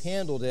he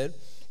mishandled it.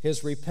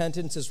 His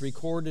repentance is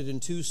recorded in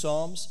 2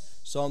 Psalms,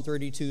 Psalm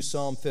 32,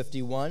 Psalm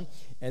 51,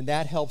 and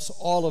that helps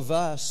all of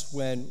us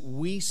when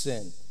we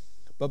sin.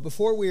 But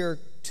before we are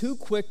too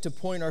quick to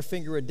point our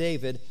finger at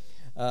David,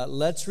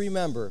 let's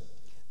remember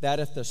that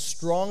if the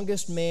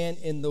strongest man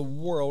in the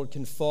world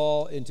can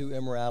fall into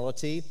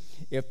immorality,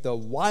 if the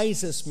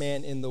wisest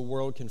man in the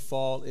world can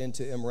fall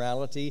into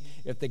immorality,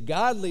 if the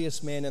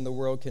godliest man in the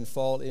world can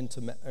fall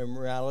into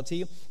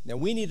immorality, now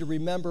we need to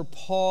remember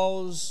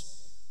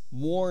Paul's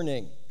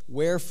warning.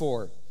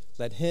 Wherefore,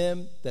 let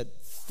him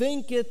that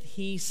thinketh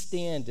he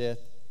standeth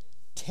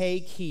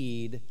take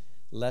heed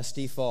lest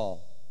he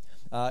fall.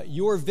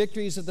 Your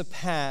victories of the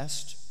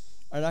past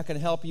are not going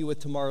to help you with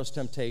tomorrow's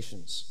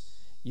temptations.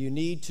 You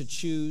need to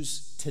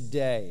choose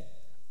today.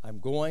 I'm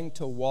going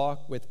to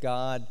walk with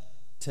God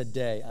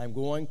today. I'm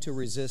going to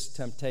resist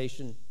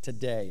temptation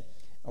today.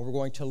 And we're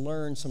going to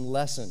learn some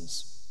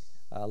lessons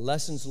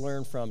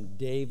learned from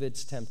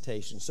David's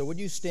temptation. So would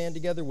you stand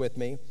together with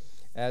me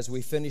as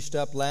we finished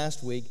up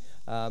last week?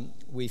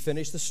 We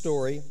finished the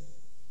story,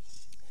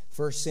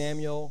 2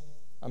 Samuel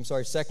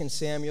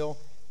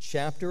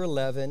chapter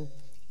 11,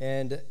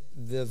 and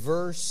the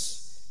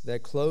verse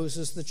that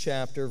closes the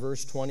chapter,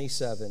 verse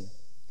 27.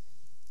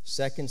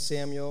 2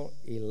 Samuel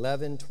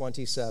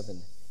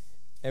 11:27.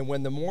 And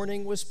when the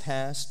morning was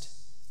past,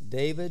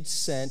 David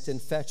sent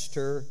and fetched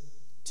her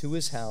to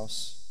his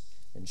house,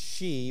 and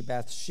she,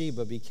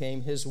 Bathsheba,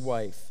 became his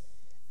wife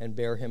and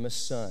bare him a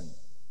son.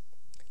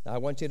 Now I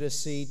want you to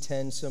see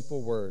 10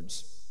 simple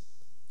words.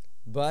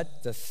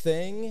 But the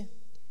thing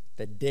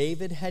that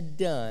David had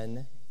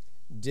done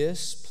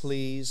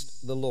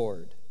displeased the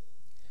Lord.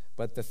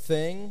 But the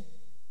thing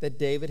that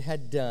David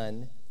had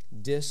done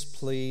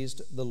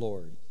displeased the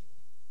Lord.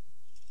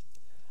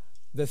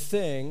 The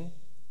thing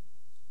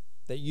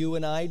that you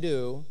and I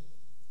do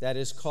that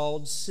is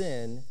called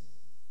sin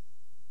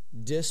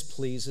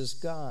displeases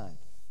God.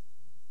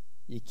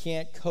 You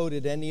can't code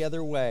it any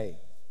other way.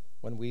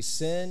 When we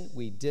sin,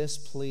 we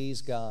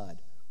displease God.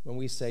 When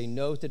we say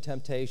no to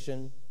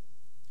temptation,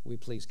 we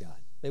please God.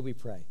 May we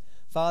pray.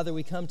 Father,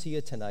 we come to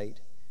you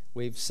tonight.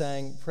 We've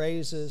sang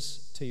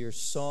praises to your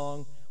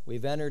song.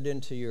 We've entered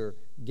into your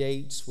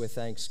gates with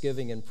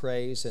thanksgiving and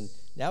praise. And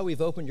now we've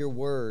opened your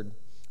word.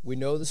 We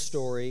know the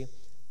story,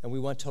 and we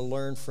want to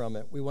learn from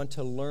it. We want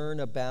to learn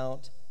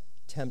about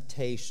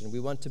temptation. We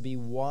want to be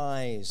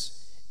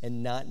wise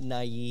and not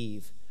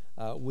naive.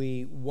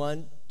 We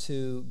want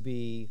to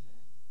be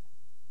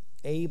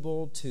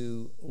able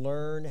to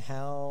learn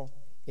how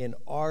in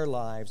our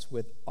lives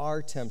with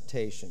our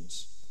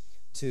temptations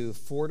to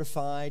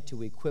fortify,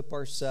 to equip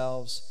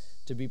ourselves,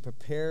 to be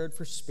prepared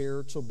for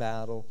spiritual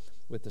battle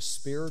with the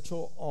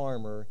spiritual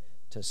armor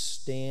to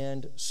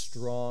stand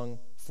strong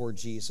for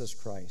Jesus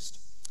Christ.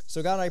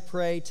 So God, I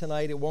pray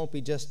tonight it won't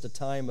be just a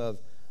time of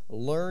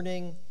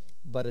learning,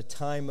 but a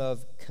time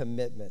of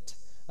commitment,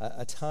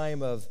 a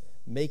time of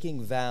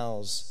making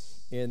vows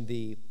in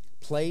the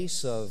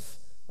place of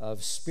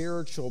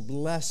spiritual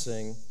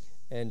blessing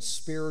and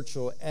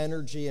spiritual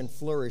energy and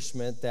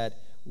flourishment, that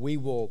we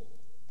will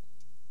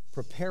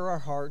prepare our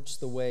hearts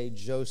the way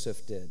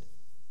Joseph did,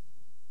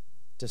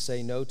 to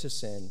say no to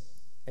sin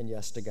and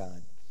yes to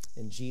God.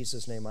 In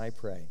Jesus' name I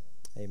pray.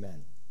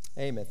 Amen.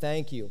 Amen.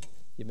 Thank you.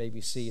 You may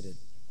be seated.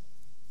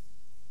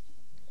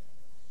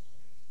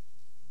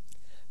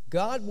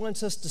 God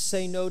wants us to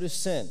say no to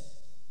sin.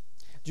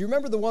 Do you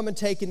remember the woman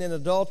taken in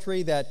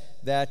adultery that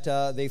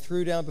they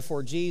threw down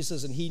before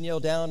Jesus, and he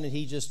kneeled down and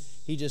he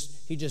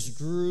just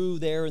drew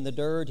there in the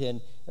dirt,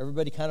 and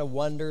everybody kind of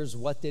wonders,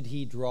 what did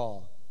he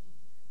draw?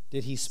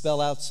 Did he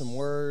spell out some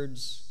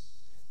words?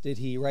 Did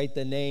he write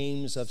the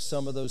names of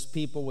some of those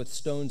people with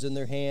stones in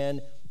their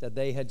hand that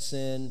they had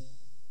sinned?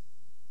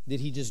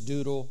 Did he just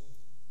doodle?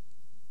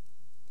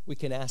 We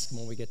can ask him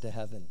when we get to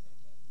heaven.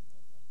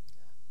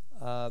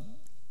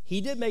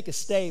 He did make a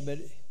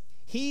statement.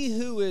 He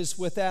who is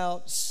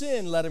without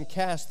sin, let him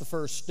cast the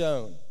first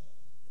stone.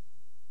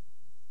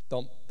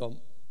 Thump, thump,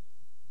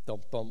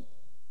 thump, thump,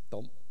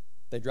 thump.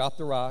 They dropped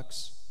the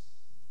rocks.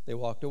 They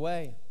walked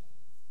away.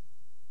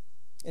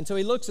 And so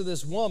he looks at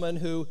this woman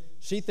who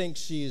she thinks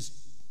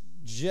she's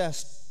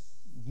just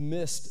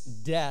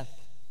missed death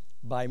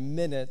by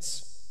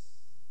minutes.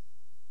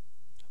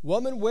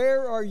 "Woman,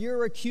 where are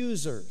your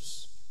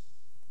accusers?"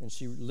 And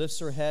she lifts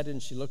her head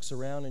and she looks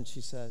around and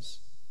she says,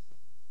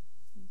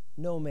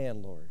 "No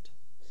man, Lord.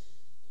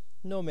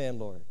 No man,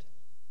 Lord."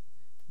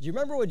 Do you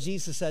remember what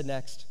Jesus said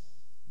next?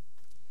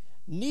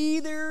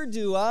 "Neither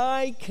do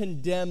I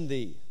condemn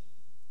thee."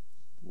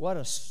 What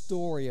a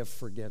story of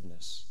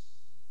forgiveness.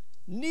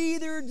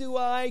 "Neither do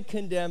I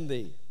condemn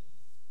thee."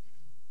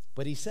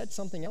 But he said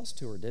something else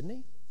to her, didn't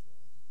he?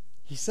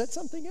 He said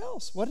something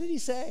else. What did he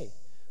say?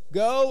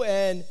 "Go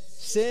and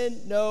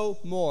sin no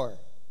more.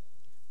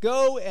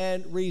 Go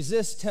and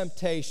resist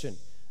temptation.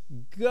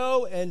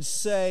 Go and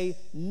say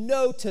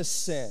no to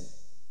sin."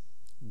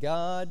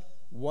 God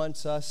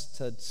wants us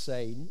to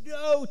say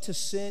no to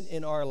sin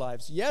in our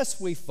lives. Yes,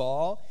 we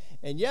fall,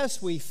 and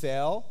yes, we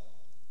fail,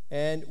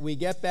 and we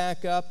get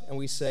back up and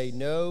we say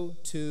no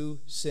to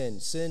sin.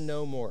 Sin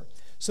no more.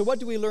 So what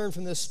do we learn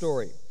from this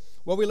story?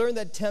 Well, we learn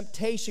that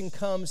temptation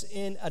comes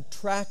in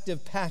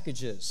attractive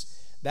packages.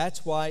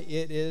 That's why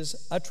it is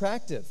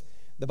attractive.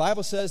 The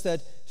Bible says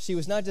that she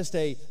was not just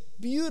a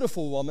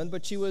beautiful woman,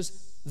 but she was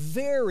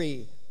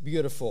very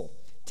beautiful.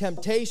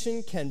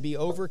 Temptation can be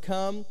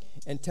overcome,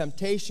 and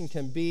temptation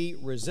can be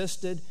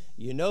resisted.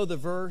 You know the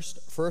verse,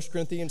 1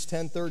 Corinthians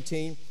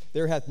 10:13.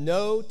 "There hath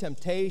no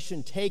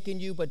temptation taken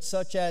you, but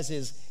such as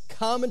is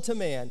common to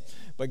man.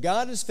 But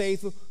God is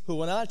faithful, who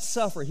will not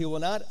suffer. He will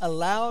not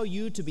allow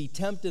you to be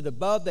tempted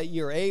above that ye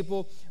are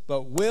able,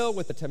 but will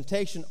with the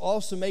temptation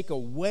also make a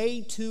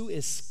way to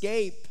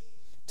escape,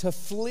 to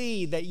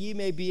flee, that ye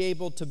may be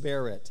able to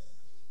bear it."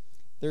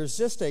 There's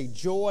just a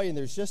joy and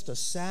there's just a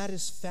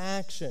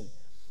satisfaction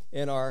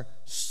in our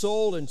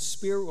soul and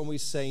spirit when we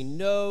say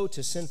no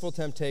to sinful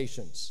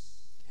temptations.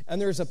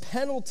 And there's a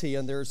penalty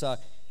and there's a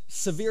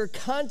severe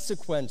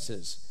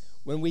consequences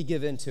when we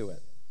give into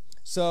it.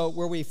 So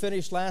where we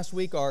finished last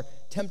week are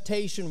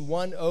Temptation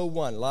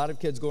 101. A lot of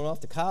kids going off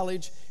to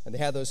college and they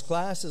have those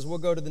classes. We'll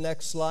go to the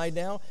next slide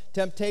now.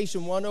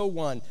 Temptation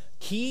 101.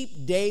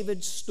 Keep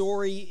David's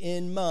story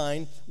in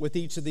mind with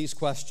each of these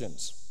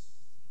questions.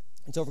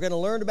 And so if we're going to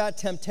learn about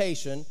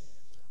temptation,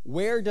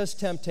 where does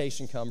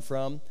temptation come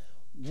from?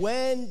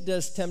 When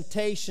does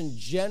temptation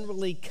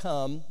generally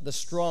come the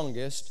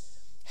strongest?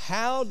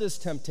 How does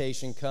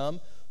temptation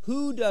come?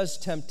 Who does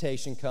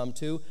temptation come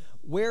to?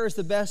 Where is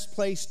the best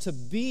place to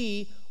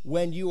be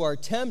when you are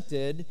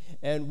tempted?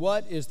 And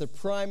what is the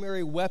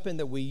primary weapon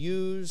that we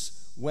use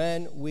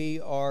when we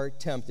are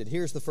tempted?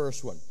 Here's the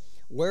first one.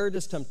 Where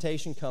does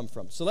temptation come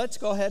from? So let's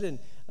go ahead and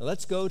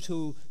let's go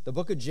to the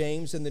book of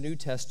James in the New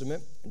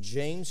Testament.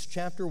 James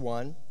chapter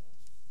 1,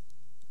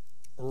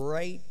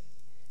 right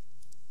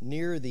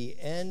near the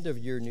end of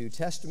your New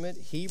Testament.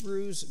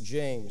 Hebrews,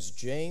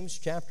 James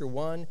chapter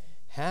 1,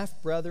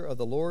 half-brother of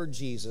the Lord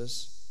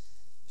Jesus,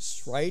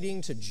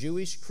 writing to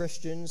Jewish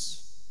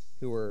Christians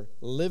who are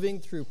living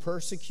through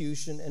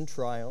persecution and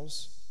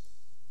trials.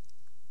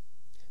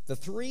 The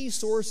three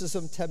sources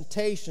of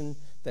temptation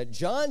that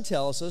John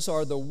tells us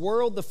are the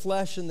world, the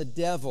flesh, and the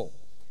devil.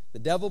 The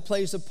devil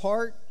plays a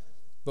part,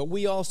 but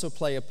we also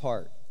play a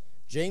part.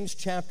 James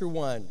chapter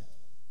 1,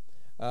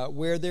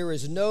 where there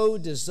is no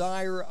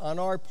desire on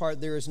our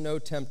part, there is no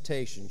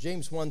temptation.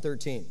 James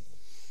 1:13.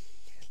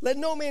 "Let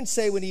no man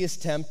say when he is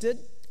tempted,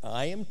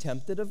 I am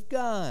tempted of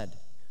God.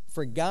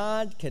 For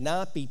God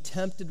cannot be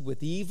tempted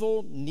with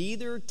evil,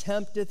 neither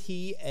tempteth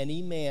he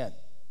any man."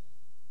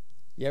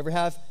 You ever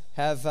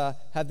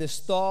have this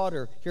thought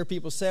or hear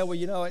people say,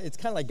 well, it's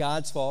kind of like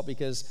God's fault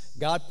because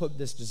God put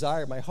this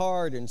desire in my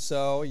heart, and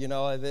so,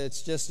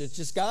 it's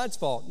just God's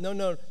fault.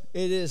 No,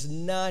 it is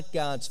not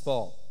God's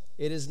fault.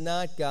 It is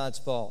not God's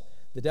fault.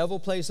 The devil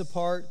plays a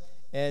part,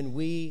 and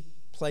we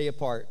play a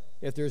part.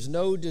 If there's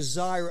no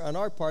desire on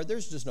our part,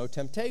 there's just no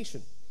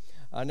temptation.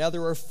 Now,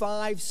 there are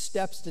 5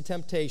 steps to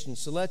temptation,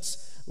 so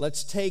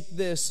let's take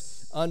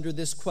this under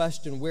this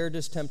question: where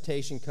does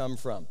temptation come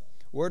from?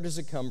 Where does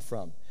it come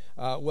from?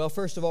 Well,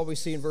 first of all, we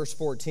see in verse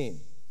 14,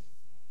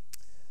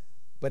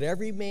 "But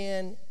every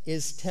man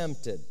is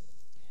tempted."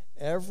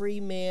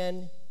 Every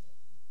man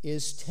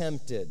is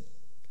tempted.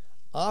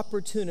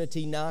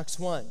 Opportunity knocks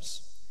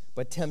once,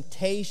 but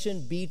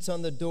temptation beats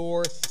on the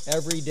door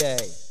every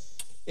day.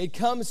 It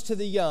comes to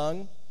the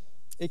young,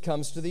 it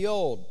comes to the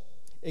old.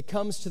 It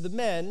comes to the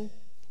men,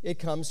 it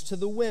comes to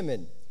the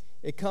women.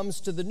 It comes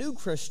to the new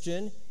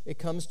Christian, it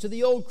comes to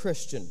the old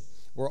Christian.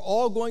 We're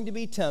all going to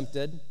be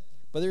tempted,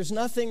 but there's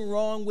nothing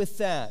wrong with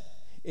that.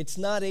 It's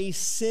not a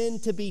sin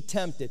to be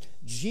tempted.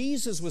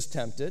 Jesus was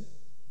tempted.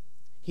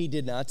 He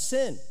did not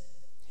sin.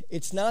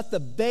 It's not the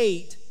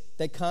bait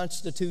that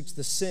constitutes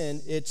the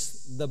sin,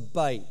 it's the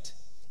bite.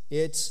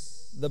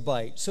 It's the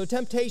bite. So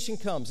temptation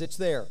comes, it's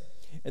there.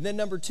 And then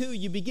number 2,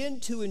 you begin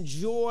to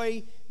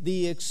enjoy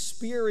the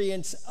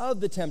experience of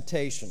the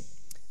temptation.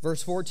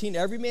 Verse 14,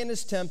 "Every man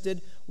is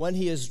tempted when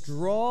he is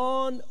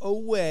drawn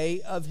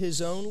away of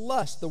his own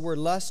lust." The word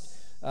lust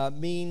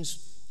means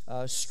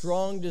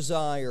strong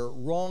desire,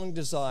 wrong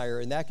desire,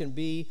 and that can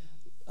be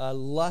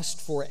lust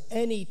for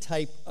any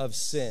type of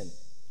sin.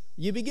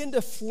 You begin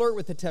to flirt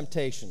with the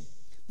temptation.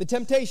 The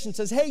temptation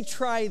says, hey,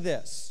 try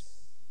this.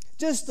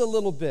 Just a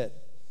little bit.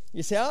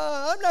 You say,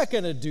 I'm not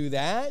going to do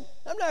that.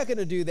 I'm not going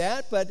to do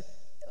that, but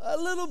a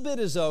little bit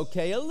is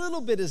okay. A little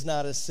bit is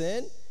not a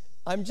sin.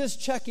 I'm just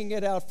checking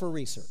it out for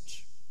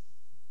research.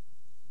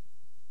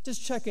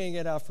 Just checking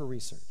it out for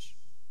research.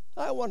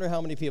 I wonder how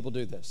many people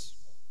do this.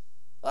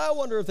 I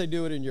wonder if they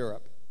do it in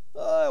Europe.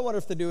 I wonder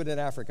if they do it in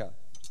Africa.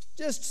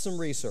 Just some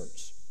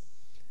research.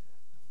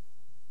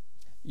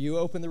 You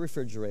open the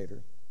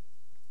refrigerator.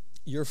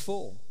 You're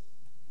full.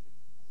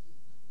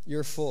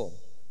 You're full.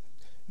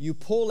 You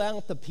pull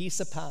out the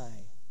piece of pie.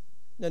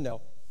 No,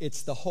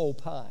 it's the whole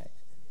pie.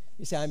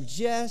 You say, I'm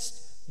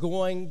just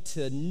going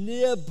to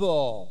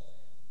nibble.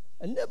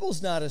 A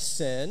nibble's not a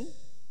sin.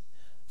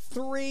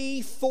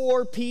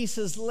 3-4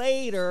 pieces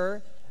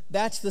later,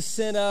 that's the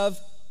sin of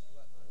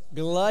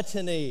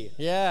gluttony.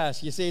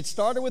 Yes, you see, it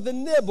started with a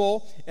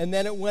nibble, and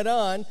then it went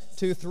on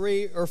to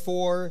 3 or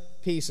 4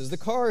 pieces. The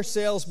car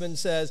salesman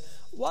says,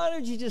 why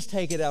don't you just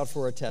take it out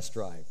for a test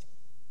drive?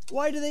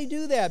 Why do they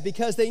do that?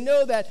 Because they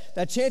know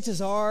that chances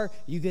are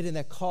you get in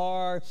the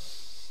car,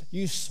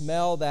 you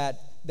smell the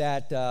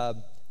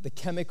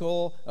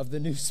chemical of the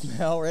new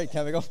smell, right?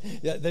 Chemical.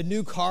 Yeah, the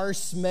new car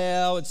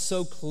smell. It's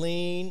so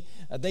clean.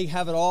 They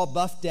have it all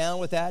buffed down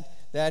with that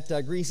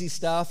greasy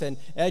stuff, and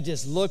it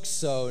just looks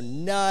so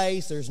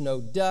nice. There's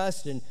no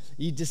dust, and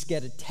you just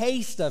get a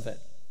taste of it,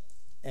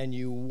 and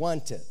you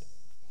want it.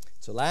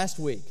 So last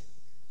week,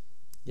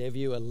 gave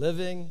you a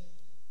living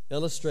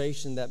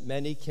illustration that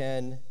many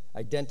can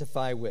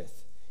identify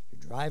with.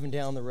 You're driving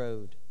down the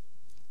road,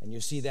 and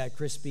you see that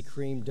Krispy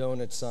Kreme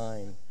donut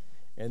sign,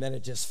 and then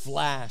it just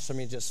flashed.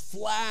 It just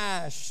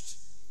flashed.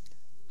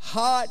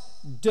 Hot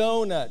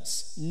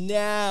donuts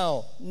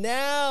now.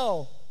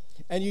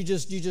 And you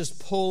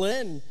just pull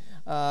in.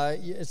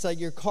 It's like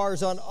your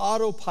car's on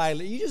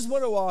autopilot. You just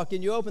want to walk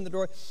in. You open the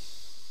door.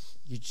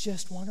 You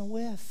just want to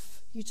whiff.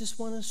 You just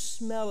want to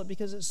smell it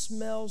because it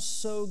smells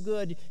so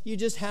good. You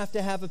just have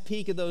to have a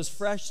peek of those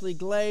freshly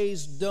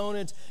glazed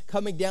donuts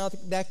coming down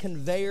that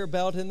conveyor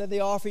belt, and then they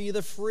offer you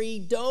the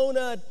free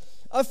donut.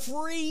 A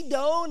free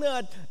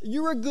donut.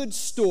 You're a good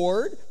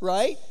steward,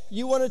 right?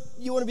 You want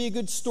to be a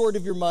good steward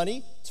of your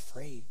money. It's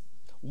free.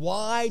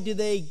 Why do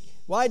they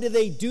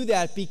do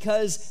that?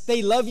 Because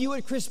they love you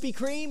at Krispy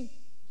Kreme?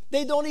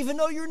 They don't even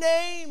know your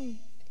name.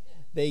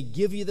 They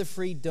give you the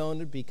free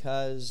donut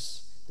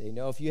because they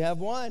know if you have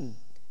one,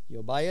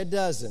 you'll buy a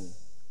dozen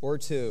or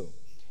 2.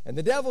 And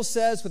the devil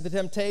says with the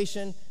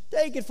temptation,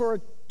 take it for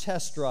a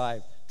test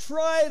drive.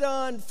 Try it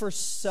on for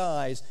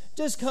size.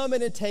 Just come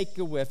in and take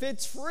a whiff.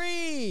 It's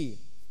free.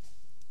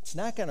 It's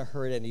not going to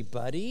hurt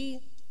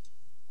anybody.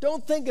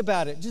 Don't think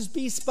about it. Just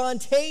be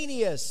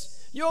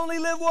spontaneous. You only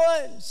live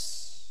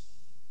once.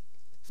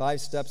 5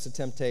 steps of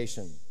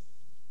temptation.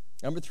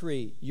 Number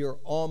 3, you're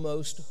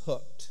almost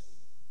hooked.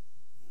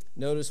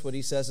 Notice what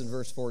he says in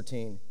verse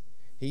 14.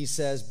 He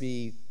says,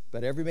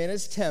 but every man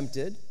is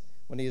tempted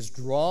when he is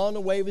drawn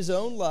away of his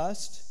own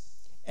lust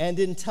and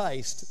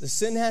enticed. The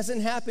sin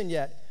hasn't happened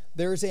yet.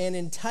 There's an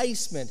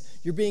enticement.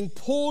 You're being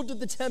pulled to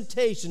the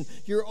temptation.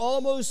 You're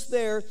almost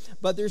there,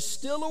 but there's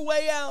still a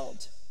way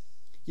out.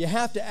 You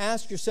have to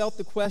ask yourself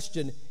the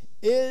question,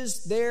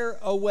 is there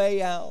a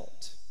way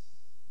out?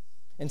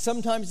 And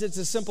sometimes it's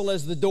as simple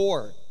as the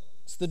door.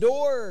 It's the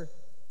door.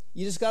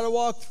 You just got to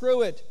walk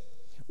through it.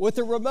 With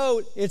the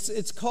remote,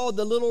 it's called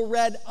the little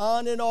red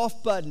on and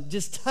off button.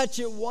 Just touch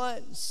it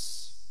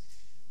once.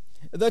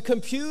 The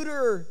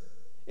computer,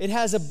 it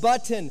has a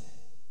button.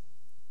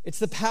 It's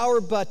the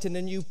power button,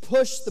 and you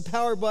push the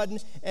power button,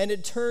 and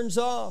it turns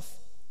off.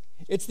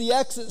 It's the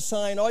exit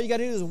sign. All you got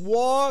to do is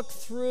walk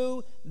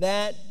through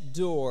that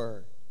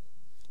door.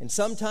 And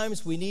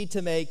sometimes we need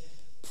to make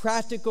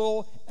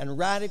practical and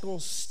radical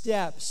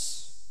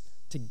steps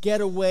to get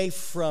away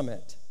from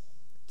it,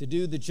 to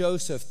do the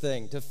Joseph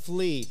thing, to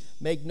flee,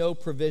 make no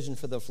provision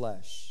for the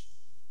flesh.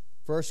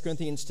 1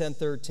 Corinthians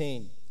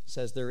 10:13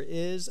 says there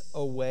is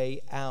a way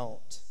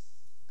out.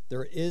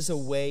 There is a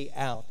way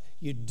out.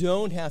 You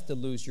don't have to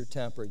lose your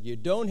temper. You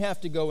don't have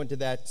to go into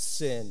that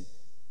sin.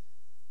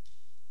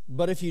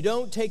 But if you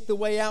don't take the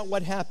way out,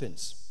 what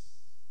happens?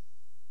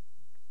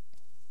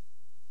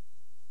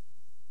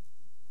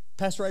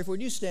 Pastor Rife,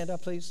 would you stand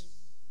up, please?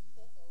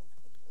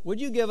 Would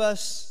you give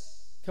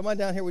us, come on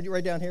down here, would you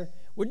right down here?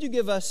 Would you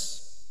give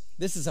us,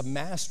 this is a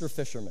master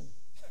fisherman.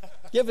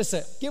 Give us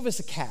a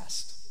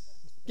cast.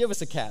 Give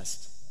us a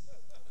cast.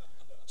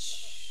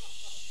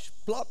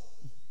 Plop.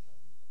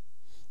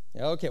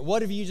 Okay,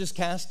 what have you just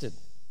casted?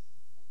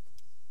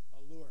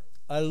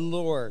 A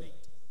lure.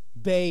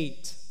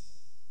 Bait.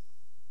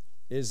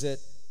 Is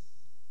it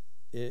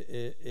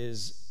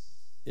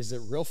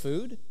real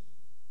food?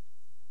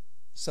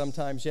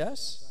 Sometimes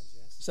yes.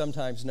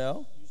 Sometimes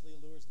no. Usually a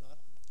lure is not.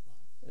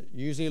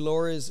 Usually a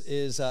lure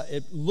is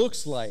it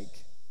looks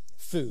like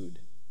food.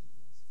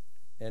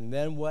 And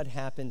then what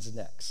happens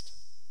next?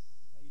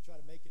 Now you try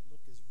to make it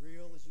look as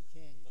real as you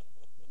can.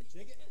 You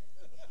jig it.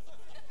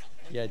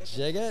 You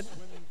jig it.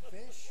 Swimming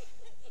fish.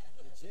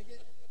 You jig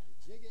it.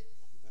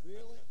 You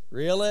reel it.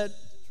 Reel it.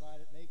 To try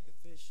to make the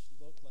fish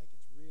look like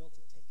it's real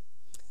to take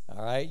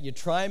All right? You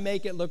try and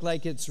make it look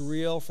like it's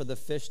real for the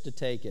fish to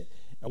take it.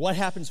 And what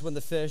happens when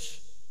the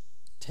fish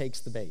takes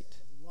the bait?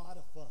 A lot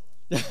of fun.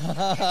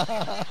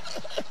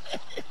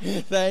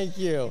 Thank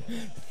you.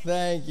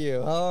 Thank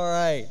you. All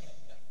right.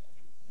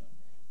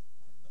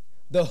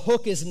 The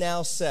hook is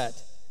now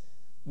set.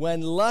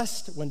 When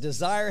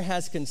desire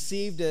has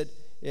conceived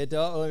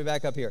let me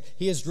back up here.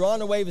 He is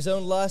drawn away of his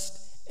own lust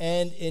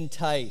and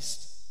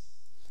enticed.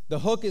 The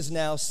hook is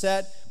now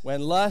set.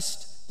 When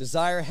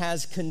desire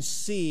has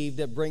conceived,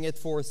 it bringeth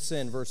forth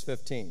sin. Verse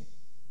 15.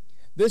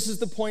 This is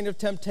the point of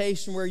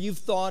temptation where you've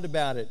thought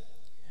about it.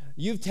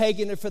 You've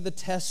taken it for the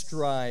test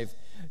drive.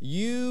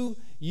 You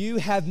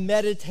have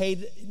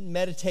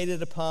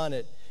meditated upon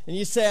it. And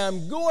you say,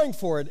 I'm going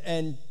for it.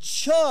 And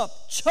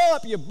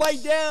chomp, you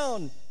bite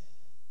down.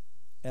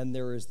 And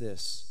there is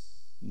this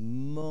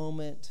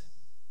moment,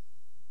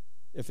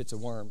 if it's a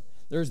worm,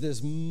 there's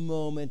this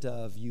moment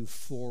of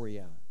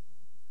euphoria,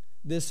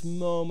 this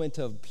moment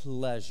of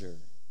pleasure,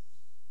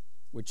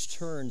 which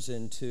turns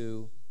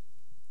into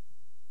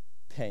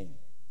pain.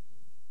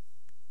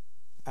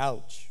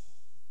 Ouch.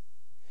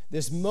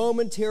 This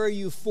momentary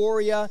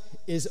euphoria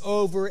is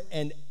over,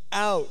 and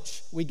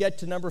ouch. We get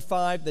to number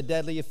 5, the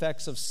deadly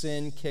effects of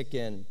sin kick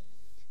in.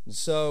 And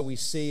so we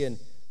see in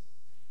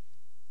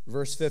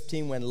verse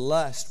 15,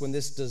 when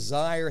this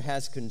desire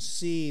has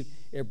conceived,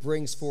 it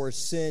brings forth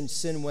sin.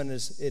 Sin, when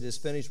it is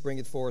finished,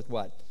 bringeth forth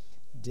what?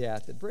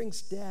 Death. It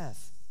brings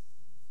death.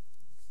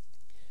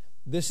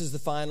 This is the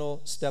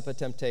final step of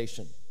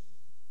temptation.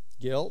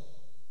 Guilt,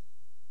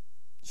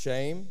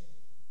 shame,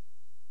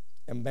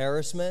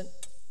 embarrassment,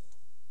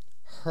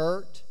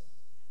 hurt,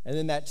 and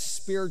then that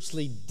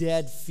spiritually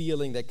dead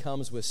feeling that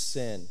comes with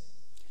sin.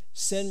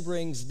 Sin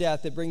brings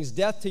death. It brings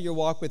death to your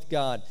walk with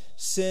God.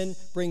 Sin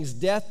brings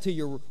death to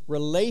your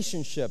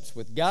relationships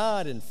with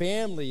God and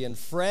family and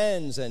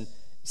friends, and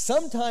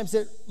sometimes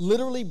it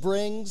literally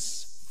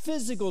brings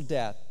physical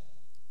death.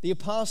 The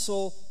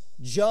Apostle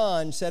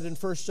John said in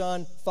 1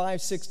 John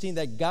 5:16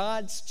 that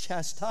God's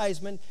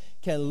chastisement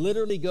can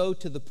literally go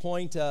to the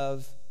point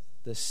of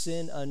the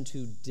sin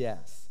unto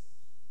death.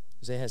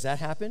 You say, has that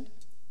happened?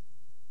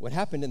 What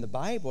happened in the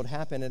Bible, it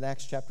happened in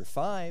Acts chapter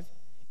 5.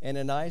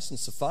 Ananias and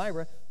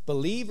Sapphira,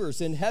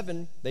 believers in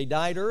heaven, they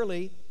died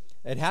early.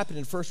 It happened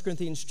in 1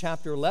 Corinthians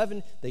chapter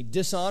 11. They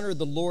dishonored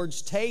the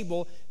Lord's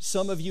table.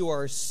 Some of you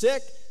are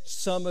sick.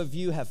 Some of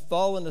you have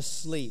fallen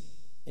asleep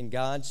in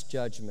God's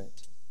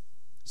judgment.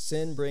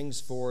 Sin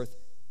brings forth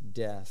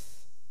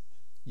death.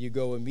 You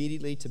go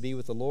immediately to be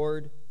with the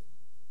Lord.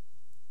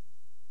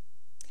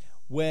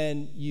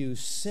 When you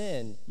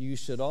sin, you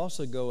should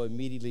also go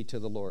immediately to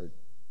the Lord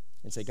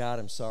and say, God,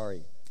 I'm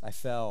sorry. I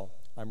fell.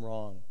 I'm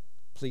wrong.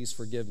 Please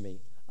forgive me.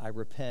 I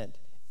repent,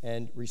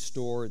 and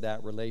restore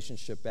that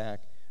relationship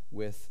back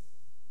with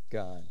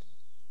God.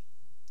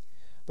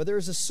 But there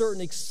is a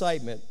certain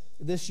excitement,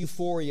 this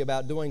euphoria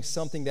about doing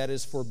something that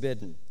is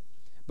forbidden.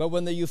 But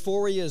when the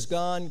euphoria is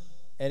gone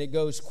and it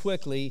goes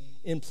quickly,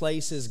 in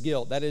place is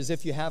guilt. That is,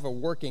 if you have a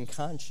working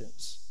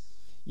conscience,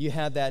 you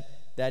have that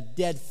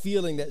dead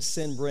feeling that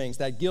sin brings,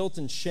 that guilt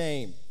and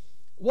shame.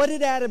 What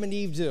did Adam and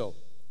Eve do?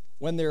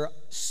 When their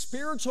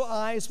spiritual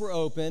eyes were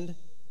opened,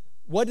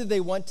 what did they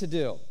want to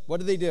do? What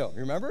did they do?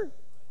 Remember?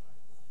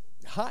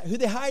 Who are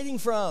they hiding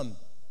from?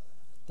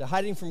 They're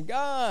hiding from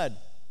God.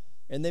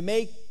 And they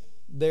make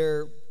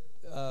their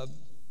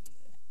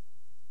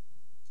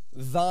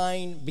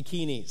vine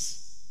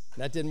bikinis.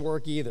 That didn't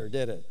work either,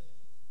 did it?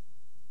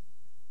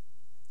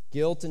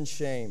 Guilt and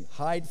shame.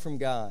 Hide from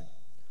God.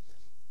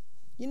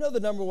 You know the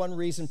number one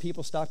reason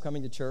people stop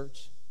coming to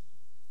church?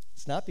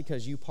 It's not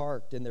because you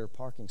parked in their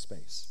parking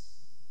space.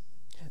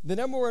 The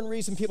number one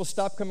reason people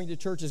stop coming to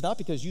church is not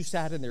because you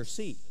sat in their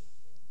seat.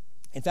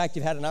 In fact,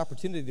 you've had an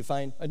opportunity to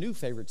find a new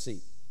favorite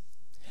seat.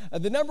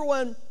 The number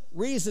one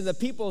reason that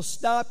people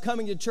stop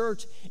coming to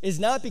church is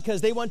not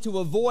because they want to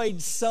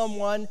avoid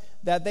someone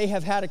that they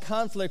have had a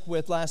conflict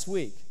with last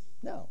week.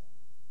 No.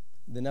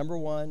 The number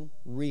one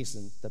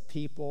reason that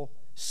people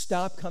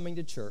stop coming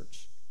to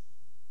church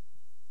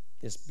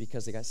is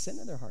because they got sin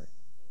in their heart.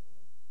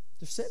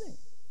 They're sinning.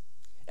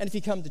 And if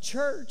you come to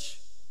church,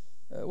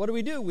 what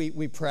do?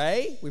 We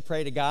pray. We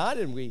pray to God,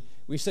 and we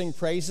sing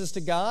praises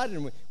to God,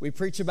 and we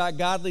preach about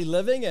godly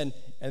living, and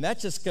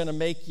that's just going to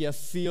make you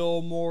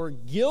feel more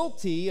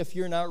guilty if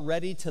you're not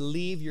ready to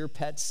leave your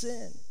pet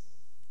sin.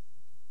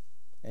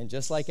 And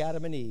just like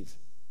Adam and Eve,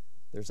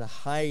 there's a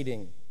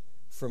hiding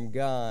from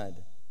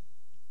God.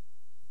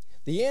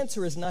 The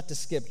answer is not to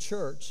skip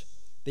church.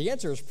 The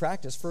answer is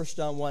practice 1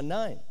 John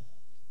 1:9.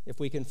 If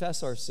we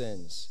confess our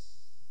sins,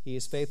 He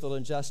is faithful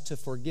and just to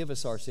forgive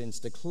us our sins,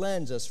 to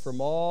cleanse us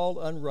from all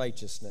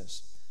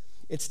unrighteousness.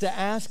 It's to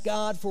ask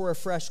God for a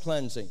fresh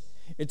cleansing.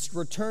 It's to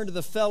return to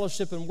the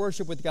fellowship and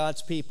worship with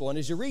God's people. And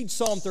as you read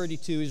Psalm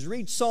 32, as you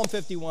read Psalm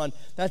 51,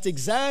 that's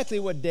exactly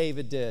what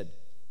David did.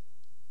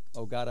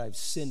 Oh God, I've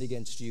sinned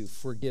against you.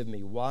 Forgive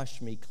me.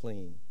 Wash me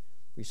clean.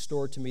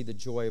 Restore to me the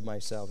joy of my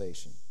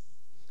salvation.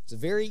 It's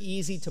very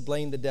easy to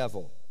blame the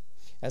devil.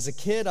 As a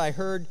kid, I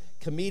heard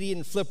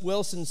comedian Flip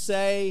Wilson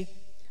say,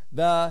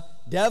 the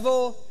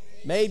devil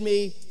made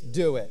me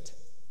do it.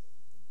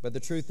 But the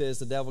truth is,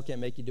 the devil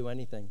can't make you do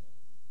anything.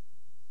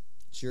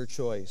 It's your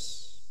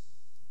choice.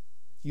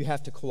 You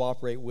have to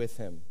cooperate with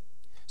him.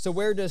 So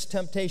where does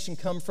temptation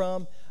come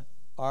from?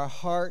 Our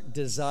heart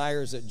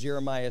desires it,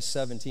 Jeremiah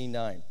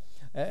 17:9.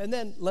 And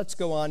then let's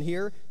go on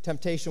here.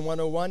 Temptation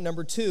 101.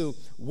 Number 2,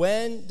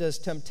 when does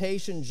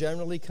temptation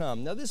generally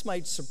come? Now this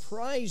might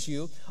surprise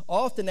you,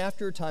 often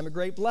after a time of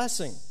great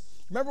blessing.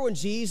 Remember when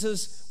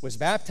Jesus was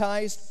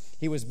baptized?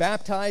 He was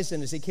baptized,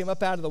 and as he came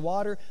up out of the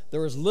water, there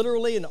was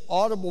literally an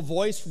audible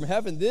voice from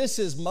heaven. This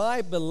is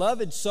my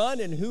beloved Son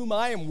in whom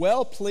I am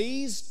well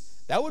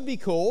pleased. That would be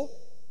cool,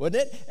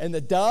 wouldn't it? And the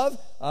dove,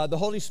 the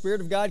Holy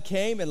Spirit of God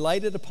came and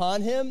lighted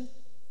upon him.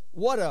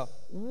 What a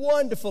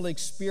wonderful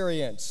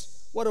experience.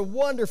 What a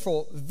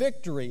wonderful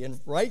victory. And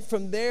right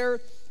from there,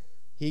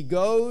 he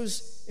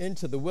goes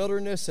into the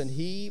wilderness and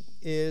he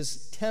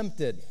is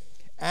tempted.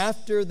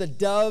 After the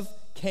dove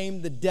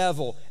came the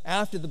devil.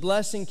 After the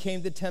blessing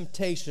came the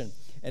temptation.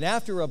 And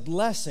after a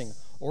blessing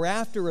or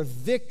after a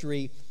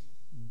victory,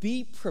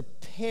 be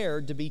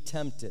prepared to be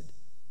tempted.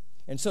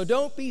 And so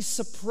don't be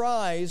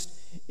surprised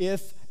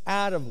if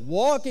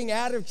walking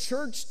out of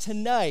church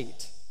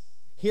tonight,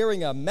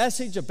 hearing a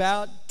message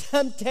about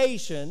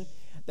temptation,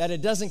 that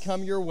it doesn't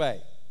come your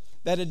way,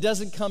 that it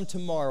doesn't come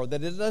tomorrow,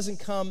 that it doesn't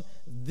come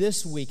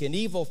this week. An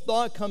evil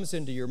thought comes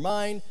into your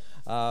mind,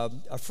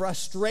 a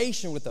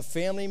frustration with a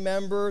family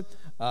member,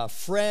 a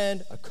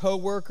friend, a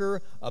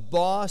coworker, a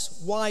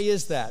boss. Why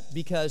is that?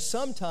 Because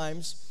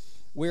sometimes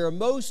we are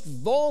most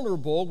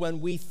vulnerable when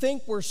we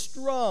think we're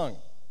strong,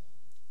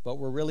 but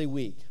we're really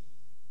weak.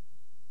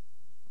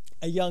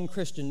 A young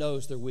Christian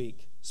knows they're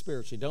weak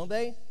spiritually, don't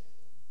they?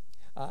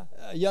 A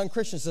young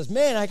Christian says,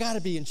 man, I got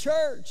to be in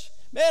church.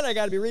 Man, I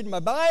got to be reading my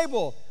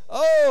Bible.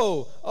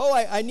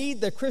 I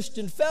need the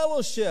Christian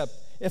fellowship.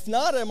 If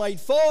not, I might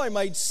fall, I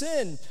might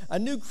sin. A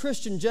new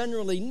Christian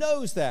generally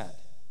knows that.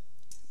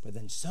 But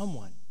then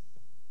someone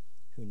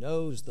who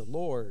knows the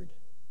Lord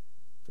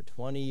for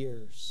 20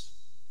 years,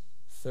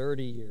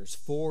 30 years,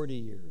 40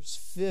 years,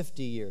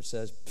 50 years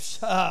says,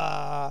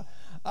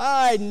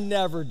 I'd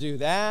never do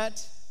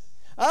that.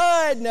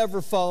 I'd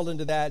never fall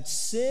into that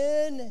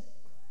sin.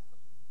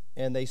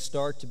 And they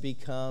start to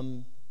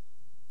become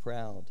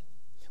proud.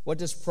 What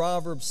does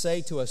Proverbs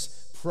say to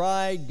us?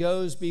 Pride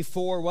goes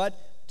before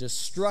what?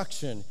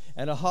 Destruction.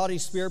 And a haughty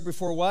spirit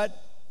before what?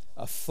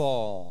 A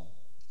fall.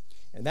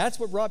 And that's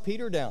what brought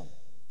Peter down.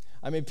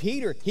 I mean,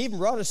 Peter, he even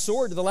brought a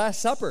sword to the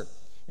Last Supper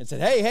and said,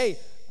 hey,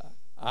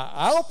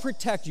 I'll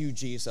protect you,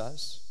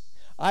 Jesus.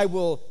 I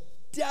will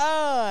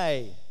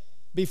die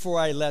before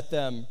I let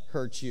them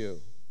hurt you.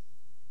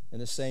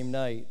 And the same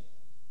night,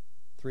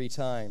 3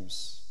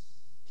 times,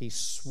 he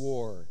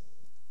swore,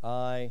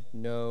 I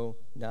know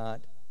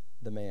not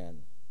the man.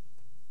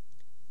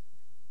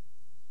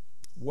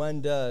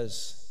 When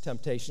does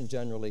temptation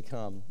generally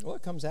come? Well,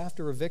 it comes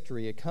after a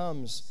victory. It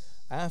comes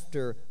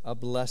after a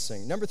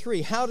blessing. Number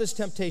 3, how does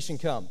temptation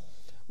come?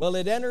 Well,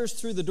 it enters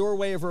through the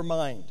doorway of our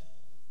mind.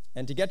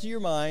 And to get to your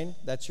mind,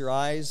 that's your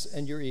eyes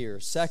and your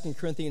ears. 2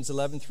 Corinthians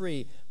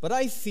 11:3. But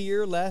I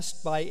fear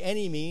lest by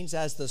any means,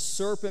 as the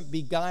serpent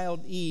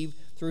beguiled Eve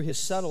through his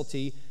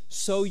subtlety,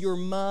 so your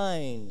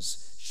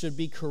minds should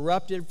be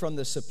corrupted from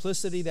the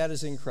simplicity that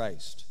is in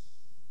Christ.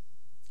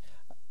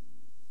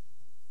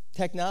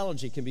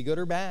 Technology can be good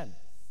or bad.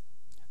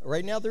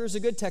 Right now there is a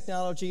good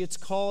technology. It's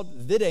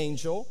called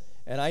VidAngel.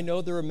 And I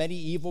know there are many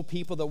evil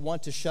people that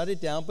want to shut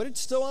it down, but it's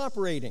still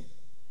operating.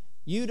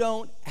 You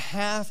don't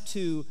have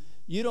to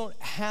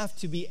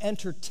be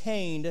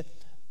entertained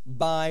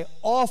by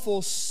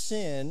awful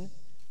sin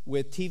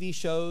with TV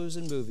shows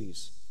and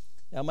movies.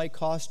 That might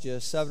cost you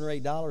 $7 or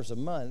 $8 a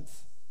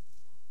month,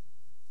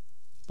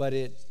 but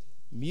it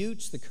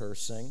mutes the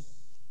cursing,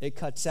 it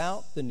cuts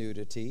out the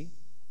nudity,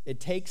 it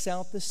takes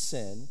out the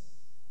sin,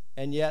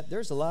 and yet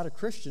there's a lot of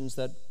Christians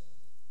that,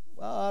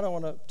 well, I don't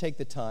want to take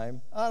the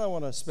time, I don't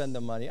want to spend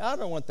the money, I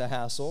don't want the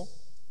hassle.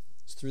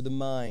 It's through the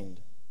mind.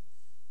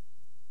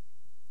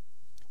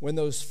 When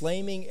those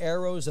flaming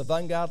arrows of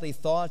ungodly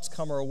thoughts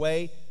come our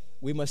way,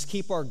 we must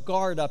keep our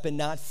guard up and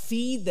not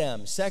feed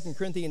them. 2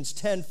 Corinthians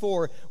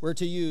 10:4, we're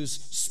to use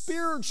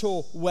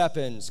spiritual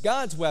weapons,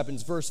 God's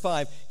weapons. Verse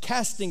 5,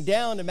 casting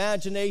down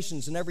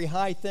imaginations and every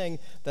high thing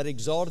that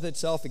exalteth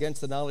itself against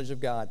the knowledge of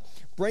God,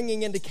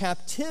 bringing into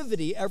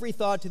captivity every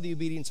thought to the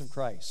obedience of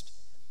Christ.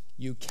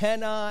 You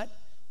cannot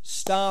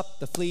stop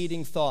the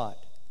fleeting thought,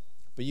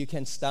 but you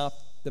can stop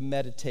the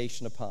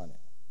meditation upon it.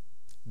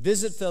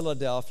 Visit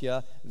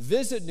Philadelphia,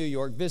 visit New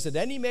York, visit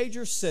any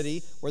major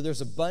city where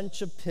there's a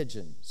bunch of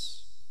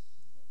pigeons.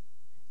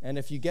 And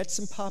if you get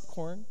some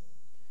popcorn,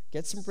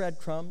 get some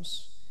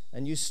breadcrumbs,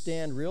 and you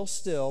stand real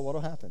still,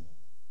 what'll happen?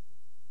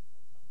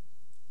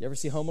 You ever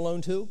see Home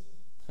Alone 2?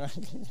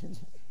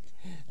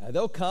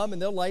 They'll come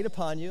and they'll light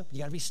upon you. You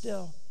got to be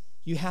still.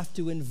 You have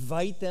to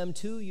invite them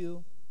to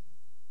you.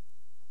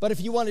 But if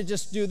you want to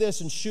just do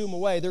this and shoo them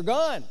away, they're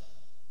gone.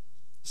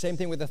 Same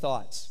thing with the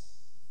thoughts.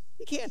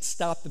 You can't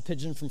stop the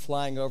pigeon from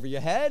flying over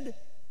your head,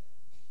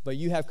 but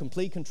you have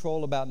complete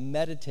control about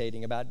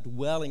meditating, about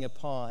dwelling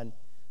upon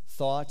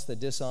thoughts that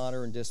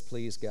dishonor and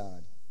displease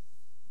God.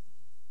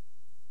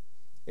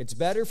 It's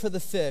better for the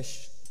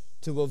fish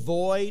to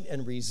avoid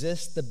and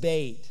resist the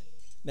bait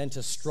than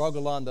to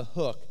struggle on the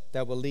hook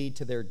that will lead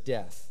to their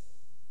death.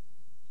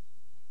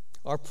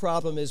 Our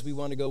problem is we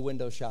want to go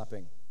window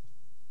shopping.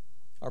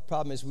 Our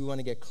problem is we want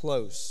to get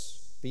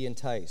close, be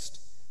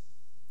enticed.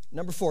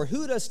 Number 4,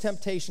 who does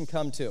temptation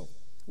come to?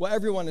 Well,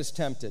 everyone is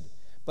tempted.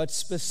 But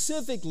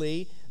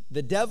specifically,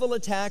 the devil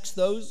attacks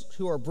those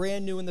who are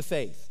brand new in the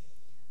faith.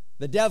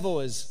 The devil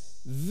is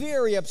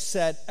very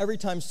upset every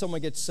time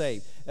someone gets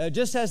saved.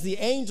 Just as the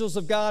angels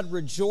of God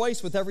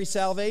rejoice with every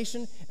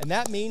salvation, and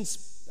that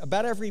means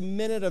about every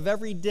minute of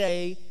every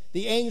day,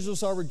 the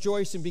angels are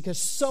rejoicing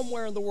because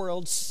somewhere in the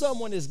world,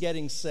 someone is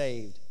getting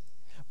saved.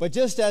 But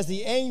just as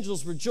the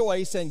angels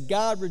rejoice and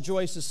God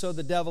rejoices, so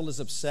the devil is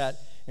upset.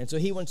 And so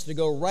he wants to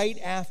go right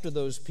after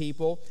those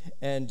people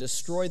and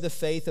destroy the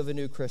faith of a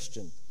new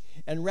Christian.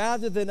 And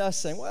rather than us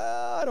saying,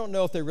 well, I don't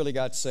know if they really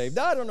got saved,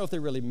 I don't know if they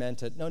really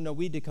meant it. No,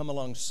 we need to come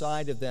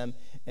alongside of them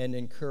and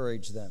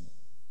encourage them.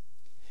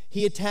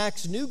 He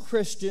attacks new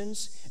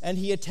Christians, and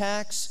he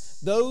attacks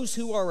those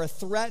who are a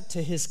threat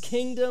to his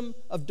kingdom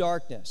of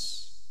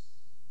darkness.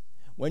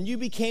 When you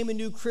became a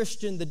new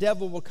Christian, the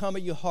devil will come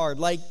at you hard.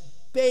 Like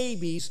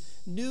babies,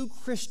 new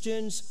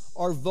Christians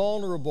are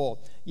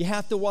vulnerable. You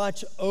have to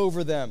watch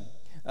over them.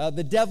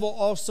 The devil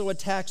also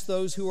attacks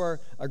those who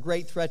are a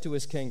great threat to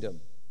his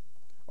kingdom.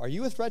 Are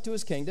you a threat to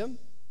his kingdom?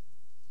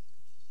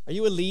 Are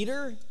you a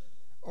leader?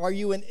 Are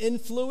you an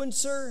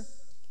influencer?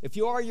 If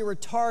you are, you're a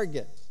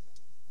target.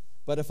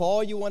 But if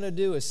all you want to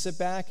do is sit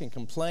back and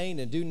complain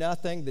and do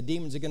nothing, the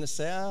demons are going to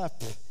say,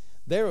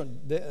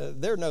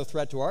 they're no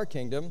threat to our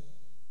kingdom.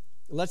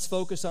 Let's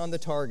focus on the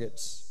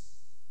targets.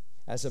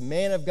 As a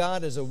man of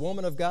God, as a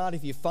woman of God,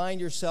 if you find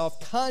yourself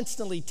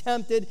constantly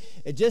tempted,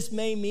 it just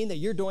may mean that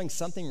you're doing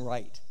something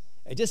right.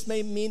 It just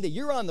may mean that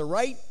you're on the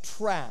right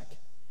track.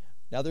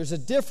 Now, there's a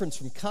difference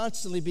from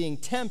constantly being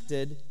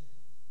tempted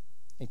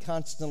and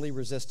constantly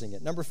resisting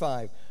it. Number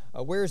 5,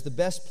 where is the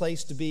best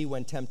place to be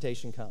when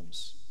temptation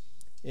comes?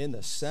 In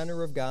the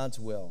center of God's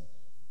will.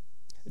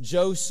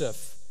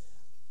 Joseph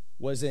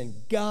was in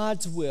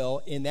God's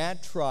will in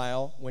that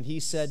trial when he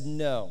said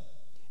no.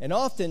 And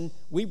often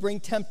we bring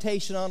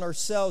temptation on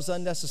ourselves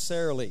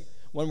unnecessarily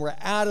when we're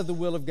out of the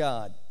will of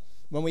God,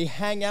 when we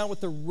hang out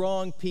with the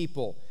wrong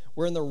people,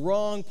 we're in the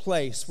wrong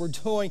place,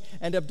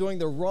 end up doing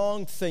the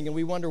wrong thing, and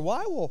we wonder,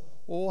 why?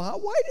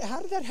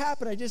 How did that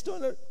happen? I just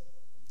don't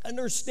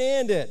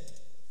understand it.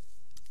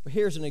 But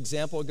here's an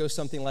example. It goes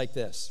something like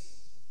this.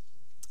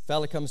 A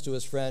fella comes to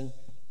his friend,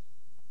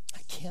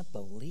 I can't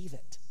believe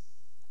it.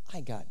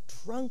 I got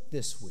drunk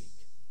this week.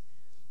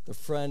 The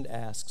friend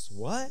asks,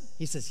 what?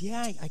 He says,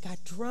 yeah, I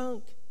got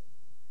drunk.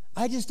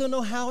 I just don't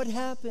know how it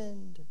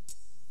happened.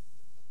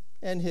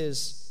 And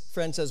his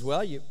friend says,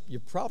 well, you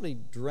probably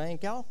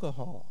drank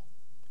alcohol.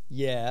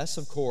 Yes,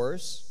 of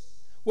course.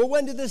 Well,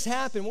 when did this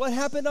happen? What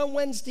happened on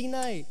Wednesday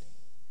night?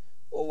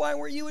 Well, why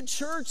weren't you at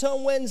church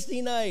on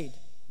Wednesday night?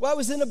 Well, I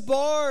was in a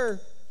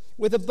bar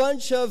with a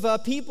bunch of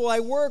people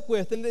I work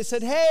with, and they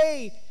said,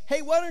 hey,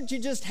 why don't you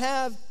just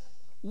have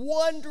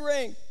one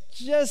drink?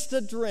 Just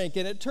a drink.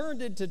 And it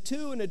turned into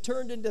 2, and it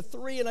turned into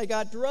 3, and I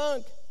got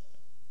drunk.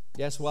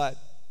 Guess what?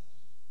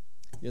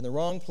 You're in the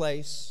wrong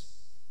place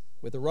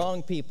with the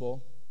wrong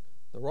people,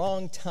 the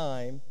wrong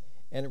time,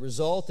 and it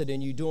resulted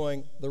in you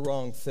doing the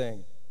wrong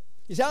thing.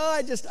 You say,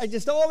 I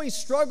just always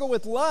struggle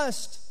with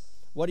lust.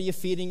 What are you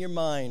feeding your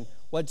mind?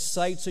 What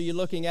sites are you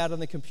looking at on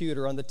the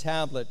computer, on the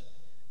tablet?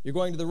 You're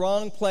going to the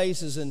wrong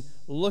places and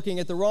looking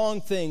at the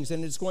wrong things,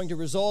 and it's going to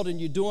result in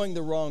you doing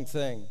the wrong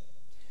thing.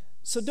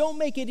 So don't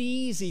make it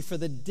easy for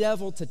the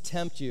devil to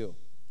tempt you.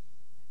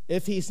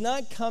 If he's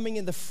not coming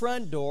in the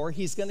front door,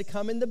 he's going to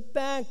come in the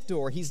back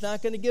door. He's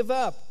not going to give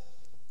up.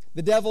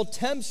 The devil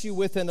tempts you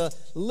with an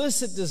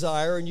illicit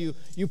desire, and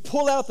you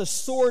pull out the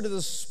sword of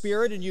the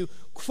Spirit, and you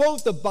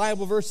quote the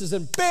Bible verses,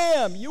 and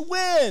bam, you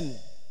win.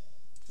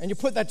 And you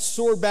put that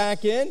sword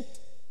back in,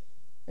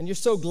 and you're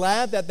so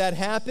glad that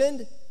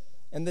happened,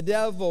 and the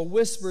devil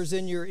whispers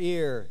in your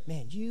ear,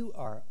 man, you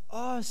are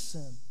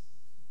awesome.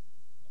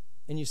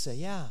 And you say,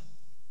 yeah,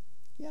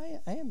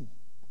 I am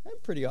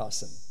pretty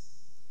awesome.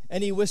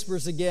 And he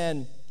whispers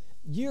again,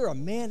 you're a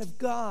man of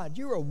God.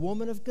 You're a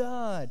woman of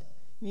God.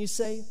 And you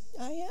say,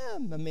 I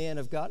am a man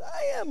of God.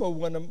 I am a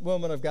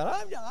woman of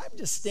God. I'm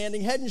just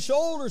standing head and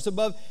shoulders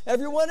above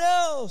everyone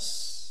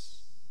else.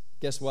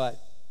 Guess what?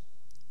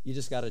 You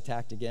just got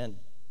attacked again.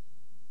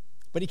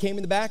 But he came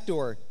in the back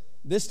door.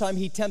 This time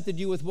he tempted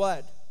you with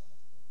what?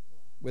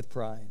 With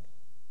pride.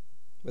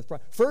 With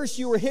pride. First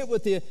you were hit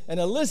with an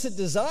illicit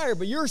desire,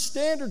 but your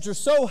standards are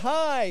so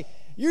high,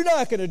 you're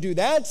not going to do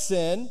that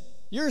sin.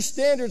 Your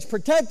standards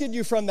protected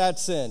you from that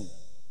sin.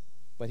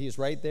 But he's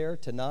right there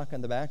to knock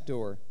on the back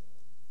door,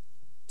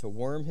 to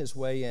worm his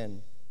way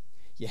in.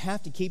 You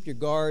have to keep your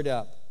guard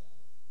up.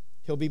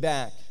 He'll be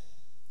back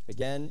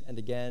again and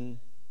again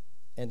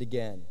and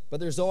again. But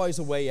there's always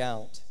a way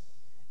out,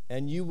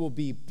 and you will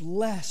be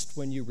blessed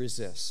when you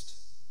resist.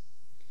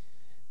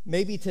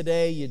 Maybe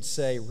today you'd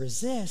say,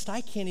 resist?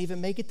 I can't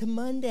even make it to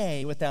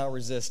Monday without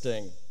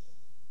resisting.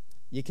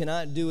 You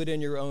cannot do it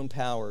in your own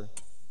power.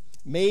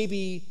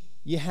 Maybe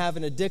you have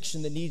an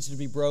addiction that needs to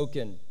be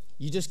broken.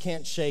 You just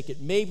can't shake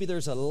it. Maybe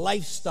there's a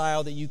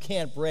lifestyle that you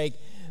can't break.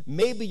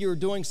 Maybe you're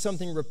doing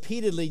something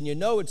repeatedly and you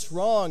know it's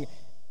wrong.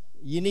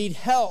 You need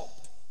help.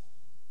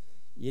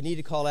 You need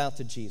to call out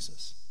to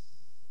Jesus.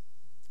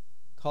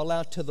 Call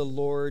out to the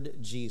Lord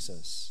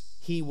Jesus.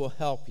 He will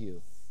help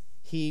you.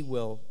 He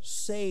will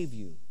save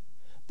you.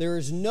 There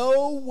is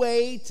no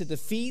way to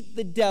defeat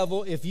the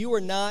devil if you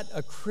are not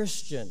a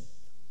Christian.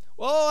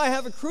 Oh, I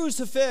have a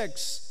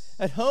crucifix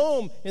at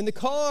home in the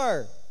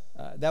car.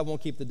 That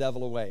won't keep the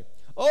devil away.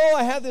 Oh,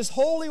 I have this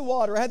holy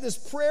water. I have this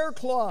prayer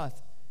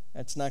cloth.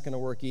 That's not going to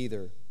work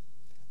either.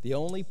 The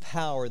only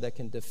power that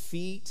can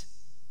defeat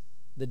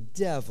the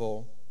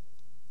devil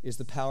is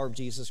the power of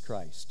Jesus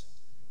Christ.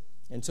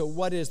 And so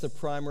what is the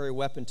primary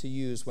weapon to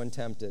use when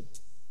tempted?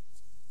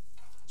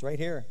 It's right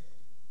here.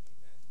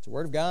 It's the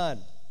Word of God.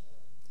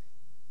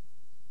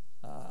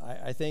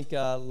 I think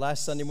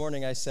last Sunday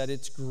morning I said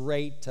it's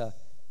great to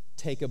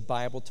take a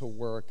Bible to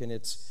work, and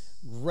it's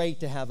great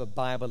to have a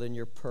Bible in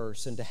your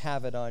purse and to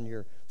have it on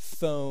your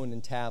phone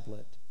and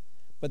tablet.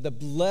 But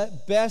the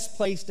best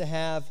place to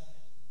have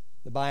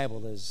the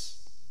Bible is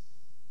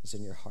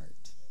in your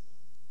heart.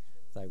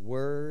 Thy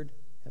word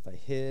have I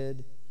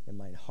hid in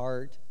mine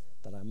heart,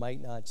 that I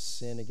might not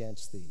sin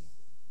against thee.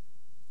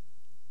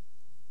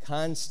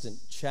 Constant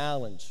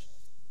challenge.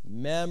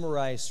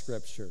 Memorize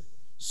Scripture.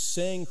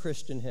 Sing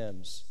Christian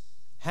hymns.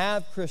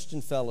 Have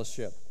Christian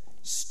fellowship.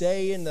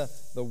 Stay in the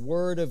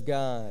Word of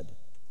God.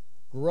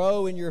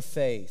 Grow in your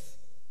faith.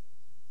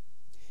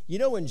 You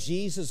know, when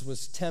Jesus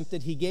was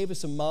tempted, he gave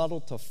us a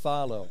model to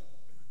follow.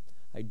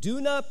 I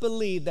do not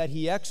believe that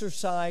he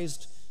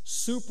exercised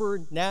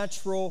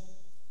supernatural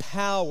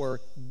power,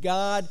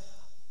 God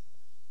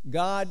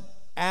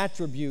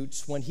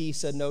attributes, when he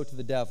said no to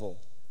the devil.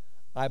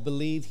 I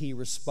believe he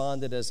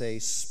responded as a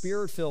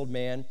Spirit-filled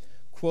man,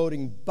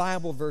 quoting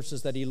Bible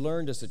verses that he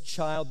learned as a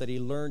child, that he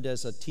learned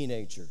as a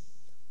teenager.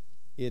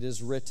 It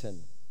is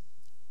written.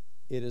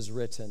 It is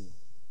written.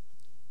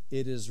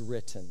 It is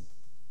written.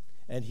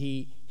 And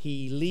he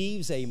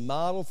leaves a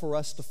model for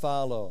us to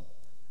follow.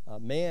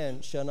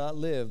 Man shall not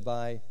live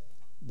by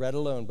bread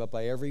alone, but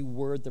by every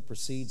word that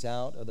proceeds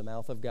out of the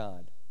mouth of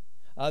God.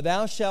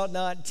 Thou shalt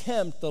not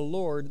tempt the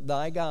Lord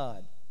thy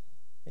God.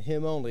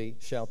 Him only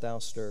shalt thou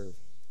serve.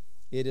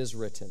 It is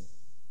written.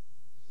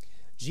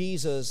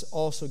 Jesus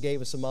also gave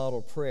us a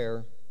model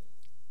prayer.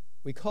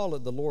 We call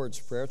it the Lord's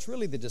Prayer. It's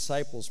really the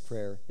disciples'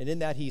 prayer. And in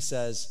that he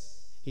says,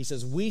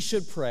 we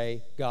should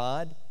pray,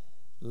 God,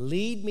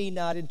 lead me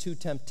not into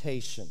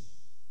temptation.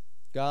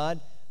 God,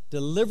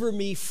 deliver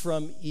me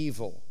from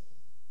evil.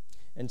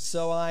 And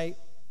so I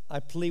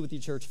plead with you,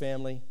 church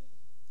family,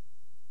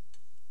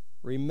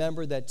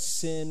 remember that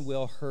sin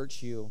will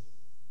hurt you.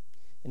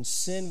 And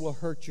sin will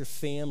hurt your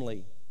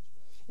family.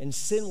 And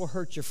sin will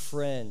hurt your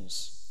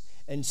friends.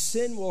 And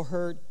sin will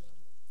hurt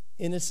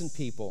innocent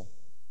people.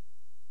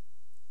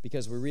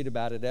 Because we read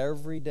about it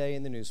every day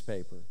in the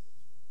newspaper.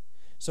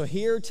 So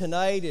here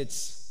tonight,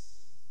 it's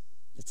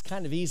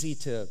kind of easy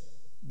to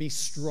be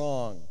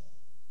strong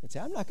and say,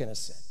 I'm not going to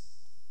sin.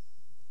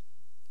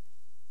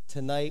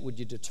 Tonight, would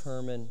you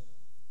determine,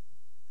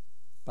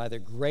 by the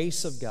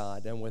grace of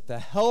God and with the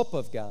help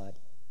of God,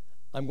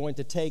 I'm going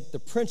to take the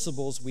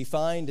principles we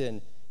find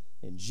in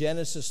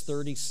Genesis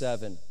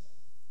 37,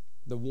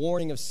 the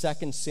warning of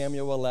 2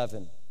 Samuel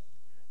 11,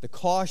 the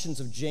cautions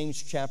of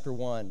James chapter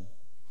 1.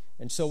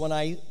 And so when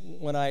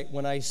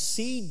I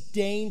see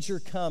danger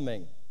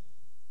coming,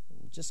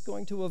 I'm just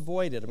going to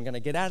avoid it. I'm going to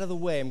get out of the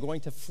way. I'm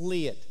going to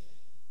flee it.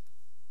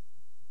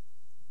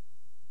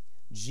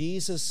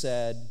 Jesus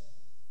said,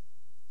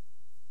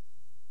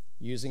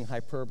 using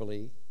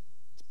hyperbole,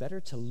 it's better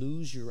to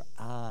lose your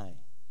eye,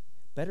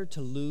 better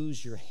to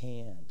lose your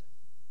hand,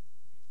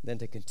 than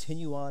to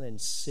continue on in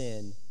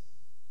sin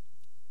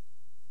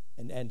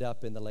and end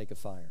up in the lake of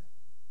fire.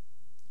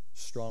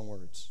 Strong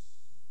words.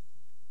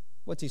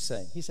 What's he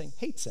saying? He's saying,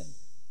 hate sin.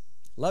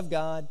 Love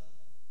God,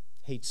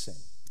 hate sin.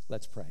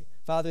 Let's pray.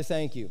 Father,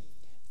 thank you.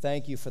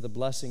 Thank you for the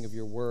blessing of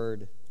your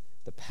word,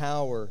 the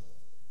power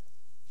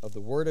of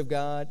the word of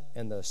God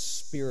and the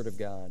Spirit of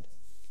God.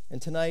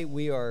 And tonight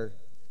we're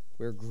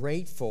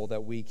grateful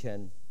that we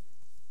can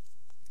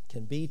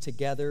be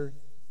together,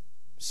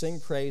 sing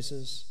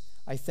praises.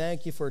 I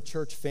thank you for a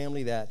church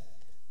family that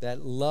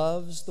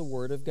loves the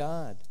word of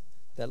God,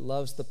 that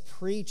loves the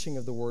preaching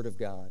of the word of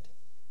God.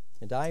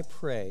 And I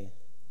pray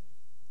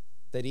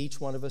that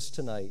each one of us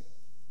tonight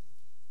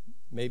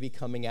may be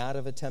coming out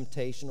of a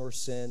temptation or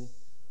sin,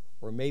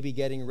 or maybe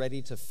getting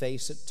ready to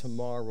face it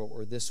tomorrow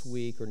or this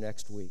week or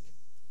next week.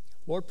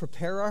 Lord,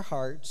 prepare our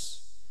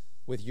hearts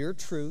with your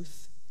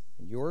truth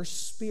and your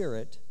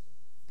Spirit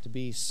to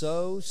be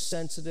so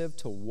sensitive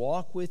to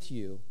walk with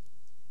you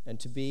and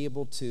to be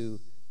able to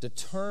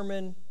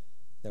determine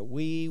that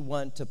we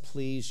want to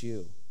please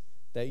you,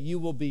 that you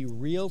will be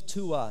real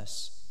to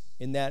us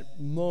in that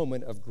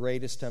moment of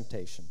greatest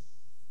temptation.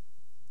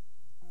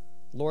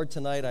 Lord,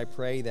 tonight I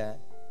pray that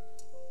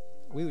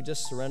we would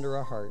just surrender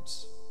our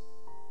hearts,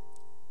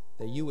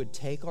 that you would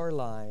take our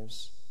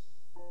lives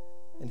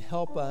and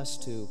help us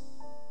to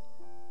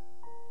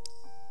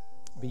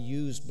be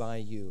used by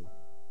you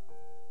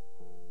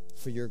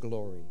for your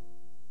glory,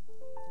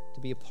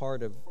 to be a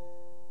part of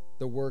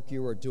the work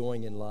you are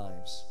doing in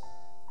lives.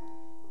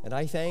 And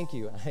I thank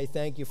you. I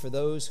thank you for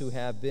those who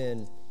have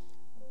been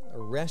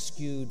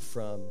rescued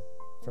from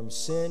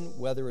sin,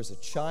 whether as a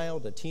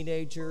child, a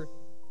teenager,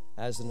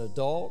 as an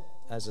adult,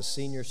 as a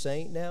senior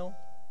saint now.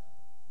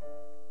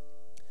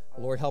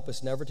 Lord, help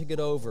us never to get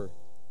over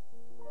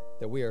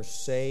that we are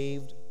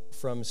saved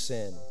from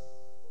sin,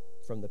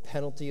 from the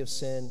penalty of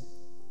sin.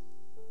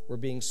 We're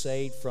being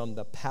saved from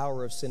the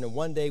power of sin, and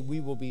one day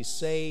we will be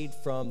saved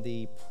from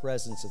the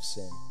presence of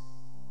sin.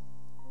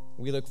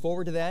 We look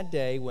forward to that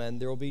day when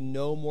there will be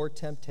no more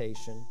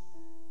temptation,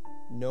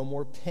 no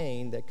more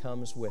pain that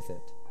comes with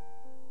it.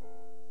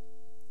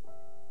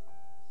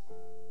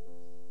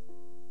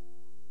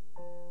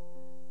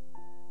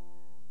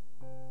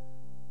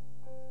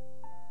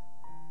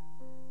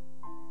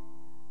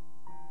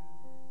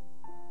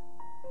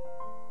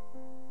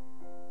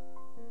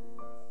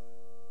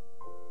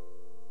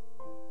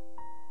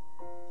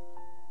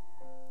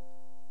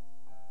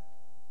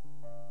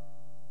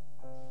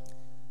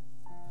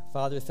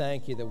 Father,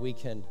 thank you that we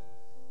can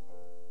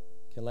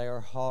lay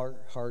our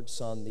hearts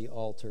on the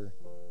altar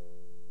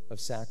of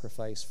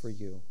sacrifice for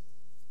you.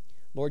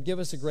 Lord, give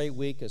us a great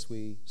week as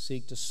we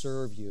seek to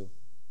serve you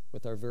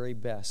with our very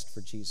best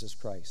for Jesus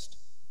Christ.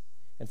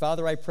 And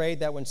Father, I pray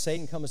that when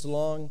Satan comes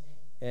along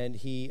and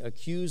he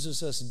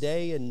accuses us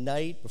day and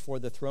night before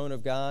the throne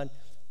of God,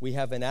 we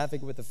have an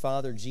advocate with the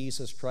Father,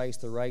 Jesus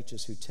Christ the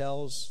righteous, who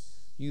tells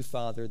you,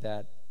 Father,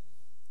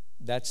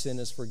 that sin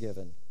is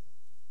forgiven.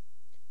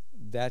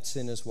 That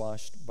sin is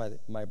washed by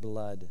my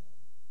blood.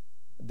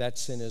 That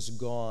sin is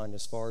gone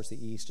as far as the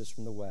east is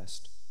from the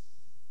west.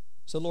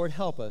 So, Lord,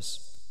 help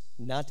us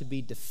not to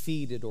be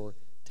defeated or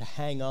to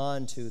hang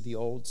on to the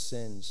old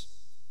sins,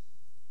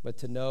 but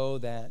to know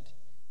that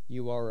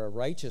you are a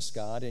righteous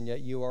God and yet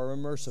you are a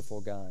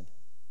merciful God,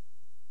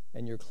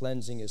 and your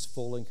cleansing is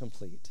full and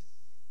complete.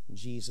 In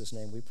Jesus'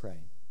 name we pray.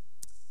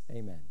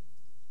 Amen.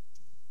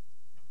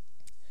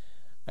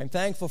 I'm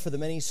thankful for the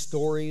many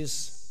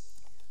stories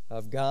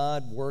of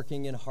God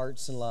working in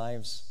hearts and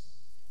lives.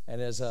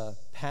 And as a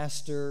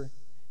pastor,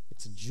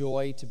 it's a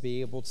joy to be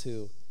able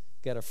to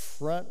get a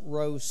front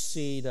row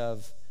seat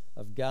of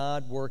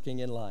God working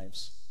in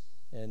lives.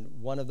 And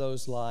one of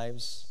those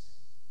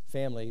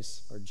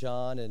families, are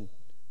John and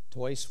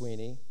Toy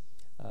Sweeney.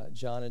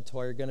 John and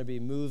Toy are going to be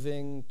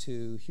moving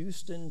to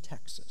Houston,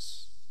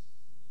 Texas.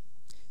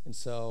 And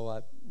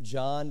so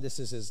John, this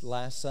is his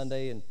last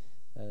Sunday, and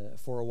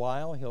for a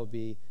while he'll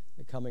be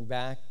coming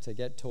back to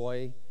get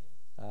Toy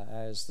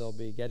as they'll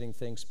be getting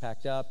things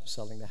packed up,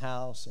 selling the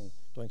house, and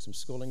doing some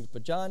schooling.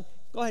 But John,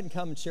 go ahead and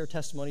come and share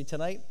testimony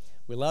tonight.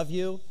 We love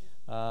you.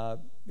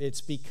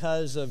 It's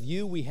because of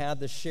you we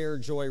have the Share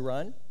Joy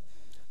Run.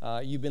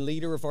 You've been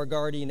leader of our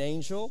guardian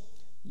angel.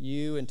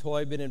 You and Toy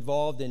have been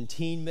involved in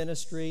teen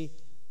ministry.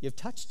 You've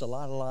touched a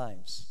lot of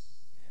lives.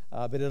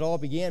 But it all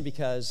began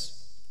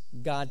because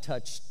God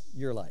touched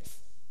your life.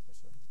 Yes,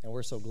 sir. And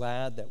we're so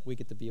glad that we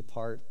get to be a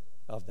part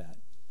of that.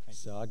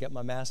 So I'll get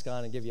my mask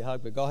on and give you a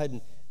hug, but go ahead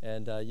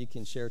and you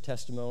can share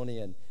testimony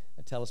and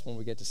tell us when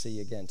we get to see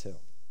you again, too.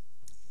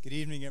 Good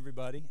evening,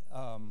 everybody.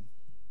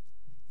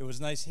 It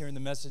was nice hearing the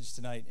message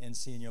tonight and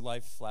seeing your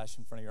life flash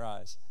in front of your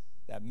eyes.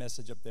 That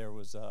message up there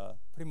was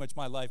pretty much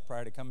my life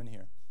prior to coming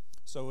here.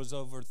 So it was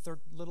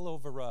little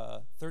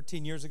over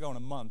 13 years ago in a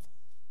month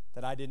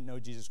that I didn't know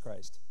Jesus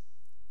Christ.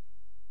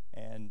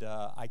 And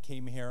I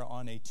came here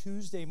on a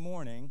Tuesday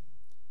morning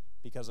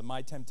because of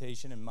my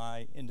temptation and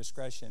my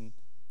indiscretion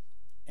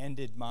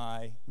ended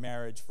my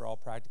marriage for all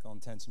practical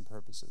intents and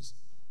purposes.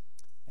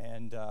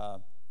 And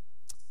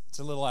it's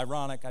a little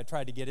ironic. I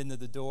tried to get into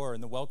the door,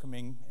 and the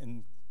welcoming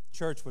in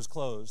church was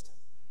closed,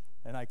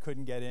 and I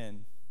couldn't get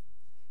in.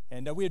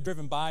 And we had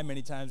driven by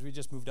many times. We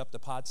just moved up to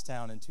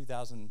Pottstown in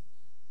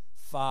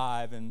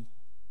 2005, and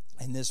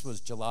this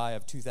was July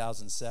of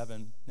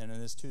 2007. And on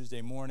this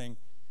Tuesday morning,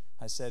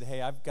 I said,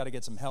 hey, I've got to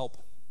get some help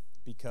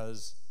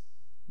because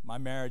my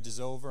marriage is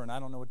over and I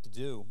don't know what to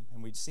do.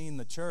 And we'd seen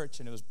the church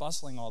and it was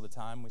bustling all the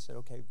time. We said,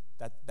 okay,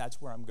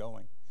 that's where I'm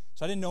going.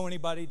 So I didn't know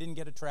anybody, didn't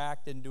get a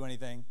tract, didn't do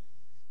anything,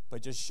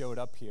 but just showed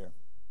up here.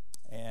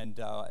 And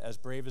as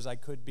brave as I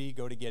could be,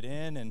 go to get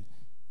in, and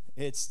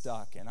it's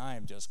stuck, and I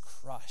am just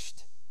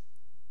crushed.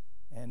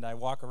 And I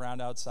walk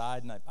around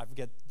outside, and I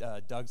forget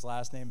Doug's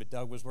last name, but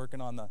Doug was working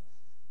on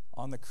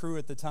the crew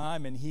at the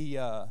time, and he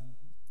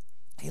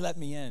let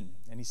me in,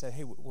 and he said,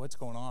 hey, what's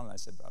going on? And I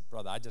said,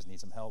 brother, I just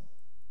need some help.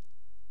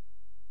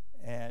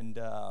 And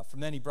from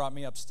then he brought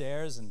me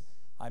upstairs, and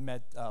I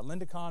met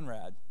Linda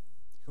Conrad,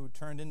 who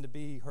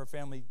her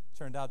family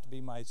turned out to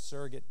be my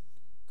surrogate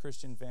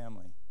Christian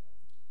family.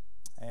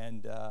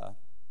 And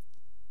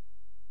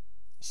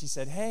she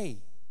said, hey,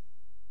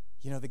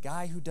 the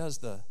guy who does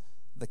the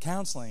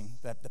counseling,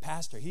 the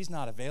pastor, he's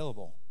not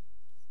available.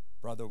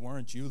 Brother,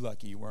 weren't you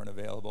lucky you weren't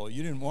available?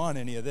 You didn't want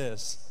any of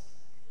this.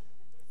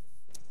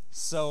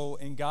 So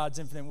in God's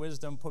infinite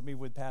wisdom, put me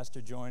with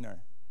Pastor Joyner.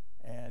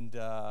 And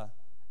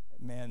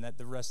man,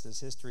 the rest is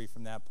history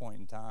from that point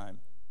in time.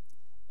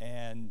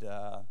 And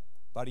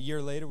about a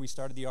year later, we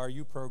started the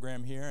RU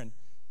program here. And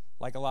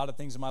like a lot of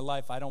things in my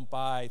life, I don't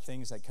buy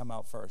things that come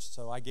out first.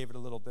 So I gave it a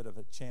little bit of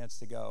a chance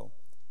to go.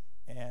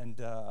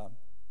 And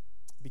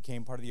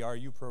became part of the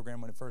RU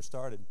program when it first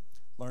started.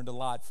 Learned a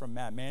lot from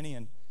Matt Manny.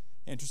 And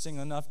interesting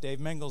enough, Dave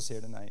Mengel's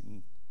here tonight.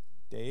 And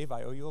Dave,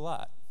 I owe you a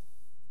lot.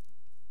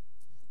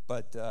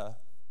 But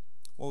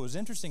what was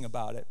interesting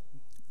about it,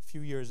 a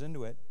few years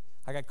into it,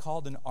 I got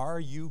called an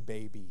RU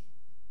baby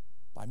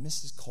by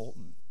Mrs.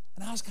 Colton.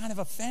 And I was kind of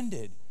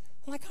offended.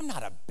 I'm like, I'm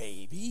not a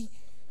baby.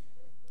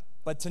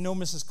 But to know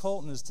Mrs.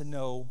 Colton is to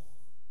know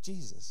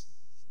Jesus.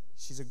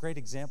 She's a great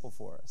example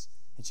for us.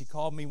 And she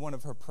called me one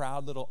of her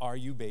proud little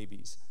RU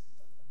babies.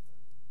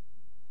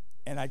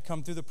 And I'd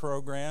come through the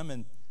program,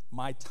 and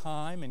my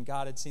time, and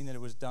God had seen that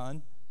it was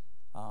done,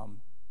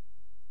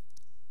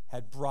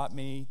 had brought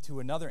me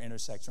to another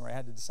intersection where I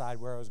had to decide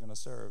where I was going to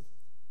serve.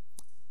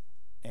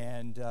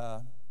 And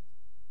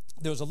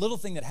there was a little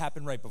thing that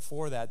happened right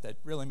before that that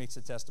really makes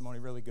the testimony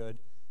really good.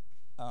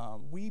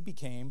 We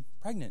became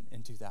pregnant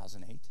in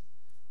 2008,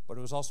 but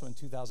it was also in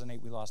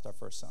 2008 we lost our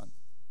first son.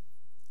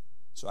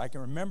 So I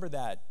can remember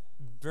that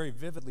very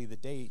vividly, the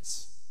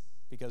dates,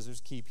 because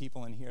there's key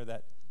people in here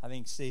that, I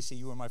think, Stacy,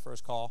 you were my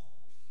first call.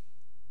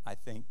 I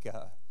think,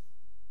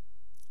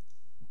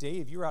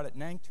 Dave, you were out at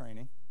NANC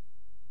training,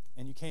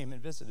 and you came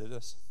and visited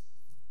us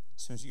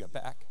as soon as you got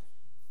back.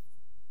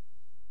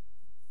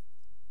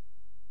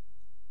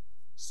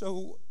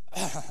 So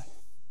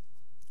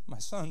my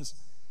son's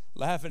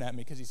laughing at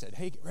me because he said,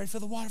 hey, get ready for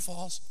the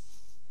waterfalls.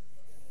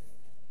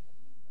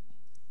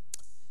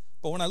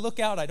 But when I look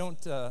out, I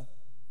don't, I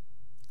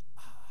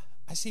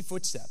see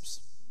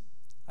footsteps.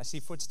 I see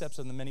footsteps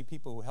of the many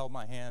people who held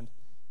my hand,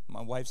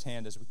 my wife's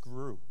hand, as we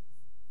grew.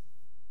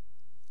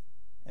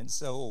 And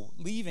so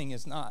leaving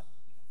is not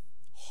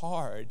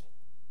hard.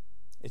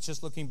 It's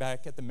just looking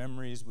back at the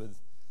memories with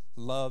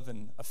love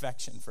and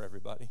affection for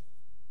everybody.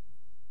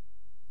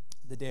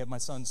 The day of my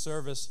son's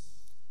service,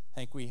 I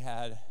think we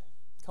had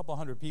a couple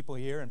hundred people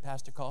here, and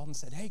Pastor called and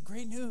said, hey,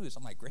 great news.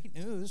 I'm like, great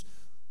news?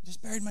 I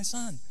just buried my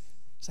son.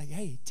 He's like,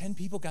 hey, 10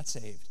 people got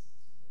saved.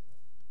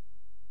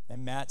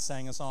 And Matt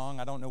sang a song.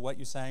 I don't know what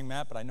you sang,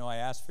 Matt, but I know I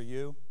asked for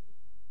you.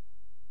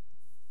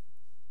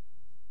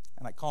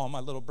 And I call him my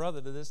little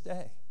brother to this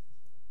day.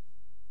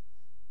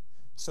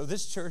 So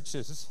this church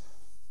is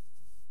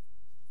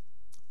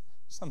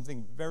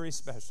something very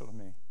special to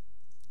me,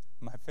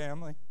 my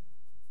family.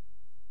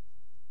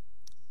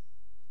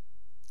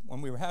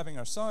 When we were having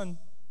our son,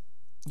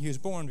 he was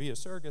born via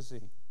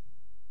surrogacy.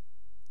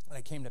 And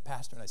I came to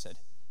Pastor and I said,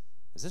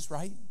 is this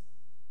right?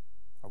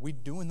 Are we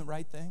doing the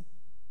right thing?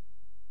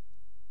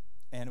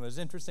 And it was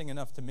interesting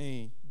enough to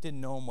me,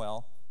 didn't know him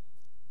well.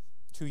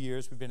 2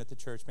 years we've been at the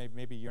church,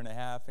 maybe a year and a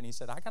half, and he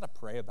said, I got to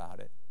pray about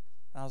it.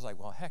 And I was like,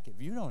 well, heck,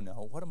 if you don't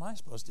know, what am I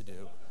supposed to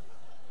do?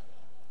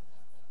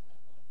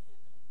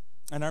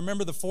 And I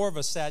remember the four of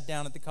us sat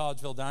down at the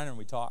Collegeville diner and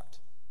we talked.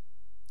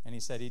 And he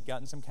said he'd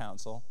gotten some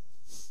counsel.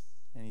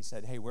 And he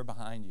said, hey, we're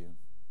behind you.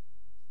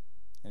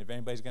 And if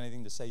anybody's got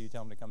anything to say, you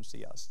tell them to come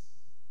see us.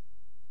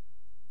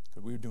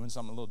 Because we were doing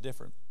something a little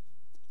different.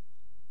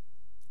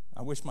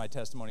 I wish my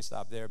testimony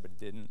stopped there, but it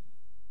didn't.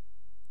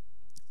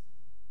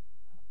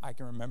 I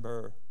can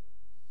remember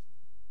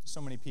so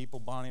many people,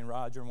 Bonnie and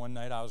Roger, one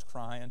night I was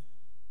crying.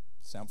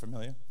 Sound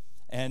familiar?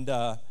 And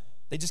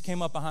they just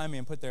came up behind me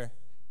and put their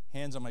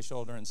hands on my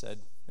shoulder and said,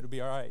 it'll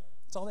be all right.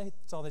 That's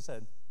all they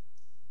said.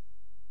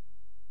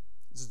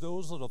 It's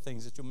those little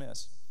things that you'll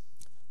miss.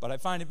 But I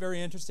find it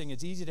very interesting.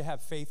 It's easy to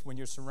have faith when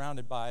you're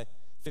surrounded by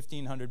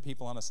 1,500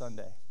 people on a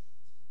Sunday.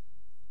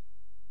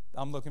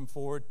 I'm looking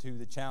forward to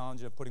the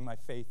challenge of putting my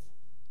faith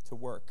to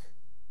work,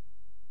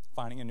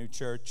 finding a new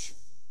church,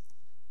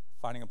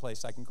 finding a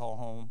place I can call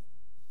home,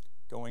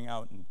 going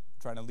out and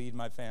trying to lead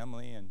my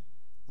family and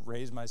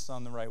raise my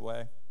son the right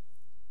way.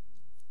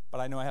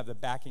 But I know I have the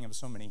backing of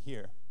so many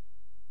here,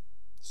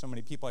 so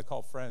many people I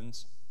call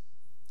friends,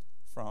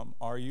 from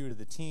RU to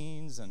the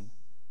teens, and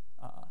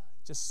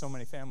just so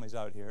many families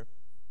out here.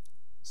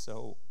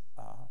 So,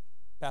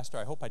 Pastor,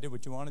 I hope I did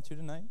what you wanted to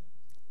tonight.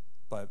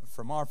 But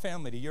from our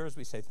family to yours,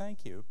 we say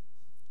thank you.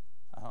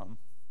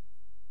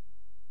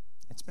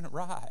 It's been a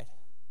ride.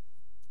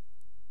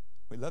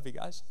 We love you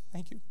guys.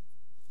 Thank you.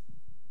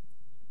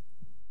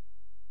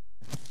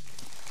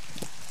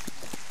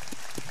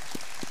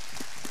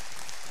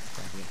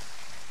 Thank you.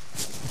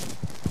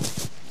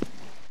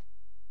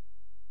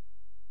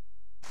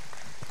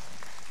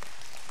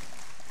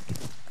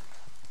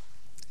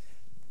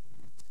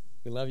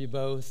 We love you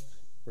both.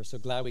 We're so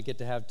glad we get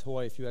to have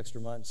Toy a few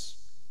extra months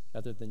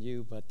other than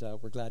you, but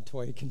we're glad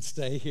Toy can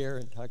stay here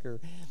and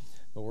Tucker.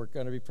 But we're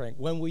going to be praying.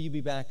 When will you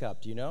be back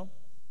up? Do you know?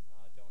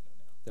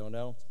 Don't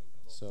know?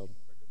 So,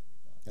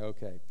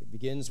 okay. It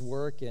begins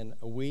work in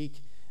a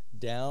week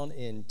down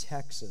in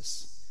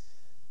Texas.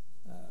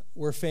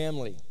 We're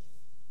family.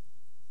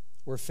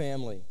 We're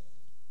family.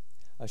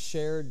 A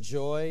shared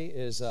joy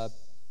is a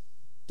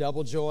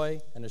double joy,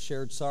 and a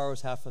shared sorrow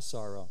is half a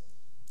sorrow.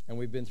 And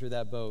we've been through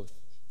that both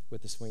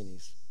with the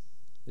Sweeneys,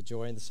 the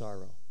joy and the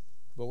sorrow.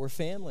 But we're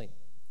family.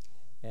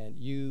 And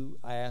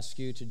I ask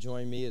you to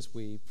join me as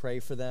we pray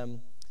for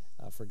them,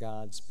 for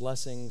God's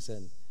blessings,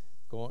 and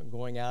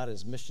going out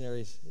as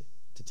missionaries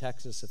to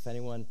Texas. If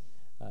anyone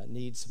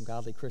needs some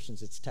godly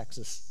Christians, it's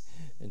Texas.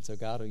 And so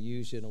God will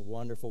use you in a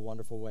wonderful,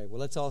 wonderful way. Well,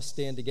 let's all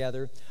stand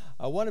together.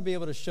 I want to be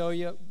able to show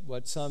you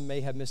what some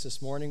may have missed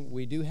this morning.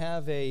 We do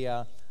have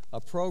a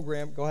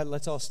program. Go ahead,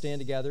 let's all stand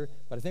together.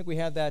 But I think we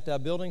have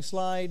that building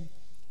slide.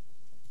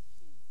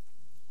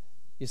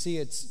 You see,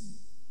 it's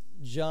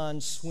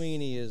John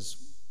Sweeney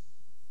is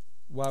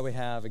why we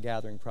have a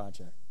gathering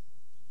project.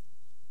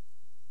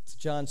 It's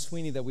John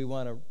Sweeney that we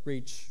want to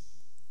reach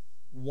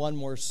one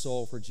more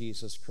soul for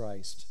Jesus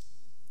Christ,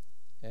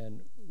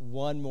 and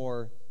one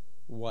more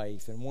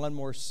wife, and one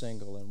more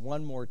single, and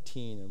one more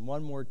teen, and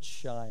one more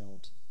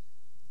child,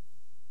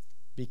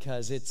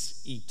 because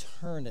it's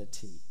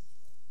eternity.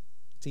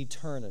 It's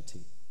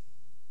eternity.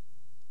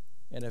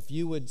 And if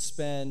you would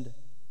spend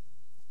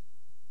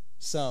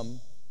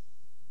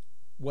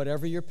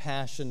whatever your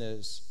passion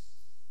is,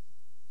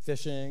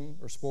 fishing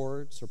or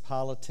sports or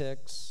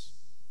politics,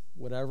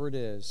 whatever it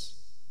is,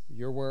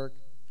 your work,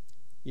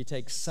 you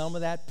take some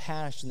of that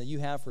passion that you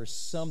have for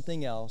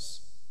something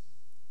else.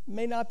 It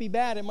may not be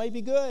bad, it might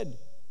be good.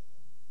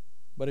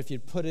 But if you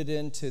put it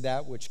into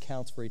that which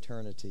counts for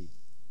eternity,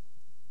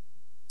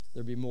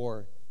 there'd be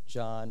more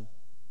John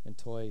and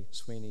Toy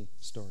Sweeney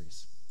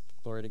stories.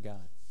 Glory to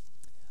God.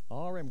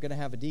 All right, I'm going to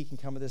have a deacon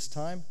come at this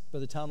time.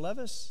 Brother Tom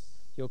Levis,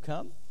 you'll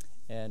come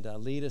and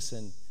lead us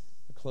in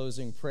a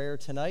closing prayer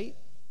tonight.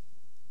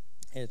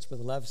 It's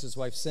Brother Levis's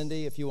wife,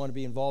 Cindy. If you want to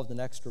be involved in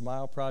the Extra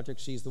Mile Project,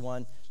 she's the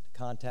one to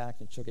contact,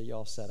 and she'll get you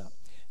all set up.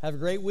 Have a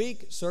great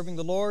week serving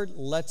the Lord.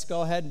 Let's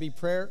go ahead and be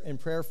in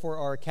prayer for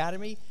our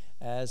academy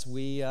as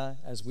we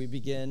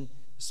begin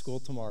school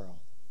tomorrow.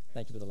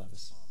 Thank you, Brother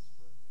Levis.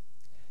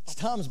 It's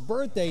Tom's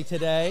birthday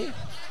today.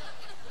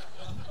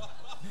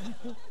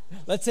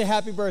 Let's say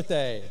happy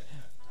birthday.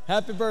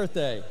 Happy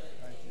birthday.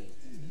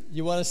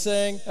 You want to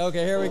sing?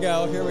 Okay, here we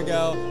go. Here we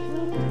go.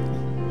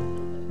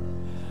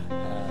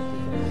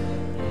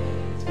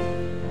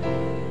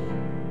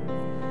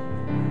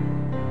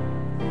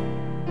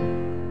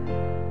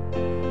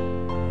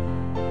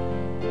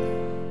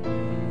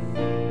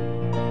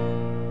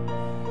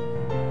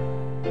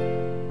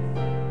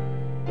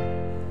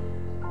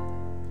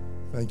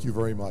 Thank you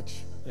very much.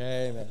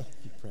 Amen.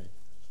 Pray.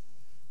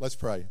 Let's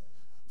pray.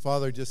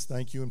 Father, just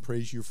thank you and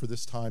praise you for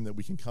this time that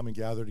we can come and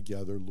gather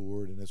together,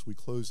 Lord. And as we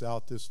close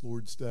out this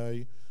Lord's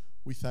Day,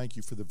 we thank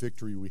you for the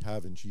victory we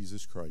have in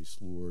Jesus Christ,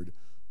 Lord.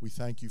 We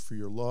thank you for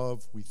your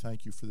love. We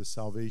thank you for the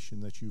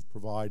salvation that you've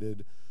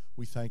provided.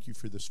 We thank you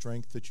for the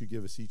strength that you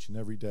give us each and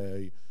every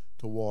day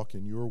to walk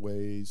in your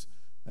ways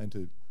and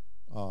to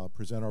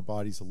present our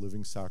bodies a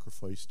living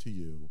sacrifice to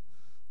you.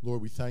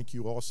 Lord, we thank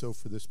you also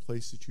for this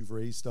place that you've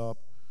raised up,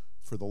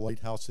 for the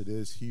lighthouse it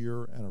is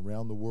here and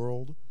around the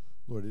world.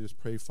 Lord, I just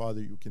pray,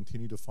 Father, you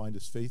continue to find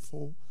us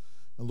faithful.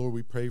 And Lord,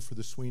 we pray for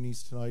the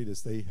Sweeneys tonight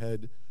as they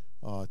head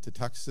to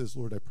Texas.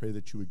 Lord, I pray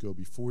that you would go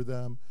before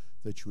them,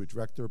 that you would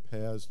direct their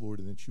paths, Lord,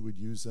 and that you would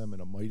use them in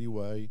a mighty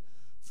way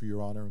for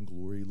your honor and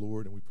glory,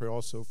 Lord. And we pray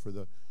also for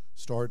the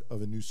start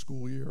of a new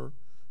school year.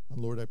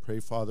 And Lord, I pray,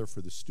 Father,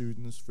 for the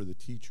students, for the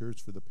teachers,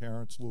 for the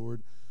parents,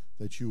 Lord,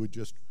 that you would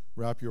just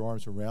wrap your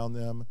arms around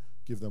them,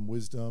 give them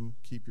wisdom,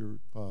 keep your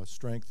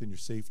strength and your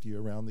safety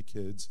around the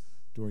kids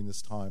during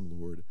this time,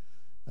 Lord.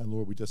 And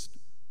Lord, we just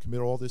commit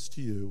all this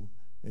to you.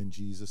 In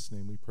Jesus'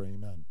 name we pray,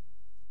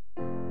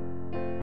 amen.